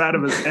comes out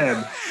of his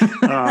head.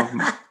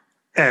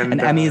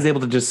 And Emmy is able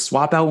to just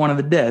swap out one of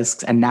the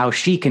discs, and now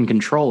she can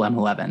control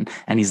M11,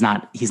 and he's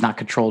not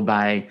controlled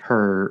by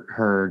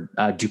her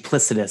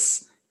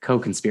duplicitous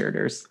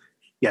co-conspirators.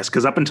 Yes,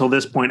 because up until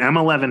this point,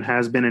 M11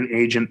 has been an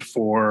agent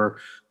for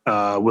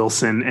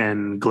Wilson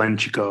and Glenn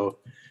Chico.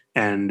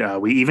 And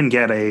we even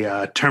get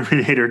a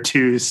Terminator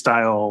 2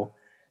 style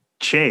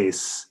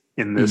chase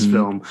in this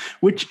film,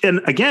 which,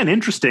 and again,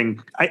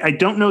 interesting. I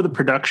don't know the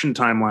production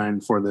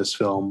timeline for this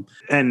film.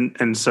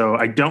 And so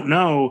I don't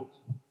know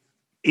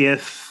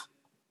if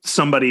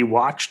somebody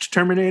watched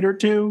Terminator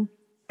 2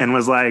 and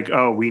was like,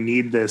 oh, we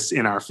need this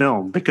in our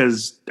film,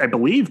 because I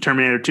believe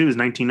Terminator 2 is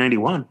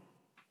 1991.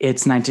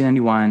 It's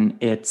 1991.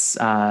 It's,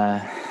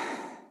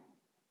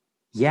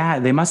 yeah,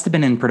 they must have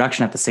been in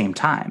production at the same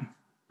time.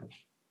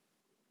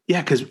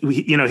 Yeah, because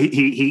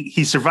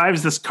he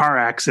survives this car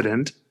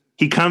accident.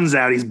 He comes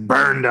out, he's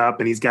burned up,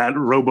 and he's got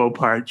robo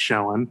parts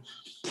showing.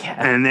 Yeah.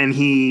 And then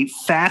he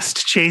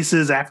fast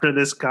chases after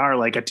this car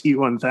like a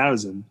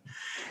T-1000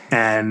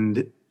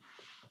 and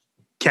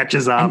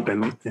catches up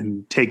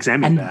and takes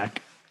Emmy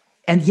back.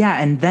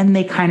 And then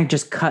they kind of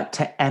just cut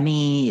to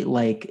Emmy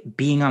like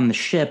being on the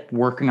ship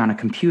working on a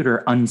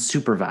computer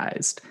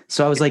unsupervised.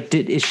 So I was like,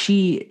 is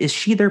she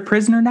their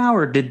prisoner now,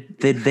 or did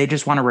they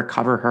just want to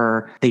recover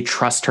her? They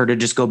trust her to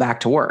just go back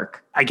to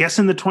work. I guess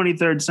in the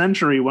 23rd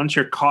century, once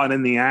you're caught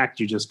in the act,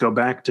 you just go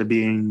back to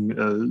being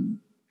a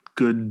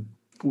good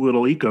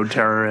little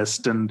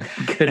eco-terrorist and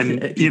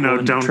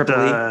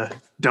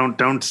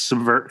don't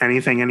subvert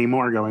anything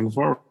anymore going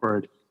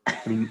forward. I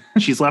mean,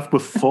 she's left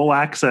with full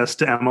access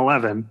to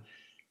M11.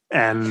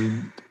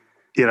 And,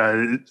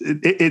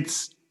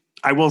 it's,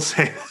 I will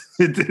say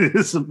it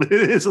is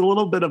a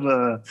little bit of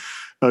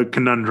a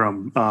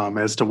conundrum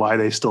as to why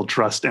they still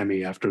trust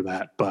Emmy after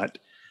that. But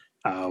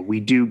we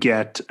do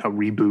get a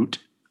reboot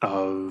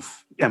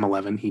of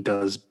M11. He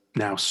does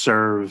now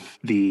serve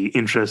the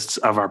interests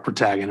of our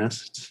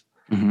protagonists.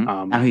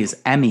 Mm-hmm. Now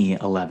he's Emmy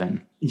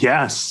 11.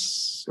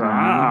 Yes. See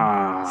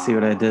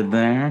what I did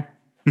there?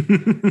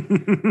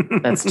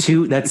 That's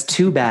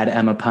two bad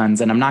Emma puns,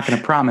 and I'm not going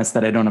to promise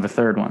that I don't have a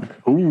third one.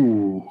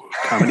 Ooh,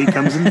 comedy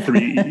comes in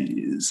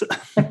threes.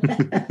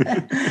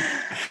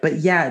 But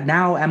yeah,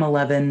 now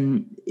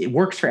M11, it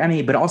works for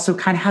Emmy, but also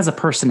kind of has a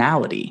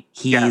personality.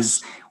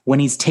 When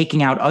he's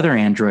taking out other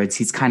androids,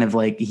 he's kind of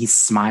like, he's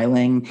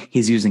smiling,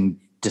 he's using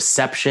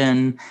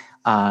deception,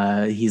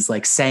 he's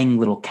like saying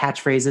little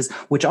catchphrases,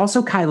 which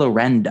also Kylo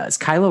Ren does.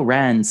 Kylo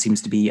Ren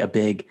seems to be a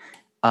big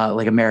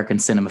like American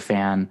cinema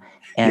fan,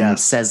 and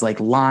says like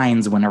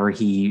lines whenever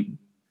he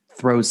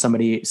throws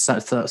somebody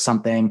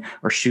something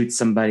or shoots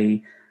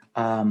somebody.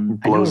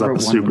 Blows up a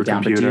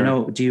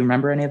supercomputer. But do you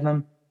remember any of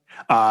them?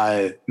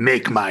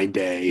 Make my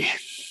day.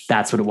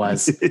 That's what it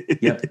was.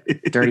 Yep.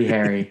 Dirty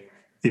Harry.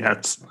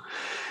 Yes.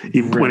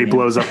 When he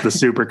blows up the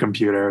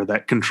supercomputer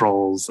that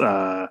controls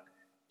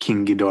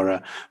King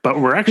Ghidorah. But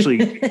we're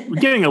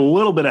getting a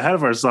little bit ahead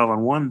of ourselves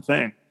on one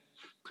thing.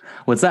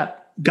 What's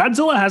that?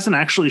 Godzilla hasn't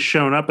actually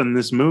shown up in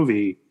this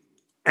movie,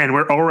 and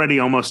we're already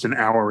almost an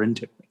hour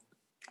into it.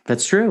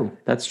 That's true.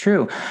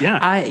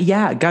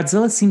 Yeah.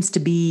 Godzilla seems to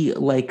be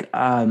like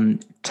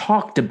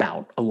talked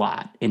about a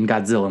lot in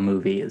Godzilla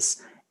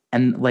movies,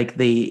 and like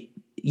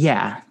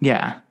yeah.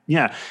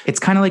 It's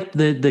kind of like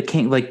the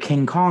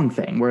King Kong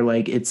thing, where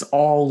like it's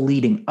all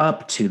leading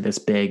up to this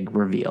big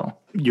reveal.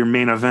 Your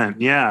main event,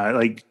 yeah.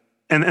 Like,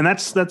 and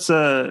that's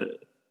an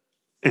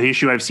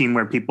issue I've seen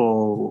where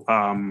people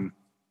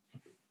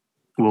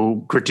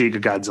will critique a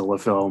Godzilla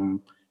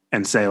film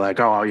and say like,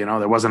 oh,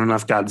 there wasn't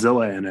enough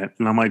Godzilla in it.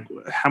 And I'm like,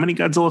 how many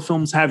Godzilla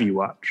films have you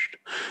watched?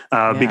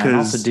 Because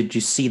also, did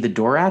you see the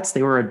Dorats?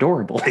 They were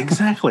adorable.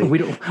 Exactly.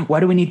 Why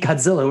do we need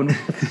Godzilla when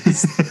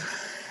these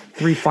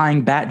 3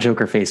 flying bat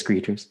Joker face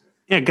creatures?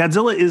 Yeah,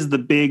 Godzilla is the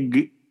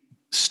big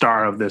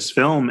star of this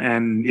film.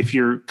 And if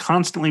you're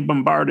constantly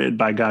bombarded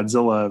by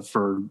Godzilla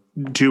for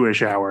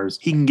 2-ish hours,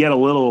 he can get a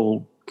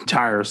little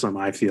tiresome,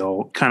 I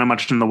feel, kind of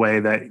much in the way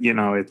that,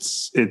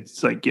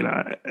 it's like,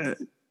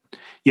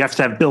 you have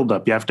to have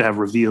buildup, you have to have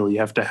reveal, you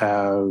have to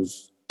have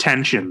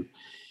tension.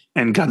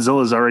 And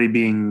Godzilla is already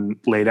being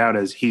laid out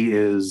as he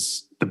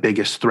is the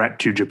biggest threat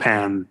to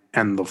Japan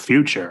and the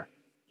future.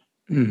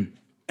 Mm.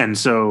 And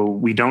so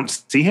we don't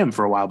see him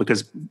for a while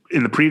because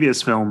in the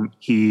previous film,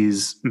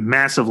 he's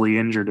massively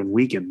injured and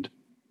weakened.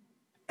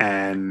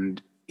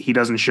 And he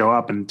doesn't show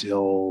up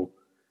until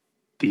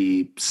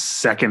the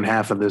second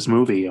half of this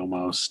movie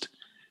almost.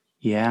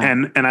 Yeah.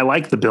 And I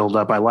like the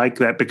buildup. I like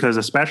that because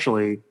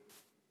especially,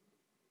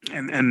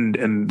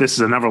 and this is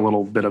another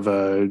little bit of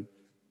a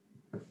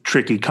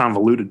tricky,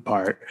 convoluted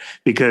part,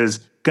 because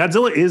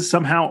Godzilla is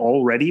somehow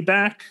already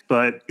back,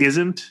 but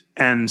isn't.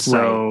 And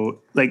so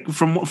like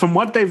from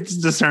what they've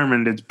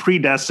determined, it's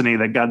predestiny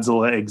that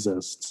Godzilla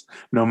exists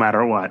no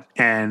matter what.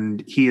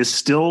 And he is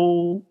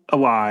still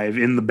alive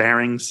in the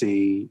Bering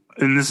Sea.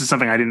 And this is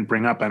something I didn't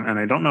bring up. And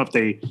I don't know if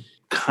they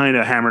kind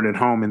of hammered it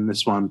home in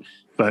this one,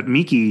 but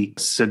Miki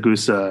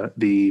Sagusa,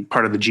 the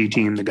part of the G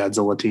team, the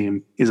Godzilla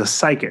team, is a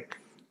psychic.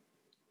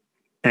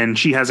 And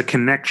she has a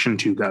connection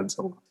to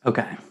Godzilla.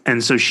 Okay.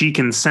 And so she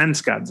can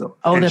sense Godzilla.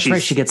 Oh, that's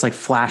right. She gets like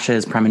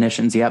flashes,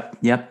 premonitions. Yep.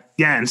 Yeah.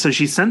 And so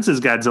she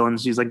senses Godzilla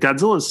and she's like,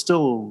 Godzilla's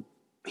still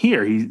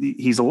here.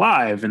 He's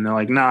alive. And they're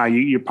like, nah,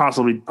 you're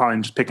probably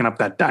just picking up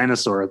that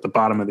dinosaur at the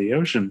bottom of the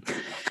ocean.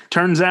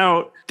 Turns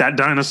out that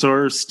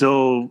dinosaur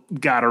still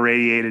got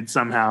irradiated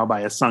somehow by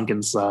a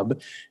sunken sub.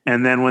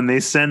 And then when they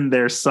send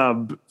their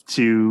sub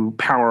to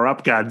power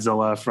up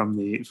Godzilla from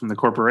the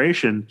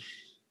corporation,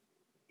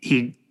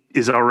 he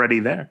is already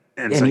there,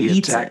 and so he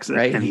attacks it,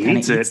 right? and he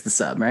eats the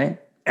sub, right?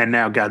 And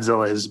now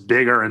Godzilla is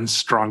bigger and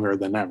stronger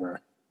than ever,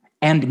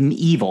 and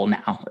evil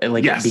now,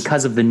 like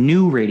because of the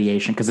new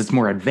radiation, because it's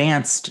more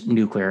advanced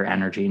nuclear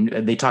energy.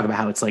 They talk about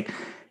how it's like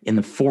in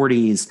the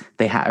 40s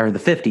they had, or the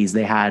 50s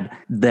they had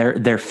their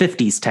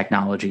 50s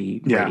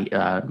technology,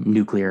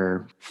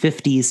 nuclear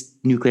 50s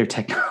nuclear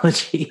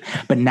technology,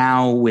 but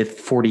now with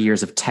 40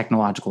 years of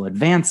technological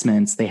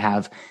advancements, they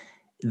have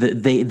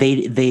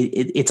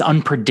it's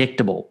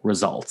unpredictable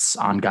results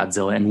on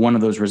Godzilla, and one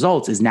of those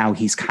results is now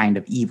he's kind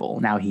of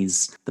evil. Now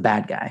he's the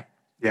bad guy.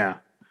 Yeah.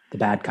 The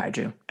bad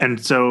kaiju.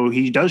 And so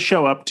he does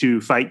show up to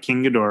fight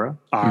King Ghidorah.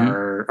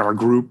 Our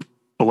group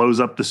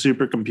blows up the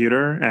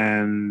supercomputer,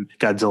 and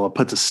Godzilla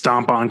puts a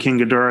stomp on King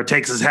Ghidorah,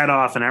 takes his head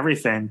off and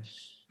everything.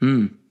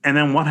 And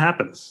then what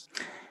happens?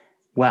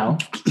 Well,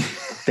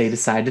 they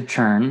decide to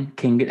turn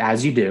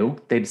as you do,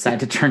 they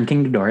decide to turn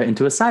King Ghidorah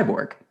into a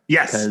cyborg.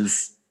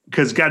 Yes.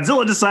 Because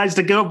Godzilla decides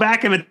to go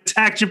back and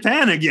attack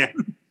Japan again.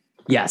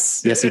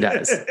 Yes, he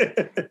does.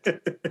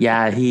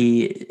 Yeah,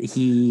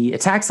 he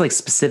attacks like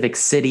specific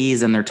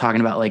cities, and they're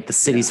talking about like the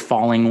cities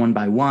falling one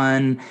by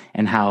one,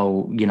 and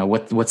how,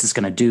 what's this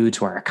going to do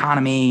to our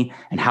economy,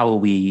 and how will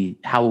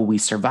we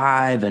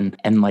survive,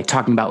 and like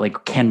talking about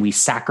like, can we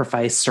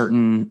sacrifice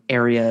certain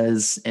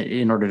areas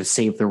in order to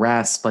save the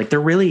rest? Like,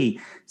 they're really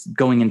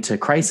going into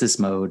crisis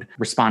mode,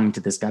 responding to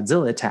this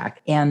Godzilla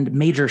attack. And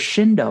Major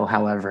Shindo,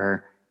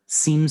 however,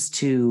 seems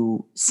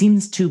to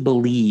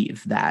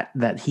believe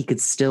that he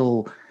could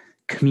still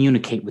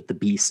communicate with the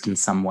beast in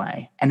some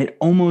way, and it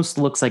almost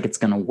looks like it's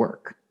going to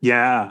work.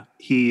 Yeah,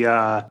 he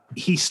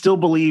still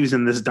believes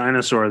in this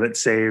dinosaur that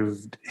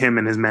saved him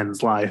and his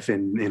men's life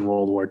in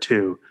World War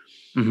II.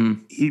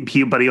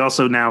 But he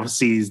also now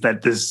sees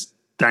that this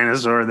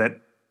dinosaur that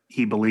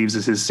he believes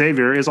is his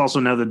savior is also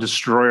now the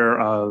destroyer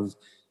of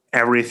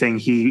everything.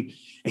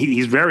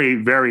 He's very,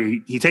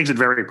 very, he takes it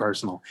very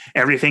personal.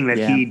 Everything that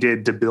he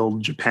did to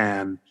build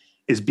Japan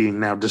is being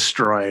now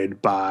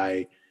destroyed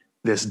by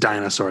this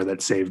dinosaur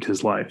that saved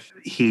his life.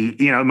 He,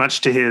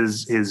 much to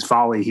his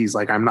folly, he's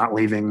like, I'm not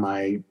leaving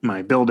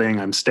my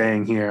building. I'm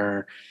staying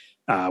here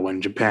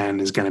when Japan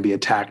is going to be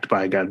attacked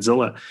by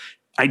Godzilla.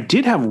 I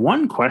did have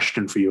one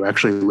question for you,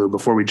 actually, Lou,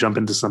 before we jump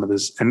into some of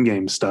this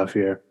Endgame stuff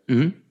here.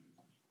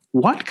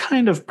 What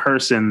kind of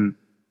person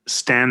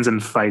stands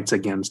and fights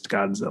against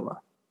Godzilla?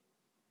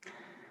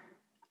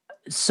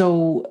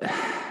 So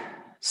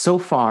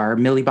far,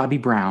 Millie Bobby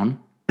Brown.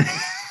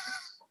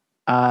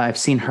 I've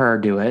seen her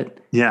do it.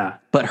 Yeah.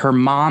 But her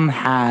mom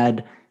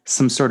had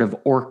some sort of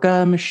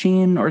orca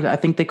machine, or I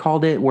think they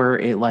called it, where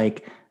it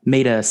like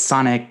made a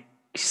sonic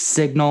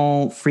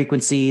signal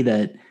frequency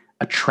that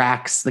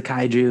attracts the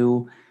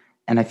kaiju.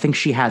 And I think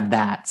she had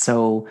that.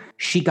 So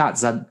she got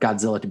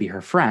Godzilla to be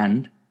her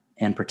friend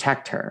and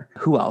protect her.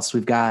 Who else?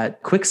 We've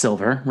got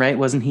Quicksilver, right?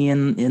 Wasn't he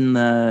in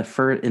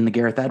the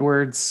Gareth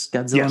Edwards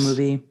Godzilla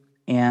movie?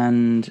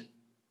 And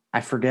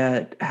I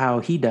forget how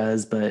he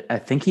does, but I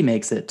think he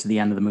makes it to the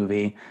end of the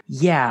movie.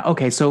 Yeah.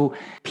 Okay. So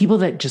people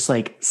that just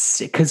like,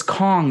 because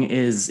Kong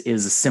is a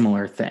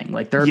similar thing.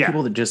 Like there are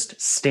people that just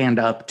stand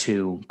up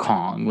to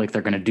Kong, like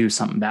they're going to do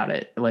something about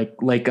it. Like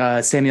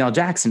Samuel L.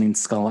 Jackson in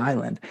Skull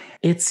Island.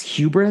 It's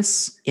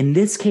hubris. In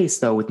this case,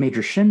 though, with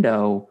Major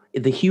Shindo,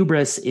 the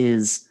hubris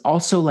is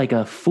also like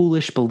a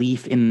foolish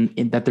belief in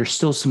that there's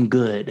still some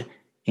good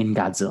in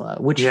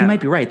Godzilla, which he might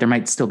be right. There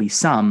might still be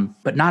some,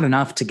 but not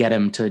enough to get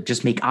him to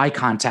just make eye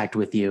contact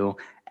with you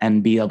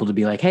and be able to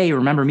be like, hey,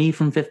 remember me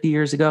from 50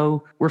 years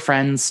ago? We're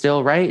friends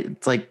still, right?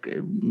 It's like,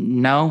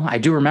 no, I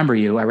do remember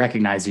you. I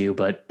recognize you,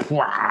 but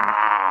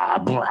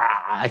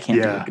I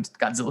can't do a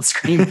Godzilla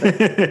scream.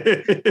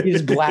 You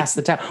just blast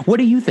the town. What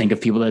do you think of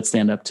people that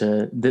stand up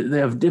to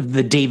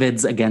the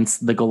Davids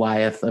against the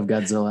Goliath of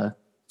Godzilla?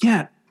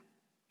 Yeah.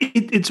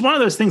 It's one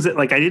of those things that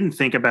like I didn't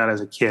think about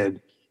as a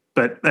kid.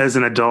 But as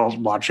an adult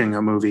watching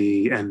a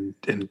movie and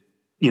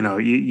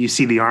you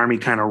see the army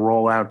kind of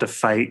roll out to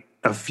fight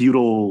a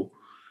feudal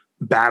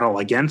battle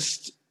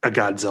against a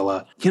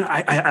Godzilla,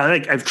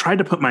 I've tried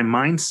to put my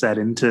mindset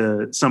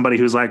into somebody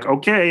who's like,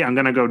 okay, I'm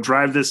going to go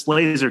drive this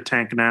laser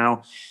tank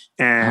now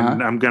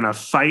and I'm going to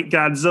fight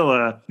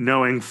Godzilla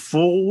knowing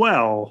full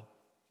well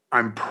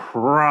I'm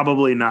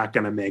probably not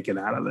going to make it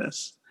out of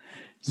this.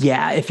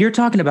 Yeah, if you're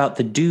talking about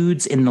the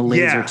dudes in the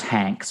laser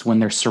tanks when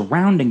they're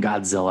surrounding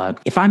Godzilla,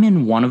 if I'm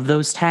in one of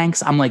those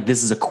tanks, I'm like,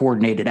 this is a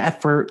coordinated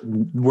effort.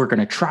 We're going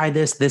to try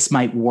this. This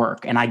might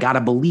work. And I got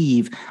to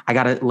believe, I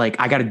got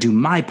to do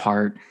my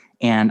part,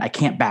 and I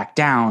can't back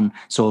down.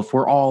 So if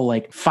we're all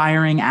like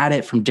firing at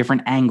it from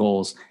different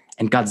angles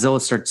and Godzilla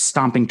starts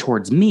stomping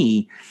towards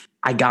me,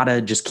 I got to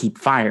just keep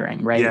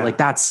firing, right? Yeah. Like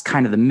that's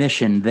kind of the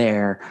mission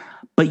there.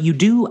 But you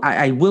do,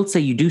 I will say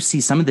you do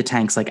see some of the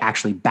tanks like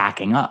actually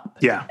backing up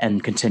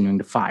and continuing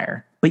to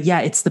fire. But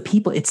yeah, it's the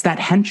people, it's that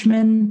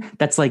henchman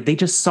that's like, they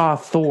just saw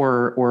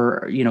Thor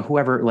or,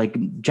 whoever,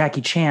 like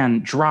Jackie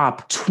Chan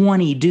drop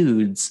 20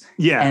 dudes.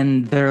 Yeah.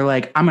 And they're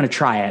like, I'm going to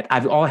try it.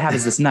 All I have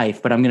is this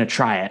knife, but I'm going to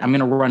try it. I'm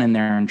going to run in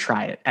there and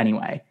try it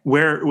anyway.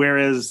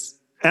 Whereas,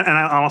 and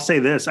I'll say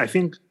this, I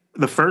think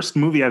the first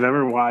movie I've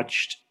ever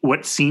watched,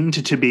 what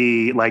seemed to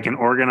be like an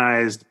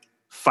organized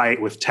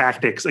fight with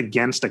tactics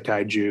against a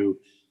kaiju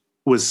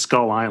was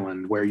Skull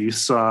Island, where you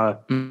saw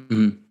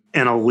an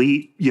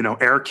elite,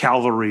 air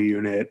cavalry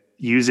unit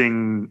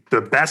using the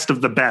best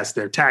of the best,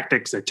 their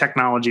tactics, their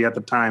technology at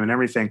the time and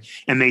everything,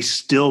 and they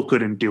still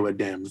couldn't do a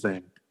damn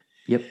thing.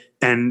 Yep.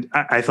 And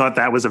I thought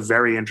that was a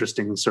very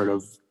interesting sort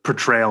of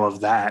portrayal of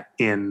that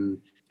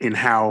in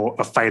how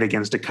a fight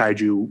against a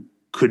kaiju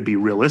could be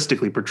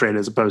realistically portrayed,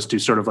 as opposed to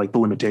sort of like the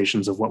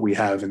limitations of what we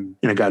have in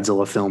a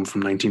Godzilla film from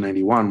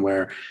 1991,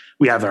 where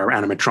we have our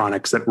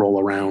animatronics that roll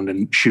around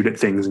and shoot at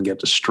things and get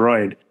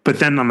destroyed. But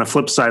then on the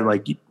flip side,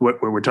 like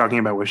what we're talking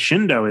about with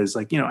Shindo is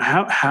like,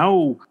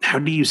 how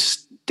do you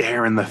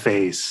stare in the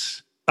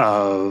face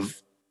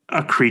of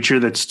a creature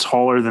that's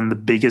taller than the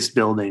biggest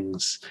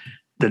buildings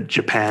that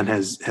Japan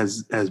has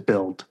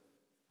built,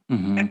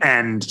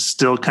 and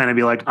still kind of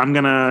be like, I'm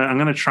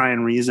gonna try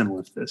and reason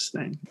with this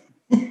thing.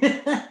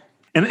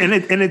 And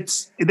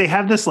they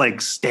have this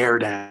like stare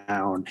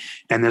down,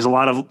 and there's a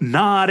lot of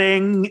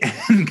nodding,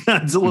 and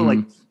Godzilla like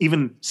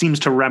even seems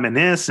to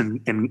reminisce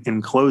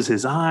and close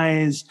his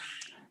eyes.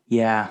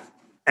 Yeah.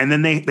 And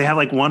then they have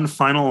like one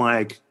final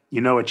like,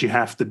 you know what you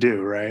have to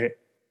do, right?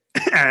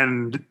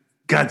 And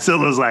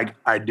Godzilla's like,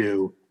 I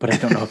do. But I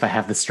don't know if I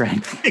have the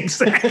strength.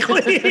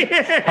 Exactly.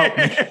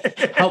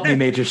 Help me,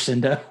 Major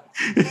Shindo.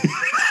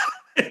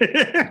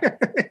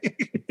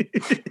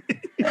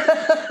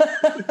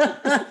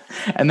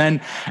 and then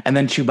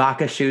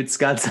Chewbacca shoots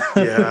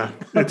Godzilla. Yeah,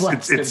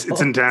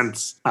 it's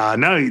intense.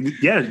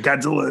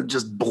 Godzilla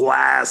just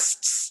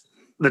blasts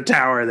the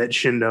tower that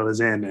Shindo is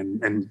in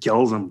and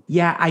kills him.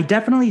 Yeah, I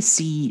definitely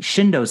see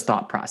Shindo's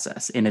thought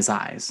process in his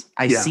eyes.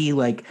 I see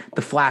like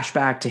the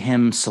flashback to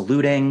him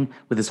saluting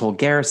with his whole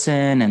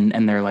garrison,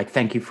 and they're like,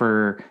 thank you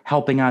for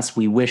helping us.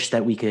 We wish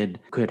that we could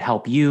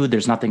help you.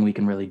 There's nothing we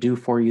can really do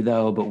for you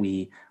though, but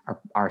we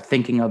are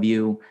thinking of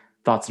you.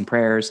 Thoughts and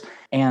prayers,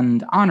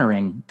 and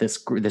honoring this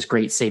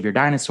great savior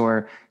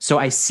dinosaur. So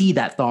I see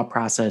that thought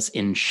process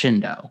in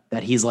Shindo,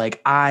 that he's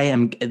like,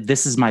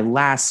 this is my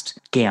last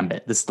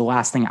gambit. This is the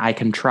last thing I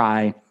can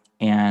try.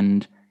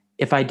 And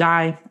if I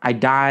die, I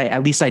die.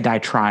 At least I die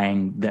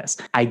trying this.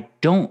 I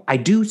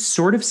do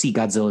sort of see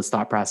Godzilla's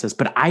thought process,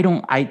 but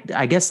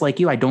I guess like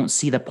you, I don't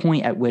see the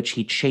point at which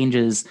he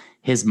changes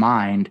his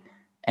mind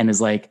and is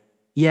like,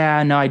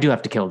 yeah, no, I do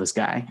have to kill this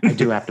guy. I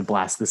do have to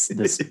blast this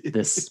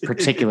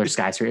particular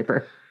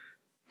skyscraper.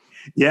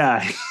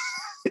 Yeah,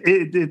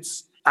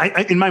 it's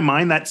in my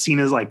mind that scene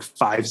is like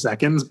 5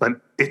 seconds, but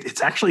it's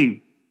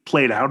actually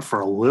played out for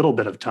a little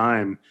bit of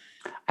time.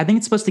 I think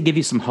it's supposed to give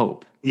you some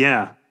hope.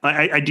 Yeah,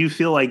 I do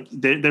feel like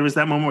there was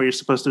that moment where you're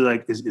supposed to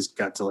like, is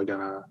Godzilla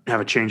gonna have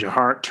a change of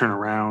heart, turn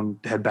around,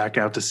 head back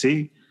out to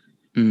sea?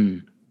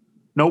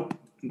 Nope.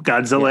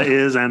 Godzilla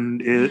is,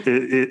 and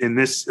in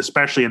this,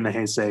 especially in the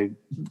Heisei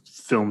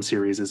film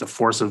series, is a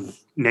force of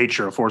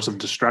nature, a force of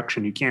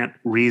destruction. You can't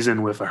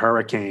reason with a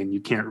hurricane. You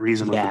can't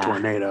reason with a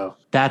tornado.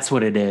 That's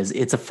what it is.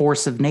 It's a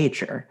force of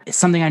nature. It's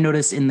something I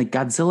noticed in the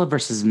Godzilla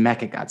versus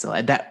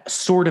Mechagodzilla. That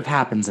sort of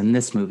happens in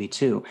this movie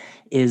too,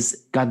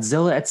 is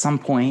Godzilla at some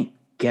point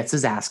gets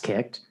his ass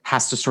kicked,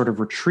 has to sort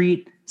of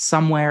retreat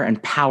somewhere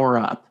and power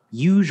up.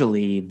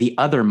 Usually the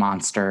other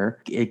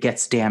monster, it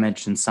gets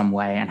damaged in some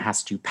way and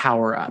has to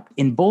power up.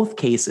 In both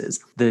cases,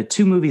 the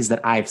two movies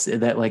that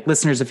like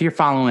listeners, if you're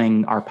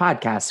following our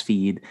podcast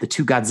feed, the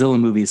two Godzilla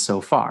movies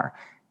so far,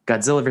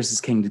 Godzilla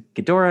versus King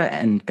Ghidorah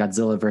and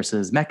Godzilla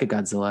versus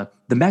Mechagodzilla.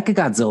 The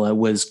Mechagodzilla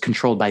was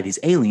controlled by these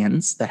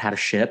aliens that had a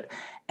ship.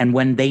 And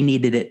when they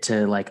needed it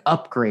to like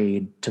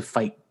upgrade to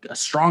fight a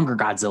stronger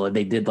Godzilla,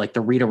 they did like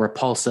the Rita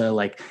Repulsa,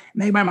 like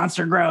make my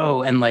monster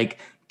grow, and like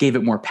gave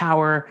it more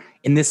power.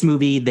 In this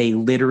movie, they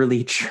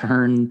literally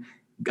churn,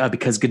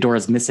 because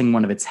Ghidorah's missing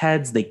one of its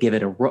heads, they give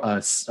it a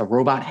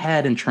robot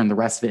head and turn the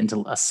rest of it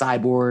into a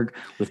cyborg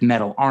with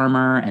metal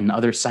armor and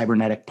other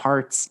cybernetic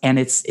parts. And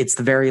it's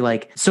the very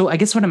like, so I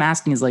guess what I'm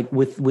asking is like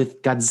with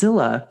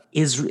Godzilla,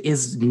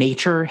 is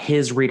nature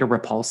his Rita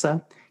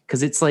Repulsa?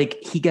 Because it's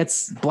like he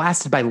gets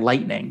blasted by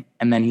lightning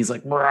and then he's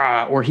like,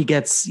 "Brah," or he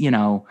gets,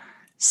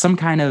 some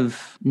kind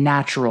of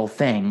natural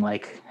thing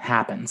like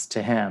happens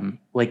to him.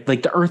 Like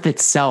the earth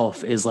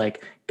itself is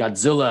like,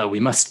 Godzilla, we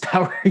must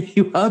power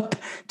you up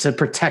to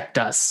protect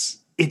us.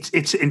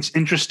 It's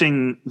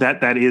interesting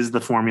that is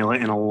the formula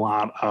in a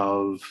lot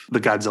of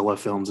the Godzilla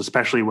films,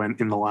 especially when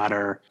in the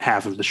latter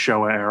half of the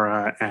Showa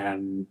era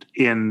and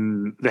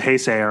in the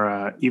Heisei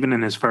era. Even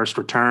in his first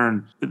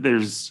return,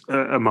 there's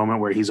a moment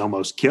where he's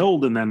almost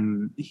killed, and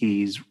then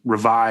he's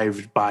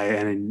revived by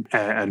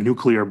a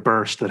nuclear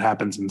burst that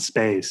happens in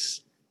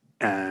space,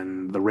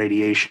 and the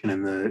radiation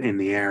in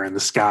the air and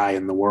the sky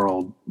and the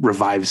world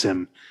revives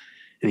him,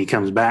 and he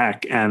comes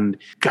back. And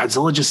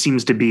Godzilla just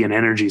seems to be an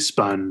energy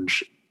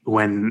sponge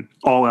when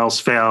all else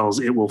fails,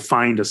 it will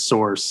find a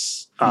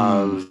source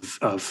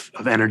of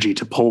energy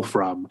to pull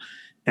from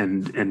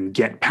and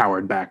get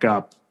powered back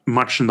up,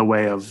 much in the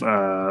way of,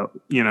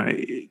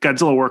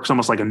 Godzilla works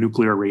almost like a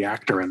nuclear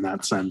reactor in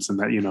that sense, and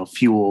that,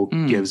 fuel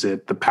gives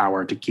it the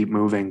power to keep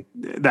moving.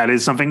 That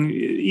is something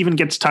even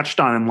gets touched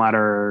on in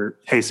latter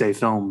Heisei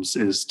films,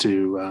 is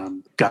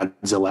to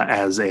Godzilla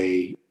as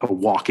a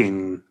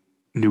walking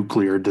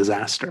nuclear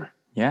disaster.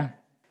 Yeah.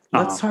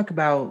 Let's talk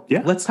about the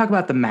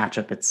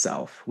matchup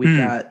itself. We've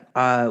got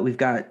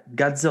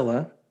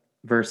Godzilla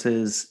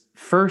versus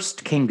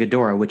first King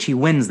Ghidorah, which he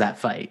wins that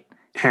fight.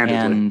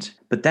 Handedly.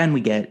 But then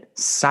we get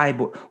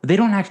Cyborg. They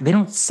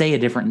don't say a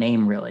different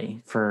name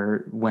really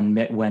for when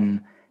they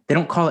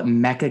don't call it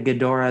Mecha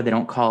Ghidorah. They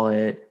don't call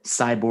it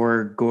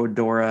Cyborg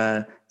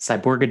Ghidorah.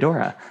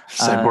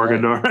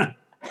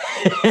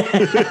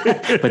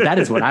 But that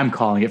is what I'm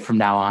calling it from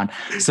now on.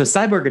 So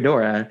Cyborg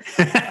Ghidorah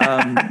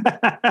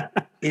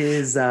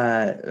is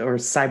or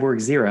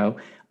Cyborg Zero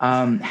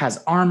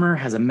has armor,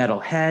 has a metal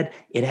head.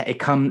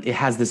 It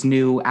has this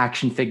new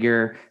action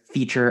figure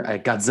feature, a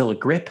Godzilla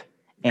grip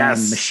and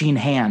machine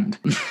hand.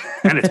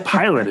 And it's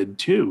piloted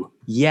too.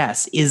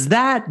 Yes. Is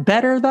that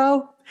better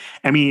though?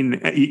 I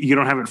mean, you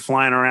don't have it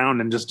flying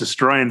around and just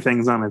destroying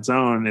things on its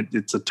own.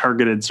 It's a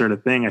targeted sort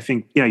of thing. I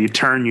think, you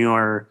turn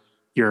your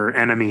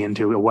enemy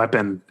into a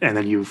weapon and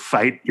then you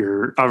fight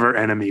your other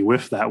enemy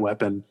with that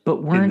weapon.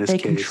 But weren't they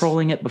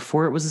controlling it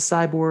before it was a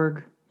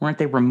cyborg? Weren't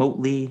they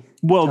remotely?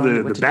 Well,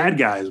 the bad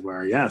guys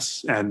were,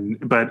 yes.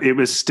 But it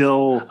was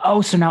still.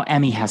 Oh, so now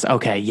Emmy has.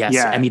 Okay. Yes.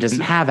 Yeah, Emmy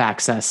doesn't have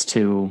access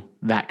to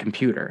that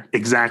computer.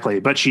 Exactly.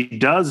 But she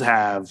does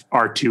have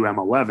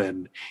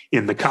R2M11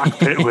 in the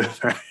cockpit with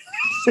her.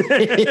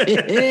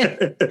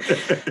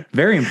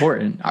 Very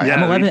important. Yeah,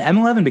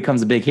 M11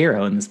 becomes a big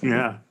hero in this movie.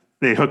 Yeah.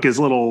 They hook his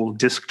little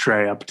disc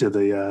tray up to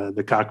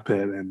the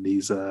cockpit, and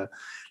he's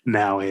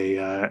now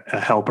a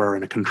helper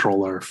and a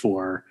controller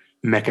for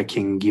Mecha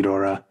King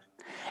Ghidorah.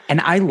 And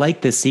I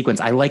like this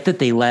sequence. I like that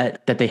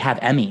they have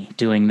Emmy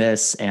doing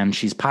this, and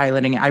she's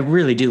piloting. I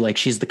really do. Like,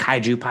 she's the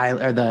kaiju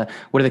pilot, or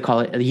what do they call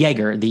it? The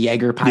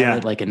Jaeger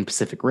pilot, like in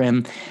Pacific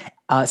Rim.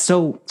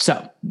 So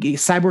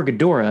Cyborg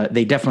Ghidorah,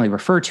 they definitely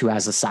refer to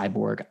as a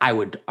cyborg. I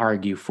would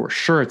argue for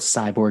sure it's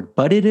cyborg,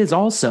 but it is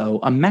also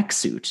a mech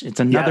suit.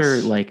 It's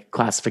another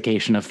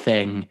classification of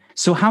thing.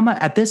 So how much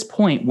at this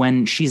point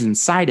when she's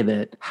inside of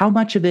it, how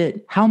much of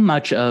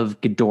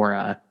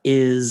Ghidorah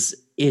is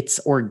its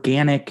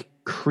organic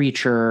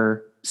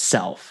creature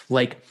self?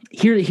 Like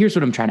here's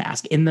what I'm trying to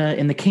ask. In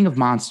the King of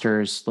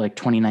Monsters, like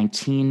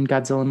 2019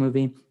 Godzilla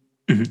movie,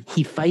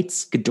 he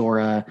fights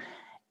Ghidorah.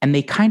 And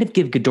they kind of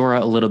give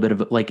Ghidorah a little bit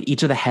of, like,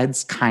 each of the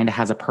heads kind of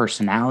has a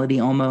personality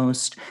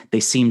almost. They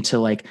seem to,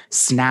 like,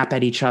 snap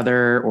at each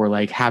other or,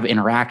 like, have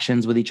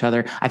interactions with each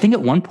other. I think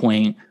at one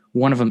point,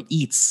 one of them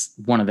eats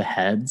one of the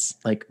heads.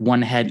 Like,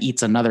 one head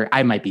eats another.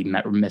 I might be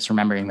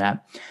misremembering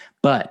that.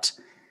 But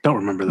don't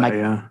remember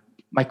that,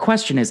 my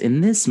question is,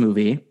 in this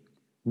movie,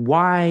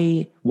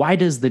 why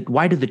do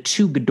the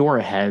two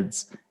Ghidorah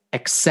heads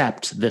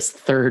accept this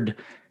third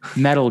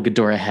metal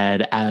Ghidorah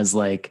head as,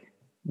 like,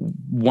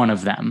 one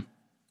of them?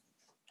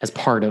 As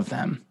part of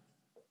them?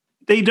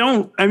 They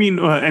don't. I mean,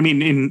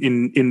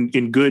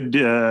 in good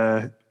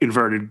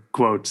inverted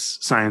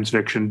quotes science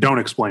fiction, don't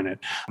explain it,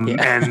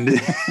 and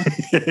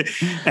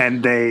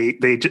they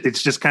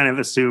it's just kind of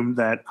assumed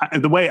that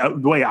the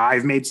way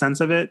I've made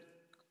sense of it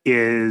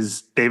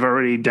is they've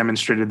already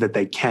demonstrated that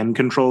they can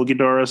control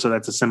Ghidorah, so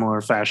that's a similar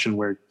fashion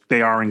where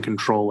they are in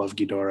control of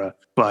Ghidorah,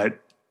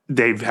 but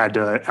they've had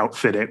to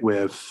outfit it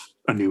with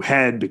a new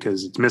head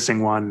because it's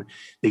missing one.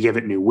 They give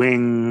it new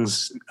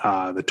wings.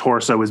 The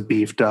torso is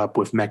beefed up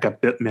with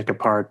mecha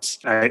parts.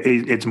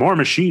 It's more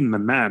machine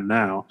than man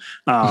now,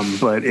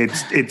 but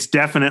it's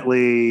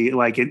definitely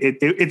like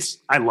it's.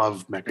 I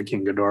love Mecha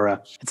King Ghidorah.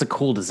 It's a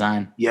cool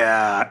design.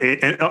 Yeah,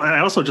 I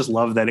also just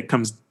love that it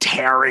comes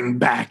tearing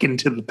back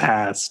into the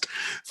past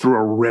through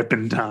a rip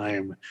in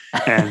time,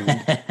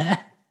 and.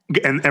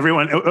 And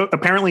everyone,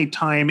 apparently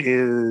time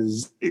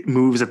it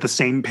moves at the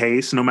same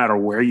pace no matter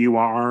where you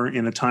are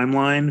in a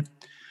timeline.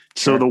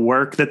 Sure. So the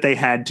work that they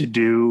had to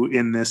do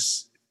in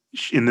this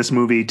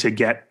movie to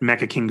get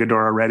Mecha King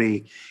Ghidorah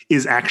ready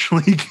is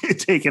actually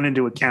taken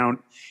into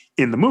account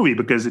in the movie,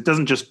 because they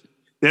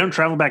don't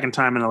travel back in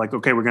time and they're like,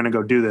 okay, we're going to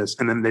go do this.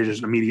 And then they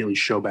just immediately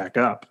show back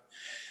up.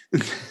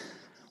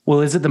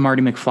 Well, is it the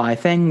Marty McFly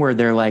thing where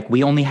they're like,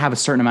 we only have a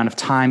certain amount of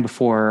time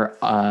before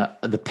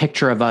the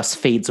picture of us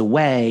fades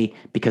away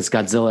because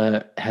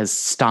Godzilla has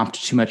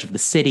stomped too much of the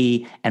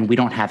city and we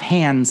don't have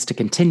hands to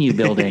continue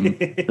building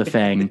the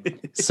thing.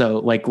 So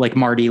like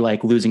Marty,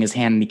 like losing his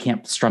hand and he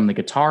can't strum the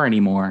guitar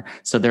anymore.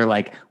 So they're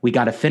like, we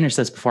got to finish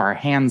this before our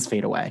hands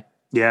fade away.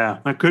 Yeah,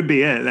 that could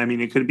be it. I mean,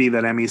 it could be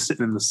that Emmy's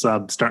sitting in the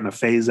sub starting to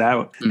phase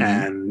out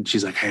and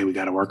she's like, hey, we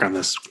got to work on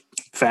this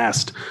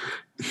fast.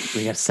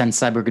 We got to send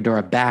Cyborg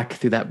Ghidorah back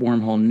through that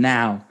wormhole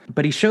now.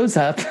 But he shows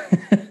up.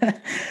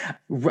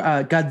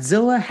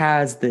 Godzilla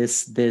has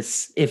this.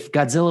 If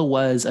Godzilla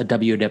was a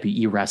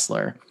WWE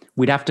wrestler,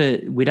 we'd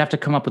have to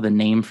come up with a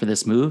name for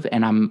this move.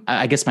 And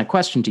I guess my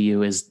question to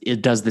you is,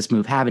 does this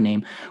move have a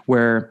name?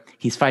 Where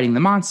he's fighting the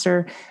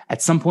monster,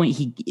 at some point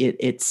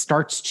it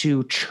starts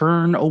to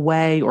churn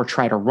away or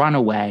try to run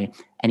away,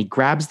 and he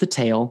grabs the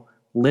tail,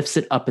 lifts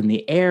it up in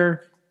the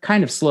air,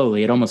 kind of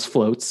slowly. It almost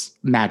floats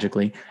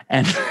magically,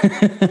 and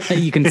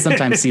you can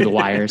sometimes see the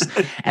wires,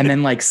 and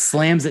then like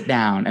slams it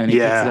down, and he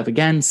picks it up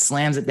again,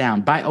 slams it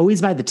down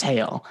always by the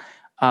tail.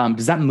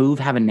 Does that move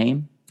have a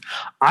name?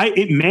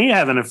 It may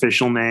have an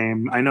official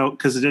name. I know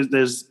because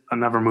there's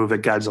another move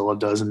that Godzilla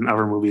does in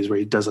other movies where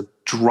he does a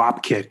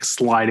drop kick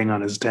sliding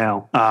on his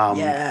tail.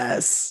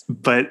 Yes,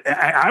 but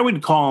I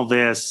would call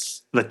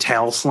this the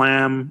tail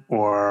slam,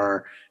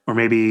 or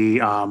maybe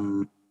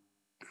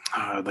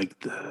like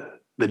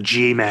the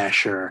G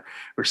masher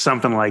or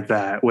something like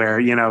that, where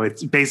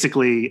it's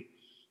basically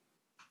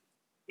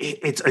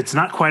it's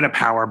not quite a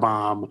power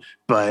bomb,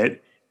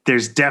 but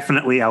there's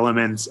definitely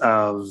elements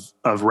of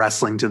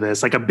wrestling to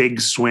this, like a big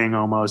swing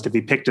almost. If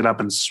he picked it up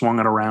and swung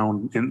it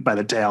around by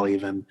the tail,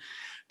 even,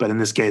 but in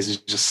this case, he's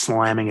just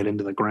slamming it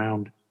into the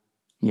ground.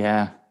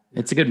 Yeah,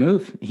 it's a good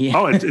move.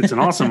 It's an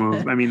awesome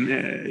move. I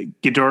mean,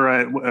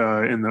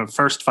 Ghidorah in the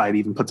first fight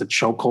even puts a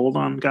chokehold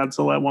on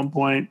Godzilla at one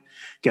point.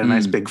 Get a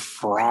nice big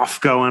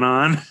froth going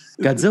on.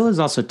 Godzilla is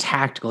also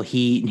tactical.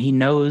 He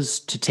knows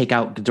to take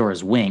out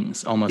Ghidorah's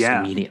wings almost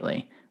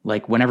immediately.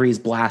 Like whenever he's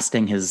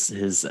blasting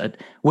his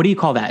what do you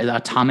call that?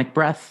 Atomic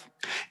breath?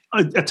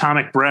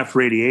 Atomic breath,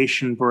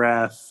 radiation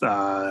breath,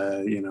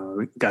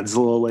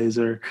 Godzilla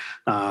laser.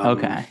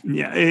 Okay.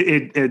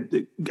 Yeah.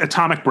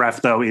 Atomic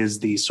breath though is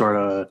the sort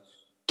of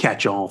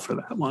catch-all for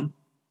that one.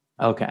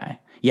 Okay.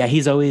 Yeah,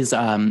 he's always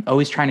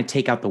trying to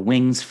take out the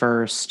wings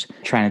first,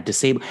 trying to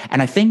disable.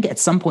 And I think at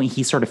some point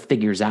he sort of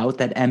figures out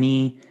that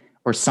Emmy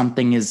or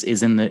something is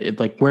in the,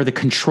 like where the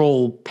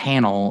control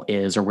panel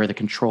is or where the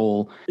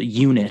control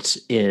unit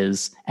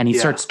is. And he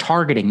starts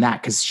targeting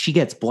that because she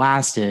gets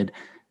blasted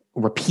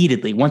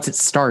repeatedly. Once it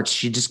starts,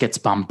 she just gets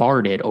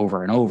bombarded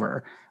over and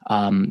over.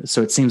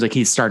 So it seems like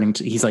he's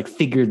like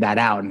figured that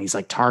out and he's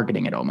like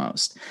targeting it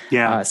almost.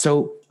 Yeah.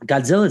 So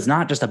Godzilla is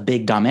not just a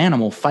big dumb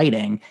animal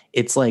fighting.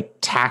 It's like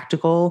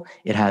tactical.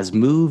 It has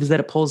moves that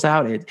it pulls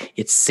out.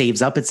 It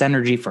saves up its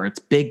energy for its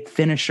big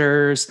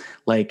finishers.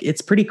 Like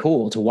it's pretty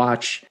cool to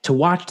watch the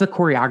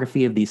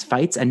choreography of these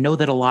fights and know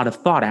that a lot of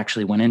thought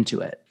actually went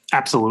into it.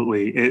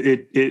 Absolutely.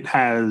 It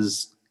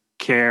has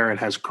care. It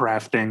has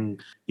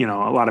crafting. A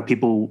lot of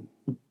people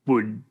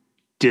would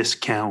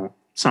discount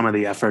some of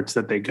the efforts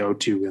that they go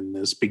to in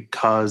this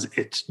because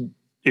it's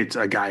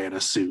a guy in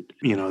a suit.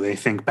 They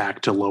think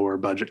back to lower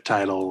budget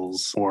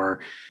titles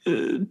or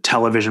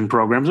television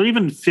programs or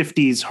even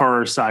 50s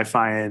horror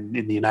sci-fi in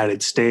the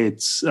United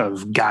States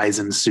of guys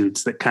in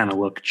suits that kind of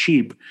look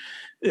cheap.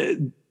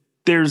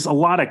 There's a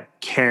lot of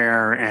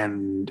care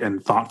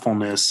and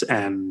thoughtfulness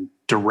and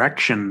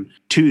direction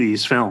to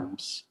these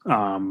films,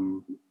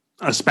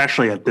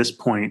 especially at this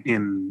point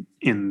in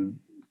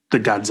the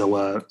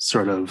Godzilla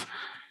sort of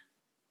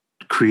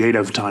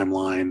creative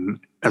timeline,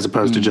 as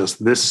opposed to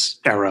just this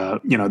era.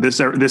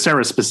 This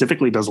era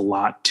specifically does a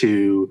lot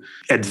to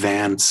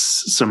advance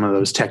some of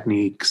those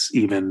techniques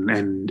even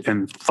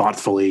and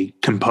thoughtfully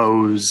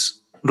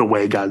compose the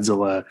way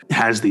Godzilla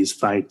has these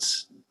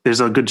fights. There's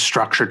a good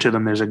structure to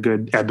them. There's a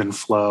good ebb and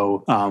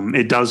flow.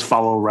 It does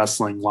follow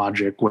wrestling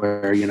logic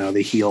where,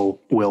 the heel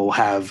will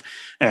have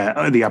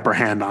the upper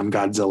hand on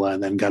Godzilla,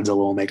 and then Godzilla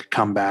will make a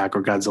comeback,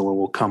 or Godzilla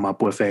will come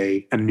up with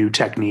a new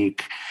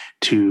technique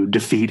to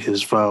defeat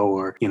his foe,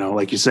 or,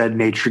 like you said,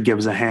 nature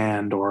gives a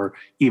hand, or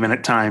even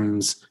at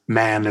times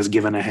man has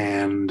given a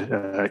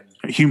hand,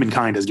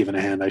 humankind has given a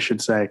hand, I should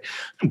say,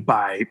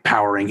 by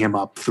powering him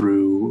up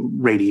through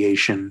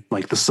radiation,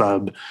 like the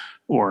sub,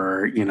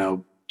 or,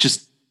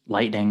 just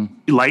lightning,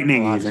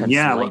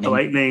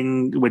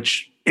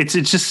 which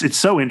it's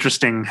so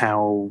interesting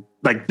how,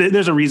 like,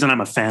 there's a reason I'm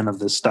a fan of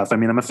this stuff. I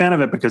mean, I'm a fan of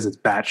it because it's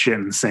batshit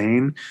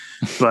insane,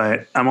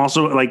 but I'm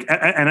also like,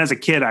 and as a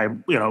kid,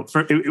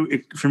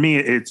 for me,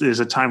 it's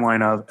a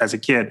timeline of, as a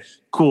kid,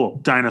 cool,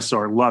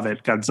 dinosaur, love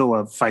it.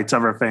 Godzilla fights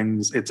other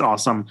things. It's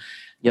awesome.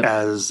 Yep.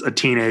 As a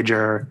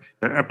teenager,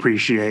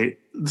 appreciate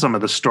some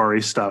of the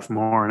story stuff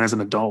more. And as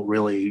an adult,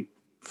 really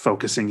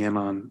focusing in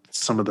on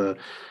some of the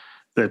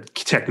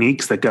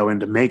techniques that go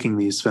into making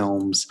these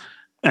films.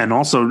 And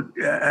also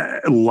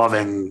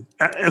loving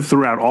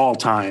throughout all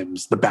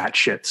times the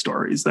batshit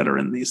stories that are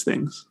in these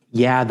things.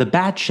 Yeah, the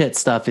batshit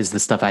stuff is the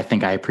stuff I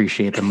think I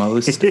appreciate the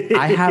most.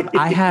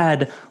 I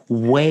had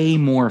way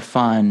more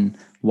fun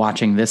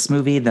watching this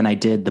movie than I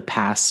did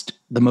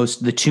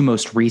the two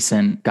most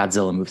recent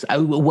Godzilla movies.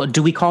 What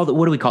do we call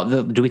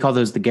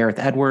those the Gareth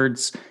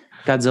Edwards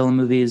Godzilla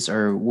movies,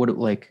 or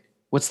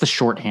what's the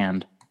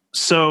shorthand?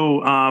 So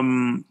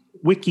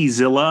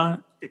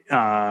Wikizilla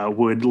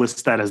would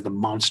list that as the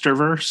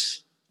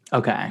Monsterverse.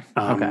 Okay.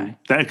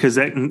 Because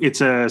it's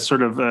a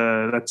sort of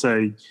that's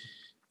a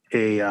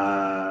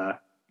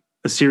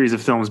a series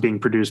of films being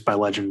produced by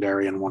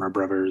Legendary and Warner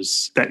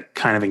Brothers that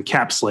kind of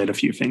encapsulate a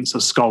few things. So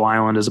Skull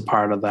Island is a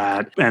part of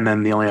that. And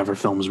then the only other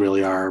films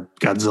really are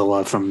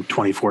Godzilla from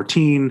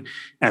 2014,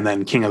 and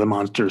then King of the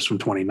Monsters from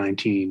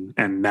 2019,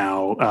 and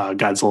now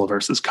Godzilla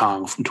versus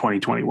Kong from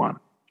 2021.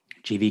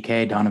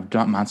 GVK, Dawn of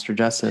Monster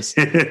Justice.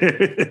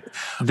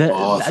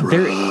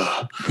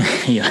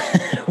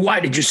 Why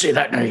did you say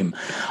that name?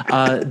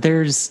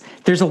 There's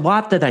a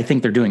lot that I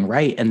think they're doing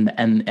right,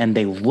 and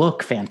they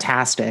look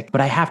fantastic. But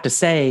I have to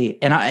say,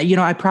 and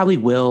I probably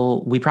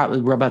will.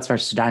 Robots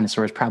vs.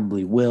 Dinosaurs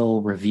probably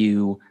will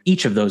review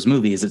each of those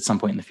movies at some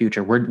point in the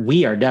future.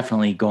 We are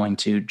definitely going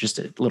to, just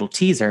a little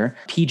teaser.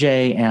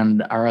 PJ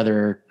and our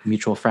other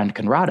mutual friend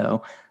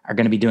Conrado are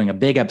going to be doing a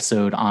big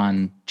episode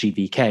on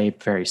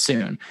GVK very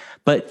soon.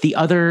 But the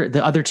other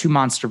two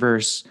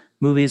MonsterVerse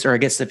movies, or I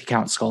guess if you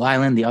count Skull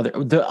Island,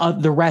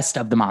 the rest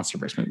of the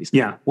MonsterVerse movies,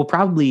 will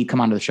probably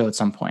come onto the show at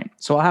some point.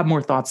 So I'll have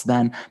more thoughts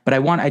then. But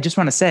I just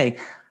want to say,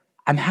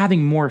 I'm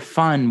having more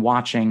fun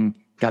watching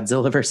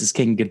Godzilla versus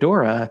King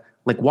Ghidorah.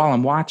 Like, while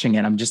I'm watching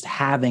it, I'm just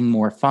having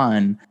more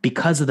fun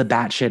because of the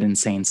batshit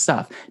insane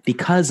stuff,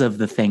 because of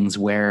the things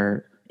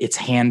where it's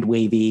hand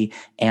wavy,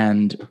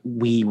 and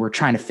we were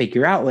trying to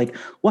figure out, like,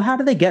 well, how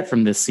do they get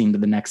from this scene to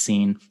the next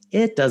scene?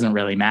 It doesn't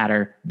really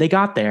matter. They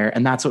got there,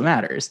 and that's what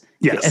matters.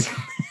 Yes.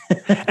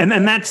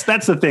 and that's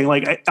the thing.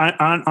 Like,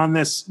 on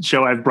this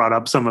show, I've brought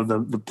up some of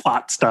the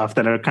plot stuff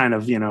that are kind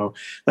of,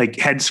 like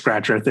head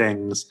scratcher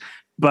things.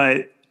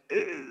 But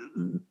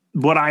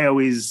what I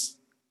always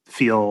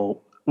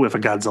feel with a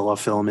Godzilla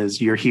film is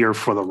you're here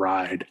for the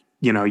ride.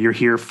 You're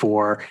here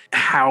for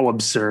how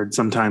absurd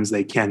sometimes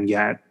they can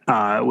get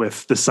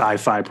with the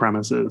sci-fi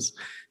premises.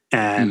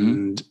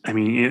 And I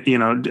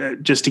mean,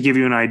 just to give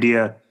you an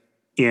idea,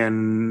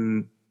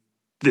 in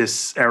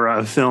this era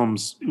of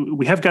films,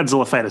 we have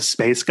Godzilla fight a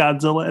space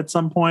Godzilla at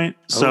some point.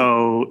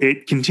 So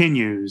it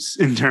continues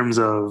in terms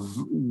of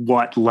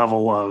what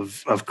level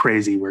of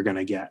crazy we're going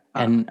to get.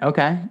 And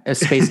a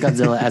space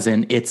Godzilla as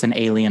in it's an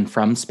alien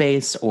from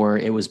space, or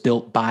it was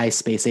built by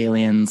space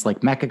aliens like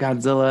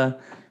Mechagodzilla,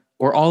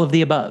 or all of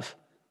the above?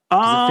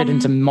 Does it fit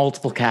into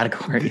multiple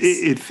categories?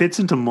 It fits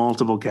into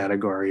multiple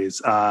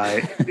categories.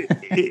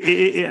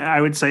 I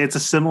would say it's a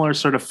similar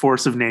sort of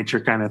force of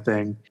nature kind of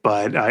thing,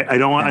 but I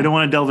don't want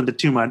to delve into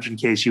too much in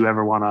case you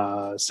ever want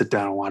to sit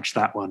down and watch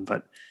that one.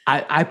 But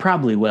I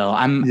probably will.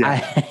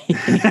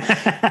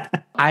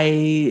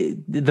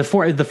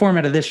 The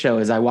format of this show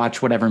is I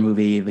watch whatever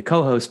movie the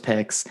co-host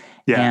picks,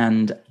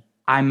 and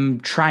I'm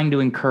trying to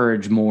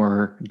encourage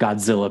more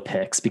Godzilla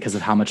picks because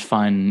of how much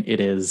fun it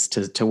is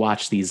to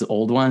watch these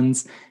old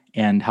ones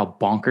and how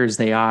bonkers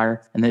they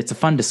are. And it's a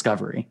fun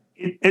discovery.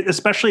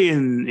 Especially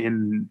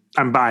in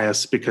I'm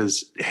biased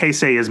because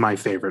Heisei is my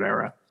favorite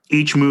era.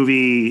 Each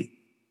movie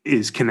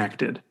is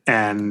connected.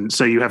 And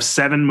so you have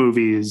 7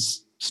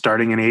 movies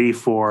starting in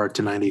 84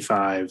 to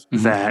 95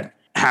 that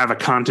have a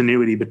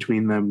continuity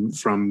between them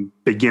from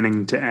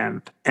beginning to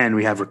end. And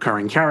we have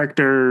recurring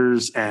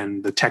characters,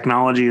 and the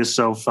technology is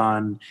so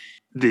fun.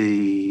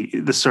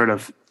 The sort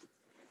of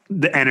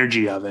the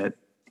energy of it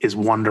is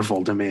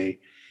wonderful to me.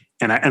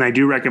 And I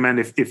do recommend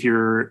if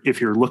you're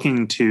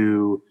looking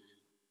to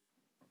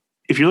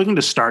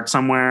start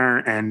somewhere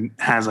and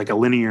has like a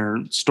linear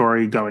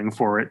story going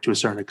for it to a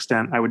certain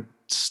extent, I would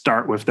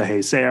start with the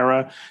Heisei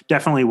era.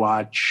 Definitely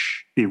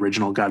watch the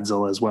original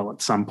Godzilla as well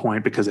at some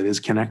point because it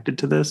is connected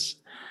to this.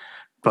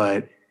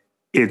 But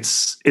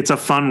it's a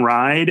fun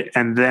ride,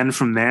 and then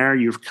from there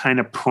you've kind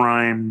of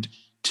primed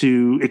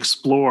to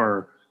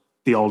explore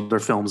the older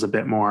films a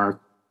bit more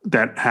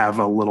that have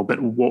a little bit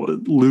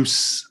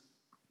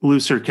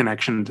looser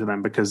connection to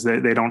them because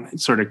they don't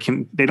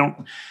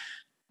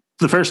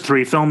the first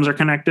 3 films are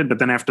connected, but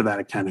then after that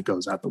it kind of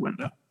goes out the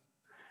window.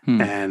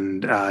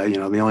 And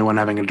the only one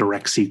having a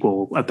direct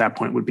sequel at that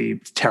point would be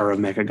Terror of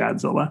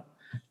Mechagodzilla.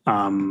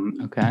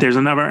 There's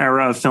another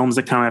era of films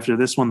that come after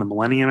this one, the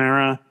Millennium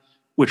era,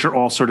 which are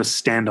all sort of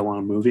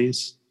standalone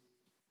movies,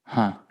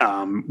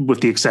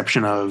 with the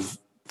exception of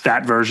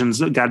that version's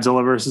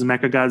Godzilla versus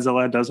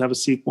Mechagodzilla does have a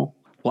sequel.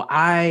 Well,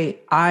 I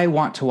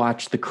want to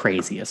watch the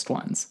craziest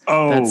ones.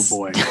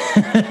 Boy.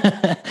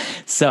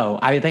 So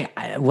I think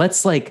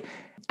let's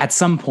at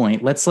some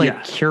point,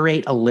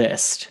 curate a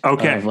list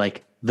of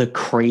like the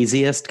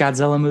craziest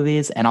Godzilla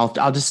movies, and I'll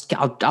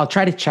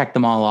try to check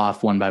them all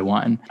off one by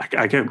one.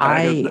 I can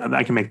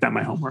make that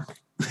my homework.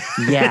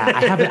 Yeah,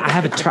 I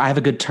have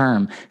a good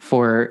term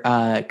for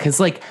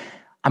because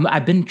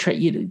I've been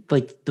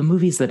like the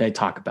movies that I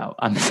talk about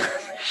on the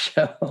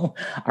show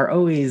are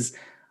always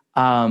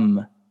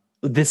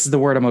this is the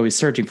word I'm always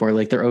searching for.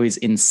 Like they're always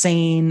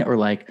insane or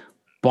like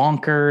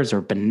bonkers or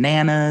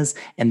bananas,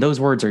 and those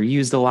words are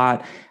used a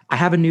lot. I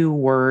have a new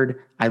word.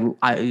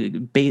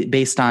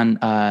 Based on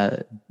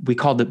we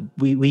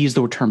used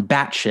the term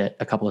batshit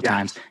a couple of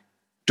times.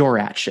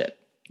 Dorat shit.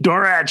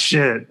 Dorat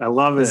shit. I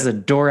love it. This is a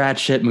Dorat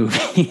shit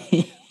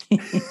movie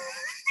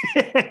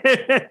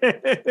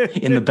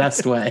in the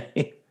best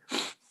way.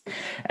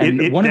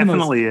 And it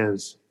definitely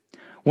is.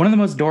 One of the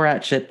most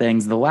Dorat shit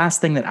things, the last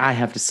thing that I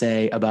have to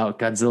say about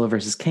Godzilla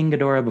versus King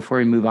Ghidorah before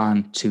we move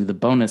on to the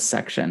bonus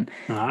section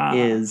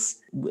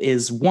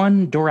is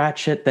one Dorat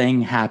shit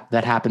thing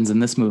that happens in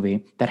this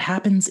movie that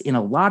happens in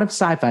a lot of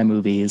sci-fi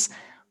movies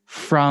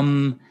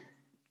from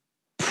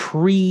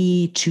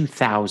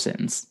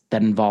pre-2000s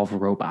that involve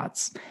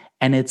robots.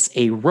 And it's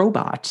a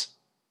robot,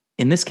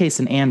 in this case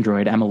an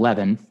android,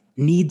 M11,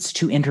 needs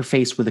to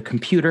interface with a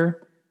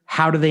computer.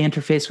 How do they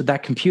interface with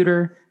that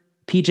computer?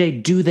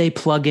 PJ, do they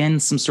plug in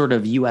some sort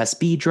of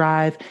USB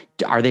drive?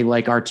 Are they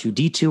like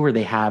R2-D2 where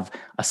they have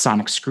a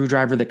sonic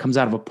screwdriver that comes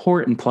out of a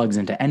port and plugs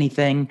into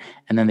anything,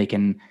 and then they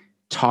can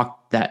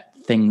talk that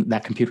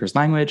computer's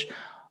language?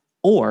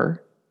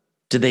 Or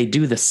do they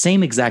do the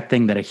same exact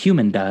thing that a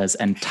human does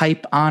and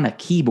type on a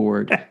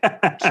keyboard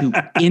to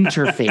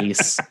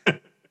interface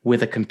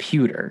with a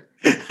computer?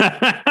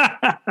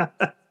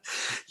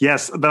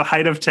 Yes, the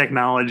height of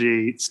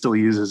technology still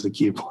uses a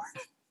keyboard.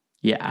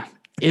 Yeah.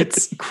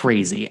 It's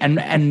crazy.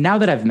 And now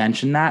that I've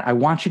mentioned that, I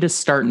want you to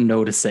start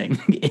noticing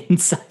in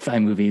sci-fi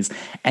movies,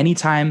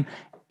 anytime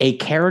a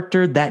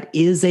character that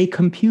is a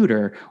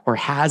computer or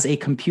has a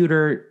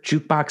computer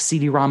jukebox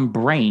CD-ROM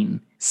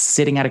brain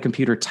sitting at a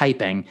computer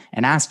typing,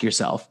 and ask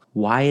yourself,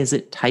 why is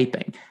it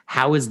typing?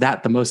 How is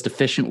that the most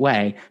efficient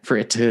way for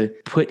it to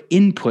put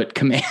input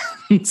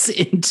commands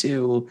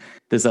into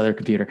this other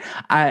computer?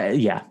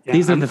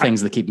 These are the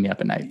things that keep me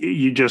up at night.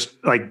 You just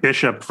like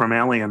Bishop from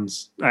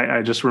Aliens.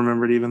 I just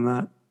remembered even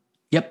that.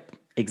 Yep,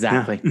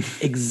 exactly. Yeah.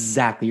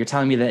 Exactly. You're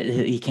telling me that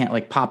he can't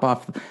like pop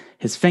off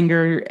his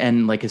finger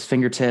and like his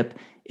fingertip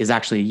is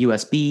actually a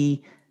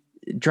USB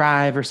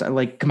drive or something.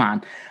 Like, come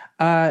on.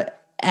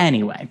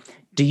 Anyway,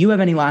 do you have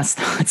any last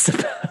thoughts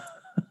about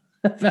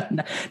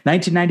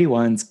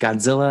 1991's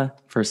Godzilla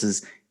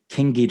versus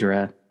King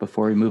Ghidorah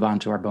before we move on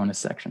to our bonus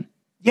section?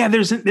 Yeah,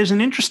 there's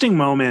an interesting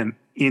moment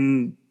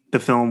in the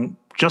film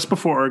just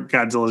before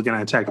Godzilla is going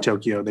to attack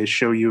Tokyo. They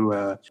show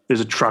you there's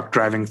a truck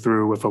driving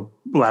through with a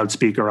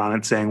loudspeaker on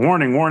it saying,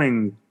 "Warning,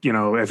 warning!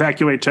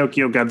 Evacuate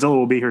Tokyo. Godzilla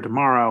will be here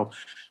tomorrow,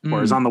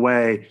 or is on the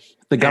way."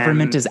 The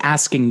government is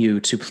asking you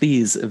to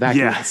please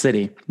evacuate the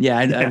city. Yeah,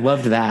 I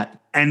loved that.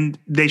 And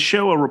they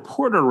show a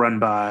reporter run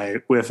by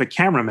with a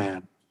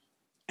cameraman.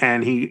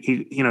 And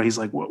he's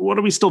like, what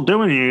are we still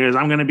doing here? He goes,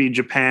 I'm going to be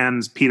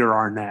Japan's Peter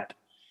Arnett.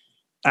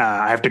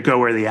 I have to go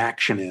where the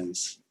action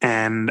is.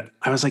 And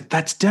I was like,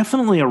 that's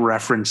definitely a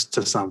reference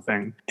to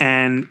something.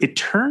 And it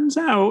turns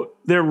out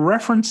they're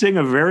referencing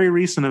a very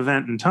recent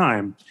event in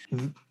time.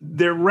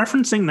 They're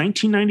referencing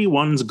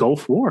 1991's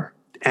Gulf War.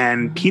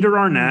 And Peter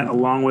Arnett,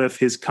 along with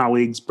his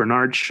colleagues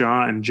Bernard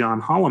Shaw and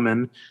John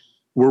Holloman,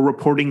 were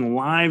reporting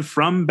live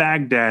from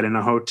Baghdad in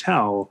a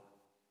hotel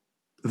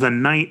the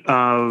night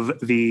of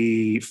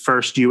the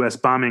first U.S.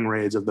 bombing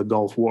raids of the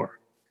Gulf War,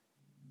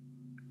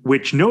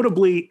 which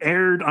notably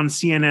aired on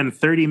CNN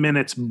 30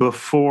 minutes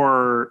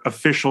before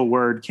official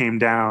word came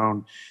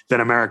down that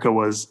America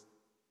was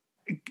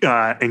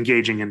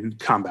engaging in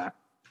combat.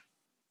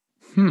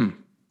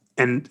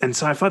 And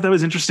so I thought that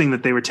was interesting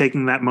that they were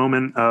taking that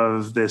moment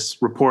of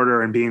this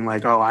reporter and being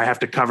like, oh, I have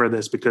to cover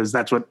this because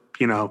that's what,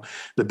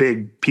 the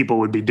big people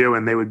would be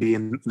doing. They would be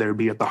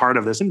at the heart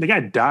of this. And the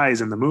guy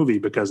dies in the movie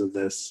because of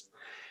this.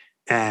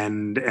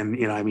 And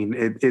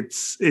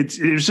it's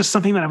just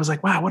something that I was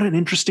like, wow, what an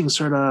interesting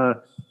sort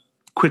of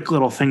quick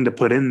little thing to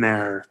put in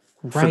there.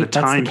 Right.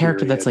 That's the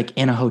character that's like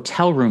in a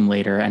hotel room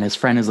later and his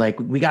friend is like,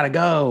 we got to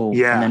go.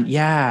 Yeah. And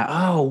then,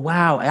 oh,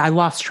 wow. I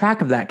lost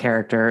track of that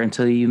character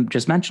until you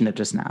just mentioned it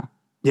just now.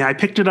 Yeah. I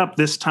picked it up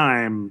this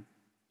time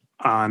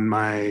on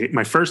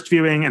my first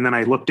viewing. And then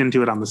I looked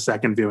into it on the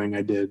second viewing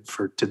I did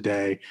for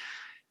today.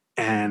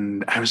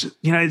 And I was,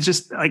 it's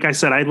just, like I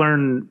said,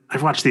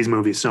 I've watched these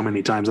movies so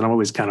many times and I'm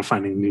always kind of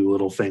finding new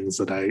little things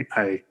that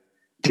I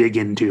dig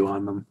into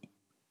on them.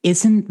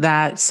 Isn't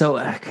that so?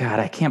 God,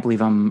 I can't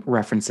believe I'm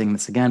referencing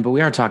this again, but we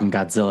are talking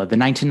Godzilla, the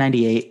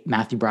 1998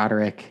 Matthew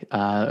Broderick,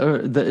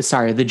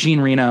 the Gene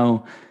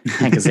Reno,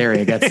 Hank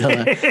Azaria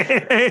Godzilla.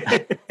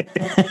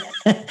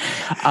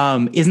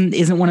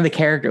 Isn't one of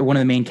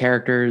the main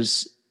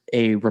characters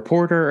a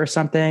reporter or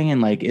something?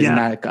 And like, isn't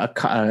that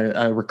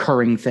a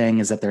recurring thing?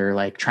 Is that they're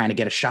like trying to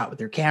get a shot with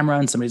their camera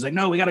and somebody's like,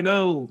 no, we got to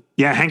go.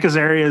 Yeah. Hank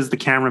Azaria is the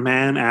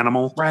cameraman,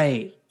 Animal.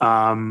 Right.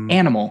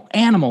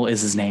 Animal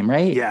is his name,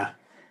 right? Yeah.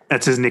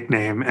 That's his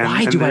nickname.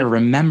 Why do I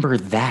remember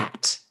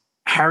that?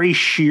 Harry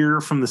Shearer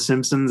from The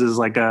Simpsons is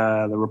like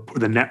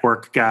the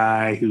network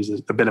guy who's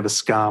a bit of a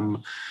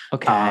scum.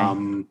 Okay.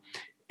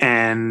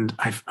 And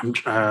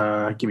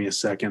give me a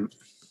second.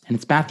 And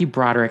it's Matthew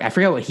Broderick. I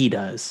forget what he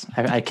does.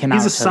 I cannot.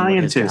 He's a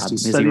scientist who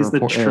studies the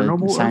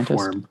Chernobyl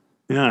earthworm.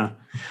 Yeah.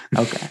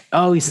 Okay.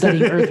 Oh, he's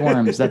studying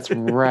earthworms. That's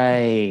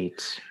right.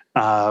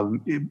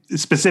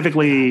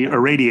 Specifically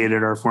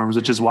irradiated earthworms,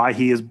 which is why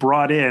he is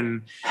brought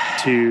in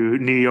to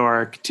New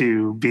York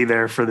to be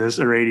there for this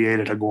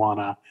irradiated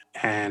iguana.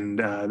 And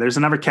there's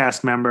another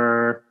cast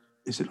member.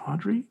 Is it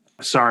Audrey?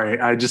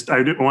 Sorry, I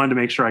wanted to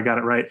make sure I got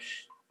it right.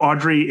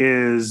 Audrey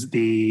is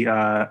the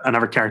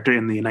another character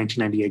in the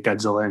 1998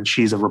 Godzilla, and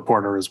she's a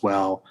reporter as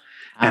well.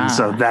 And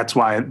so that's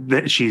why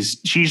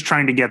she's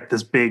trying to get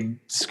this big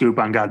scoop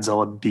on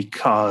Godzilla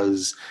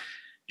because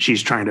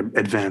she's trying to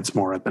advance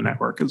more at the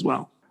network as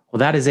well. Well,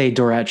 that is a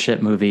Dorette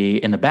shit movie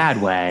in a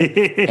bad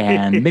way.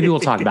 And maybe we'll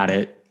talk about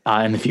it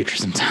in the future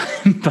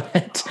sometime.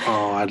 But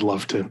I'd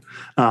love to.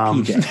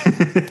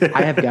 PJ,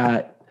 I have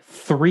got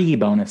 3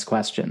 bonus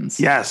questions.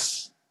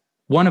 Yes.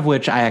 One of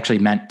which I actually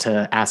meant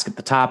to ask at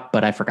the top,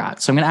 but I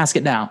forgot. So I'm going to ask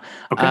it now.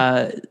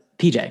 Okay.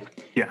 PJ,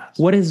 yes.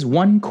 What is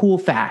one cool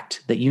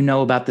fact that you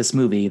know about this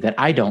movie that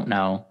I don't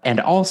know? And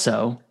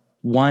also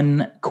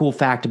one cool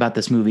fact about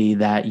this movie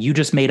that you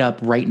just made up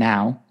right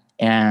now.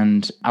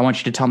 And I want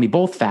you to tell me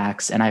both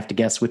facts, and I have to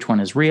guess which one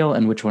is real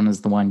and which one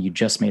is the one you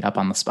just made up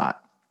on the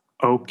spot.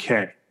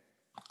 Okay.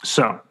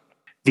 So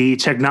the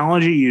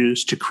technology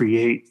used to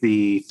create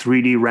the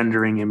 3D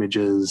rendering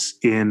images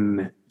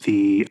in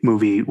the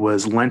movie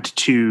was lent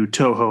to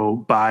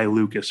Toho by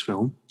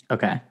Lucasfilm.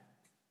 Okay.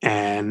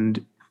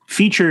 And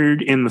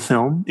featured in the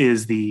film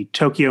is the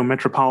Tokyo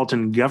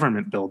Metropolitan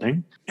Government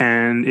Building.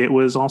 And it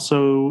was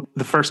also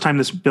the first time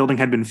this building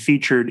had been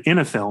featured in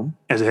a film,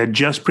 as it had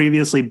just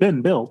previously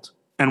been built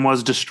and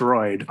was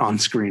destroyed on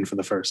screen for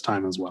the first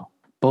time as well.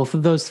 Both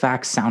of those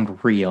facts sound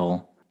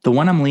real. The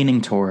one I'm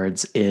leaning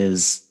towards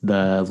is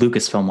the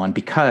Lucasfilm one,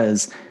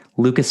 because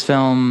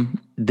Lucasfilm,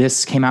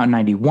 this came out in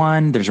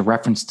 91. There's a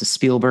reference to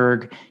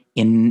Spielberg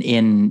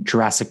in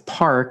Jurassic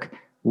Park.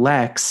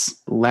 Lex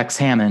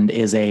Hammond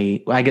is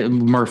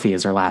Murphy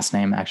is her last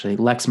name, actually.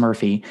 Lex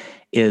Murphy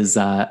is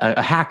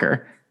a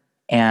hacker.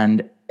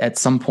 And at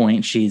some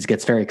point, she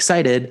gets very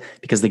excited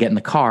because they get in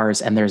the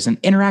cars and there's an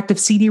interactive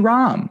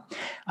CD-ROM.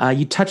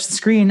 You touch the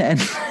screen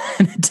and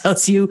it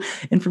tells you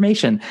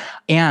information.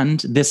 And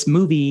this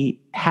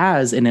movie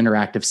has an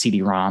interactive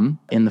CD-ROM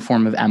in the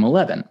form of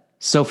M11.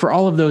 So for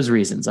all of those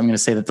reasons, I'm going to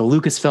say that the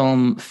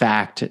Lucasfilm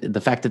fact,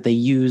 the fact that they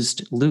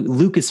used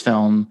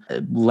Lucasfilm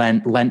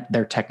lent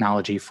their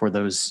technology for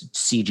those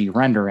CG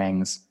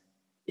renderings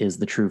is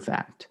the true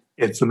fact.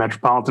 It's the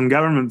Metropolitan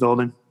Government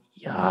Building.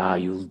 Yeah,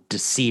 you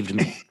deceived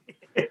me.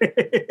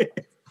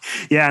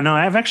 Yeah, no,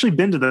 I've actually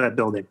been to that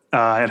building.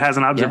 It has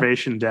an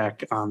observation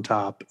deck on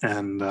top,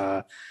 and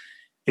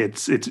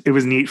it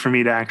was neat for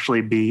me to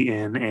actually be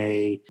in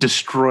a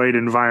destroyed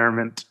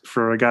environment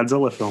for a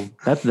Godzilla film.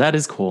 That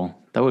is cool.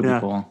 That would be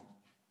cool.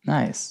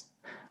 Nice.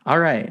 All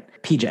right,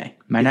 PJ,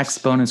 my next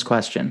bonus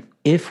question.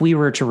 If we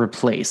were to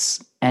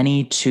replace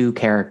any 2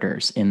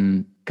 characters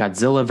in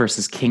Godzilla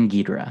versus King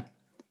Ghidorah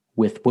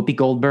with Whoopi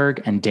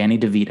Goldberg and Danny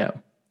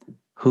DeVito,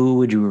 who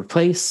would you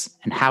replace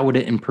and how would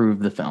it improve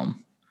the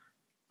film?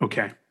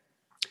 Okay.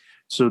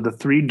 So the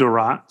 3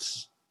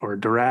 Dorats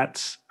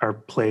are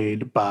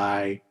played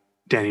by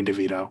Danny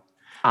DeVito.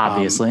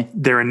 Obviously.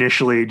 They're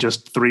initially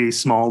just 3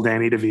 small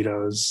Danny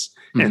DeVitos.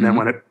 And then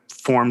when it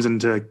forms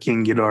into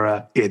King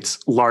Ghidorah, it's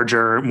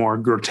larger, more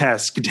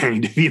grotesque Danny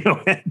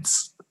DeVito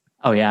heads.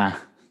 Oh, yeah.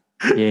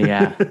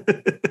 Yeah.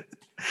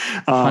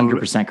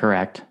 100%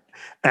 correct.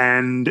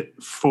 And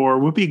for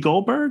Whoopi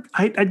Goldberg,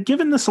 I'd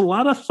given this a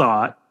lot of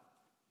thought.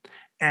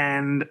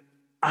 And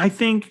I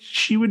think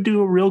she would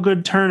do a real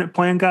good turn at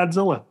playing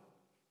Godzilla.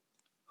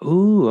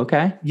 Ooh,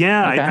 okay.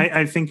 Yeah, okay.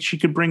 I think she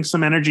could bring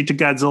some energy to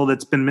Godzilla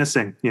that's been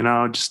missing.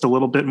 Just a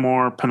little bit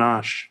more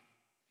panache.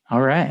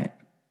 All right.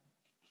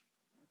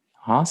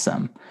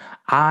 Awesome.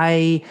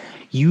 I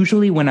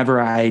usually, whenever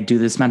I do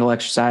this mental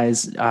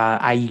exercise,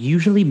 I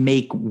usually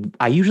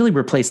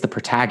replace the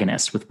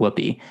protagonist with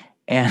Whoopi.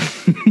 And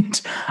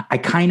I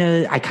kind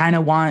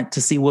of want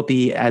to see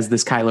Whoopi as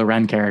this Kylo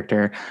Ren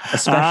character,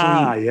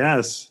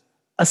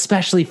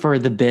 especially for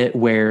the bit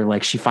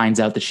where she finds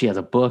out that she has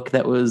a book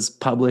that was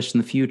published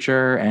in the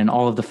future and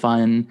all of the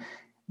fun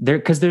there,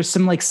 because there's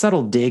some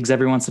subtle digs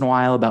every once in a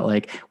while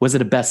about was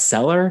it a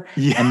bestseller?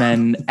 Yeah. And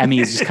then Emmy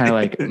is just kind of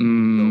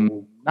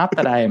not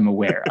that I am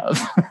aware of.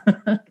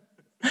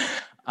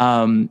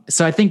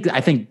 So I think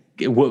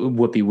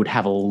Whoopi would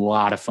have a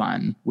lot of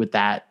fun with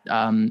that,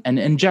 and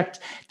inject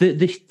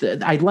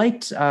I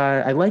liked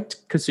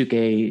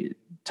Kosuke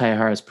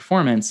Taihara's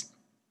performance.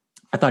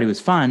 I thought he was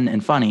fun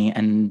and funny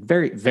and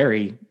very,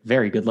 very,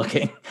 very good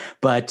looking.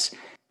 But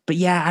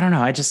yeah, I don't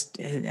know.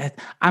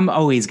 I'm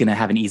always going to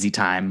have an easy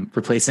time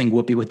replacing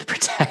Whoopi with the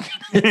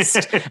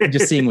protagonist and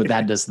just seeing what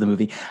that does to the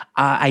movie.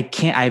 I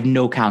have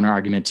no counter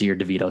argument to your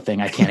DeVito thing.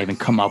 I can't even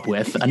come up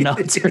with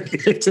another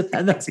alternative to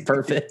that. That's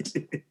perfect.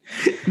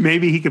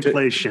 Maybe he could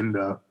play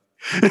Shindo.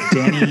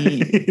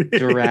 Danny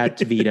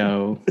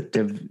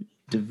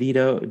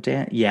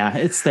DeVito. Yeah,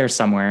 it's there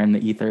somewhere in the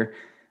ether.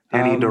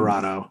 Danny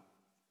Dorado.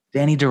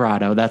 Danny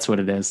Dorado. That's what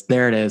it is.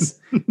 There it is.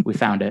 We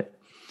found it.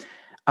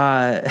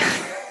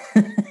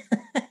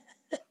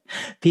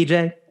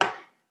 PJ,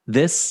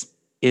 this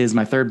is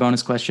my 3rd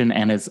bonus question,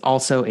 and it's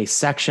also a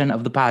section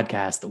of the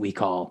podcast that we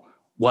call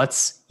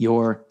What's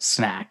Your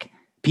Snack?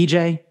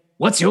 PJ,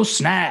 what's your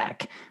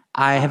snack?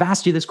 I have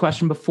asked you this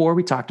question before.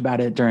 We talked about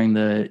it during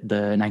the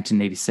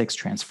 1986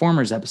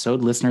 Transformers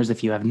episode. Listeners,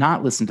 if you have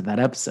not listened to that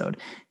episode,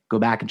 go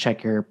back and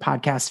check your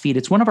podcast feed.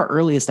 It's one of our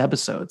earliest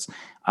episodes.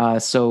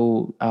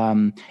 So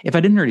if I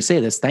didn't already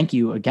say this, thank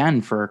you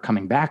again for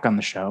coming back on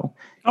the show.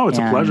 Oh, it's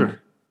a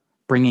pleasure.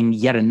 Bringing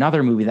yet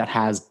another movie that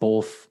has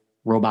both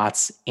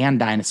robots and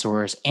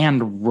dinosaurs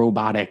and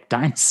robotic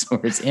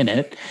dinosaurs in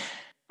it.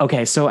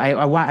 Okay, so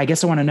I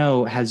guess I want to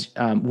know,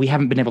 we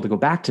haven't been able to go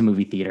back to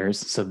movie theaters,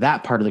 so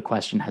that part of the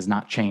question has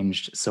not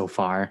changed so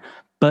far.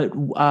 But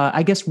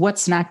I guess what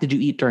snack did you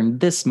eat during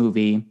this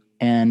movie,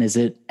 and is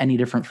it any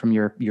different from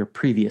your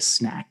previous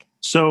snack?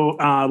 So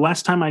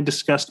last time I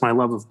discussed my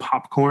love of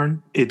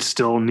popcorn, it's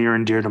still near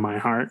and dear to my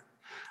heart.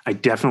 I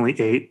definitely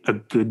ate a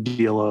good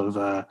deal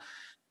of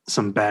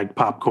some bagged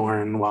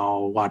popcorn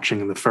while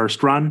watching the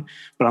first run.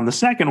 But on the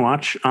second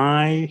watch,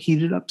 I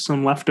heated up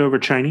some leftover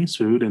Chinese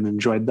food and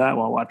enjoyed that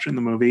while watching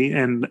the movie.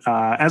 And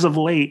as of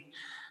late,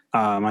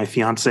 my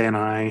fiance and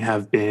I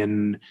have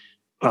been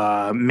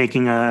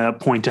making a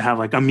point to have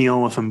like a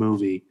meal with a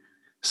movie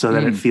so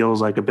that it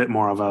feels like a bit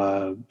more of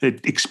a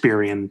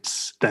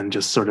experience than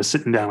just sort of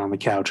sitting down on the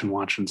couch and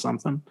watching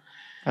something.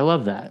 I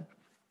love that.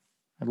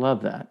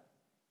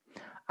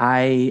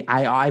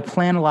 I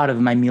plan a lot of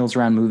my meals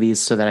around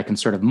movies so that I can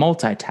sort of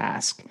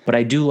multitask, but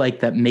I do like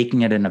that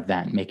making it an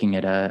event, making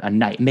it a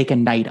night, make a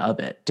night of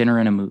it, dinner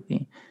and a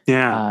movie.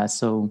 Yeah.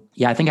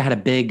 I think I had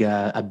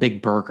a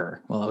big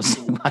burger while I was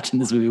watching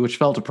this movie, which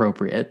felt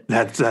appropriate.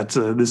 This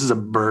is a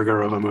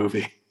burger of a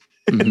movie.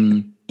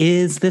 Mm-hmm.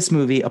 Is this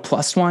movie a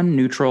 +1,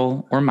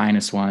 neutral, or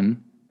 -1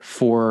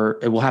 for,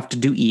 we'll have to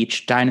do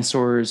each,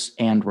 dinosaurs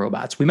and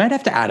robots. We might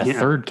have to add a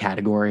third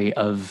category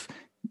of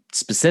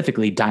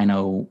specifically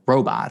dino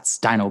robots,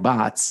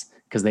 Dinobots,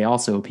 because they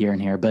also appear in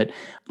here. But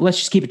let's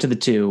just keep it to the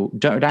two.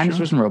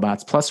 Dinosaurs and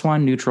robots,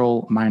 +1,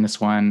 neutral,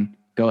 -1.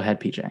 Go ahead,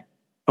 PJ.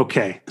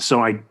 Okay,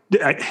 so I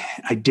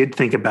did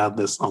think about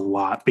this a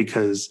lot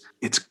because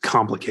it's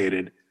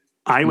complicated.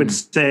 I would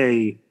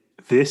say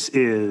this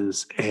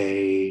is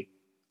a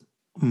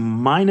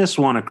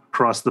 -1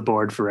 across the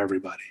board for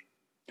everybody.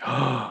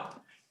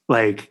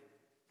 Like,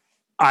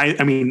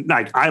 I mean,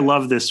 like, I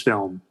love this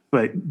film,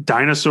 but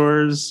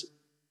dinosaurs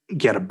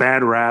get a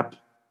bad rap.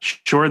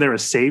 Sure, they're a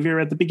savior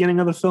at the beginning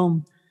of the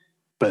film,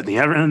 but at the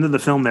end of the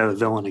film, they're the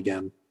villain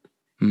again.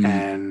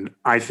 And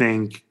I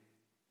think,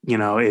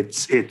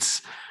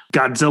 it's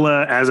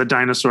Godzilla as a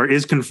dinosaur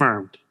is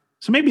confirmed.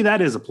 So maybe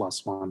that is a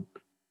 +1.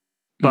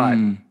 But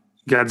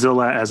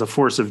Godzilla as a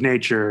force of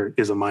nature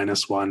is a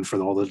 -1 for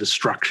all the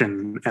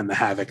destruction and the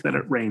havoc that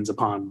it rains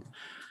upon.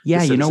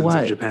 Yeah, you know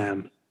what? Of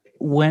Japan.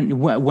 When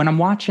I'm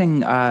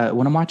watching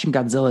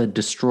Godzilla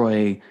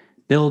destroy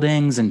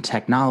buildings and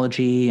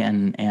technology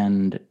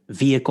and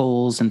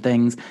vehicles and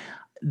things,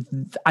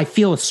 I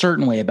feel a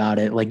certain way about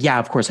it. Like, yeah,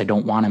 of course, I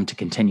don't want him to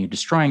continue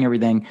destroying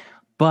everything,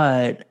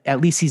 but at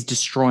least he's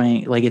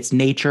destroying, like, it's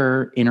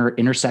nature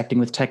intersecting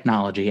with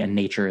technology, and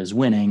nature is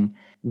winning.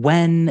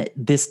 When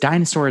this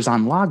dinosaur is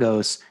on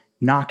Lagos,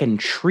 knocking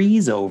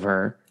trees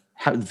over,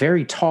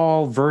 very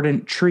tall,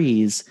 verdant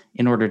trees,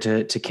 in order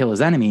to kill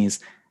his enemies,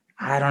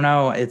 I don't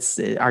know.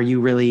 Are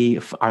you really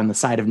on the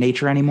side of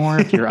nature anymore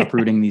if you're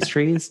uprooting these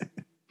trees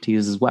to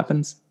use as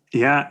weapons?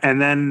 Yeah, and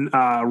then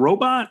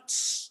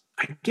robots,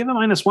 I give a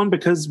 -1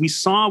 because we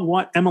saw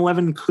what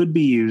M11 could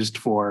be used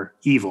for,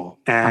 evil.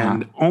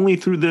 And only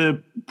through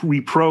the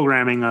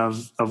reprogramming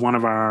of one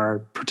of our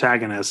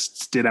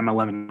protagonists did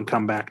M11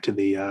 come back to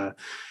the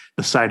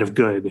side of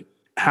good.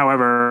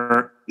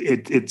 However, he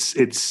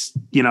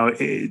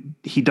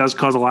does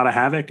cause a lot of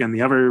havoc, and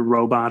the other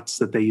robots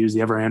that they use,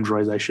 the other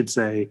androids, I should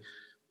say,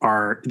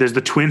 there's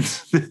the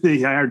twins.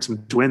 They hired some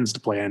twins to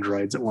play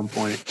androids at one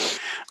point.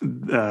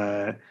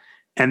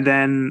 And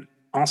then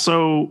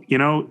also,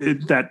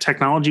 that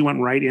technology went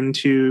right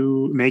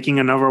into making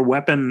another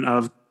weapon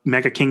of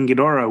Mecha King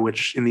Ghidorah,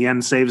 which in the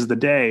end saves the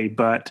day.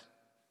 But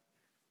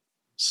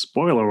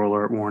spoiler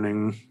alert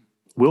warning,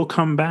 will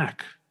come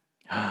back.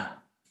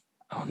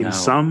 In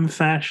some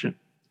fashion.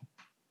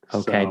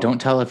 Okay, So, don't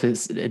tell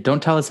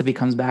us if he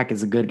comes back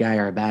as a good guy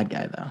or a bad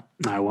guy, though.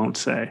 I won't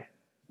say.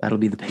 That'll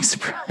be the big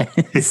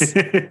surprise.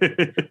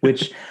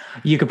 Which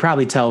you could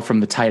probably tell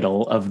from the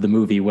title of the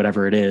movie,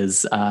 whatever it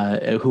is.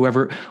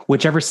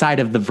 Whichever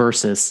side of the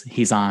versus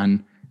he's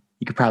on,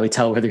 you could probably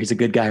tell whether he's a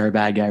good guy or a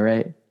bad guy,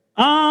 right?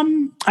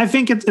 I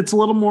think it's a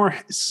little more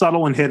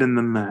subtle and hidden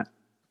than that.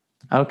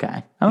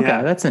 Okay,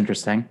 Yeah. That's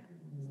interesting.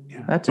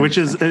 That's Which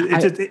is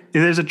interesting.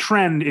 there's a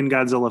trend in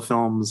Godzilla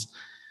films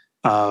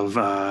of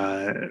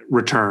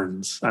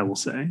returns, I will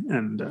say,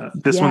 and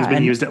this one's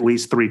been used at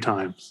least 3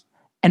 times.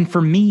 And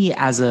for me,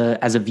 as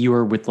a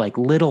viewer with like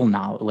little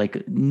knowledge,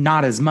 like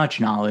not as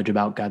much knowledge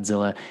about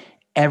Godzilla,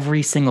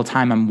 every single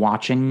time I'm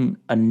watching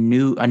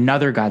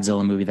another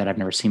Godzilla movie that I've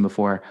never seen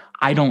before,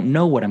 I don't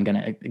know what I'm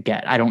gonna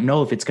get. I don't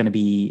know if it's gonna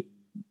be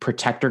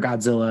Protector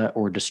Godzilla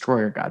or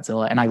Destroyer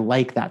Godzilla, and I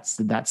like that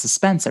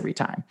suspense every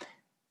time.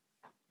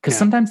 Because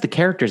sometimes the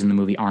characters in the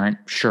movie aren't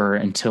sure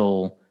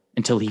until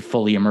he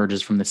fully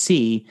emerges from the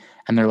sea,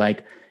 and they're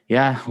like,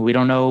 "Yeah, we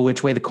don't know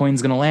which way the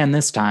coin's going to land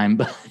this time,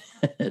 but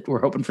we're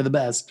hoping for the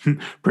best."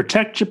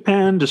 Protect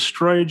Japan,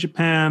 destroy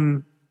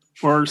Japan,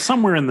 or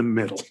somewhere in the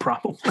middle,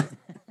 probably.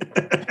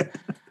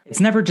 It's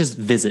never just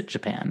visit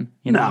Japan,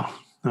 you know.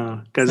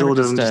 No, Godzilla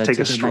doesn't just take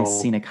a stroll.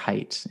 Nice scenic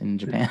height in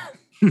Japan.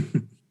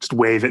 Just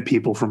wave at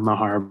people from the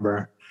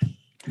harbor.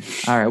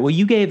 All right. Well,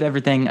 you gave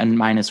everything a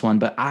 -1,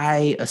 but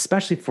I,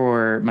 especially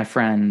for my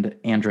friend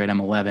Android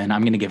M11,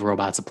 I'm going to give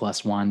Robots a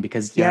 +1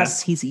 because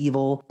yes, he's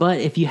evil, but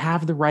if you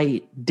have the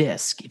right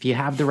disc, if you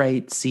have the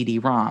right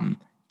CD-ROM,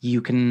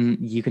 you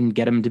can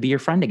get him to be your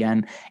friend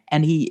again.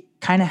 And he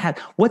kind of had.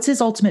 What's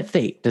his ultimate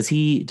fate? Does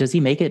he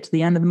make it to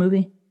the end of the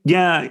movie?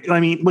 Yeah,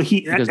 I mean, well,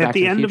 at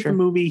the end of the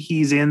movie,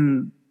 he's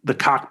in the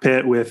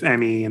cockpit with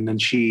Emmy, and then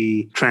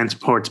she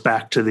transports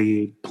back to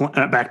the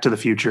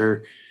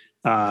future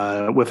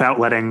without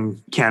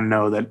letting Ken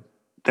know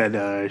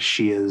that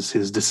she is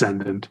his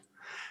descendant.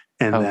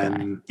 And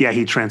then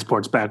he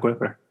transports back with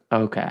her.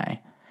 Okay.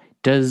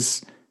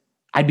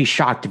 I'd be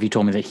shocked if you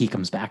told me that he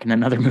comes back in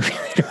another movie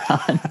later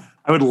on.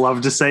 I would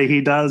love to say he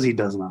does. He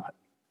does not.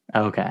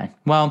 Okay.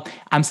 Well,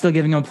 I'm still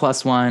giving him a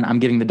 +1. I'm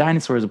giving the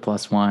dinosaurs a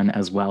 +1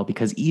 as well,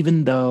 because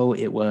even though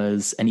it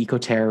was an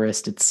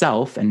eco-terrorist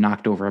itself and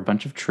knocked over a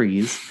bunch of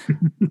trees,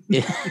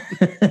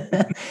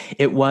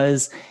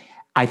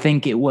 I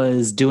think it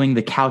was doing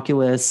the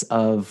calculus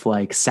of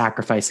like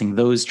sacrificing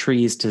those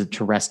trees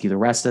to rescue the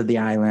rest of the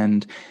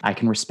island. I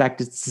can respect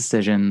its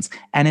decisions,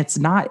 and it's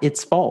not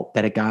its fault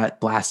that it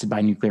got blasted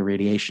by nuclear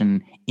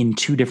radiation in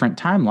 2 different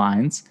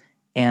timelines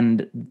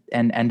and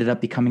ended up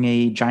becoming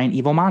a giant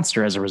evil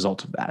monster as a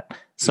result of that.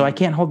 So I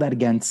can't hold that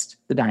against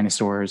the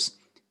dinosaurs.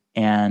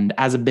 And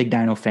as a big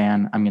dino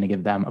fan, I'm going to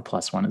give them a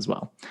 +1 as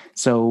well.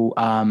 So,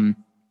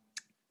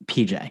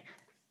 PJ. I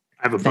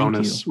have a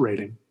bonus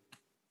rating.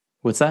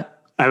 What's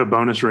that? I have a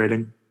bonus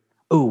rating.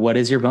 Oh, what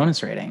is your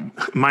bonus rating?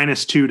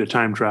 -2 to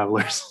time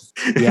travelers.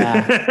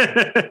 Yeah.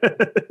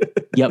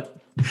 Yep.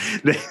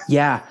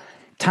 Yeah.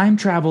 Time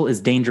travel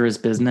is dangerous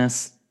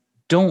business.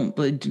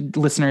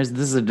 Listeners,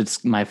 this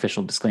is my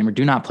official disclaimer.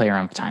 Do not play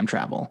around with time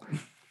travel.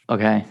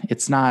 Okay.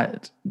 It's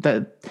not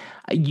that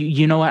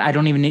you know what? I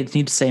don't even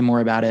need to say more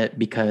about it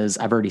because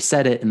I've already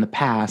said it in the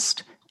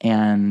past,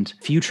 and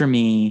future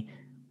me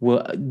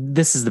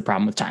this is the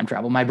problem with time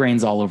travel. My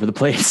brain's all over the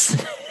place.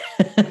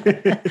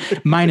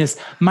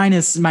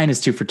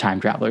 -2 for time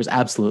travelers.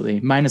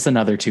 Absolutely. Minus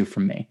another 2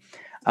 from me.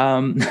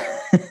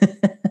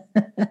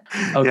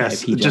 Okay,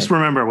 yes, PJ. Just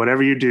remember,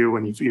 whatever you do,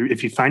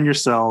 if you find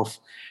yourself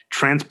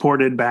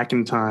transported back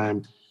in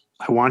time,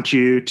 I want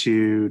you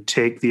to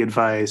take the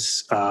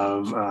advice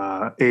of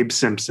Abe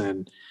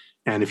Simpson.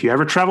 And if you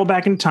ever travel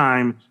back in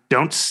time,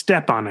 don't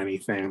step on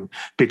anything,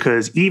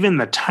 because even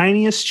the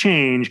tiniest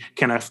change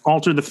can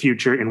alter the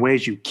future in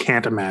ways you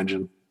can't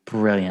imagine.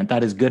 Brilliant.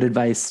 That is good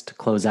advice to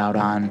close out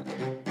on.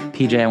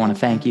 PJ, I want to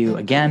thank you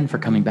again for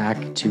coming back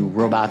to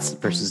Robots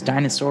versus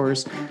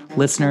Dinosaurs.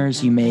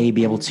 Listeners, you may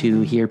be able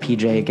to hear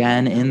PJ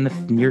again in the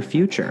near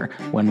future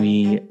when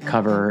we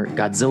cover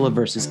Godzilla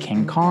versus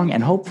King Kong,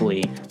 and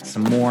hopefully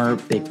some more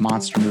big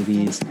monster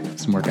movies,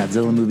 some more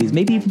Godzilla movies,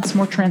 maybe even some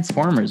more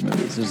Transformers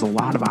movies. There's a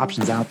lot of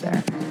options out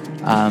there.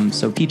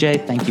 So PJ,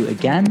 thank you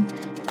again.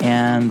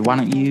 And why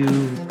don't you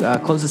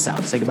close us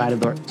out? Say goodbye to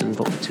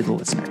the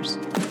listeners.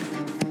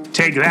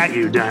 Take that,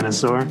 you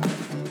dinosaur.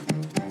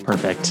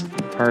 Perfect.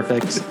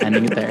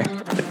 Ending it there.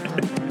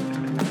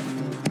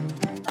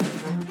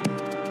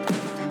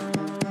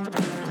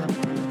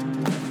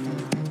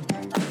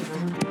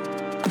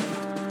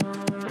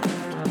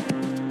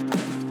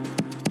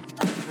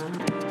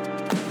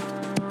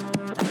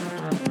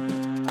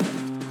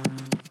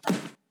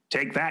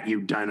 Take that,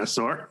 you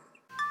dinosaur.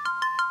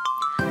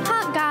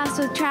 Hot Goss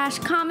with Trash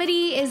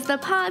Comedy is the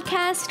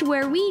podcast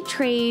where we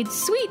trade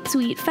sweet,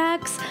 sweet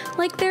facts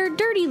like they're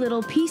dirty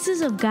little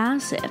pieces of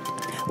gossip.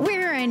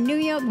 We're a New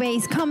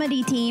York-based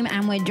comedy team,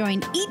 and we're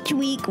joined each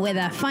week with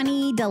a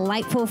funny,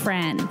 delightful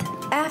friend.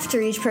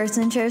 After each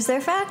person shares their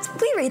fact,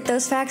 we rate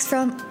those facts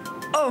from,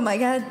 oh my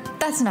god,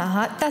 that's not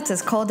hot, that's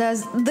as cold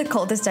as the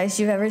coldest ice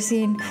you've ever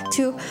seen,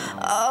 to,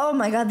 oh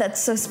my god,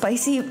 that's so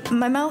spicy,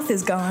 my mouth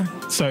is gone.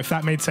 So if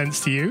that made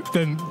sense to you,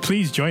 then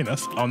please join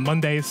us on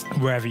Mondays,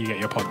 wherever you get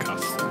your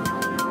podcasts.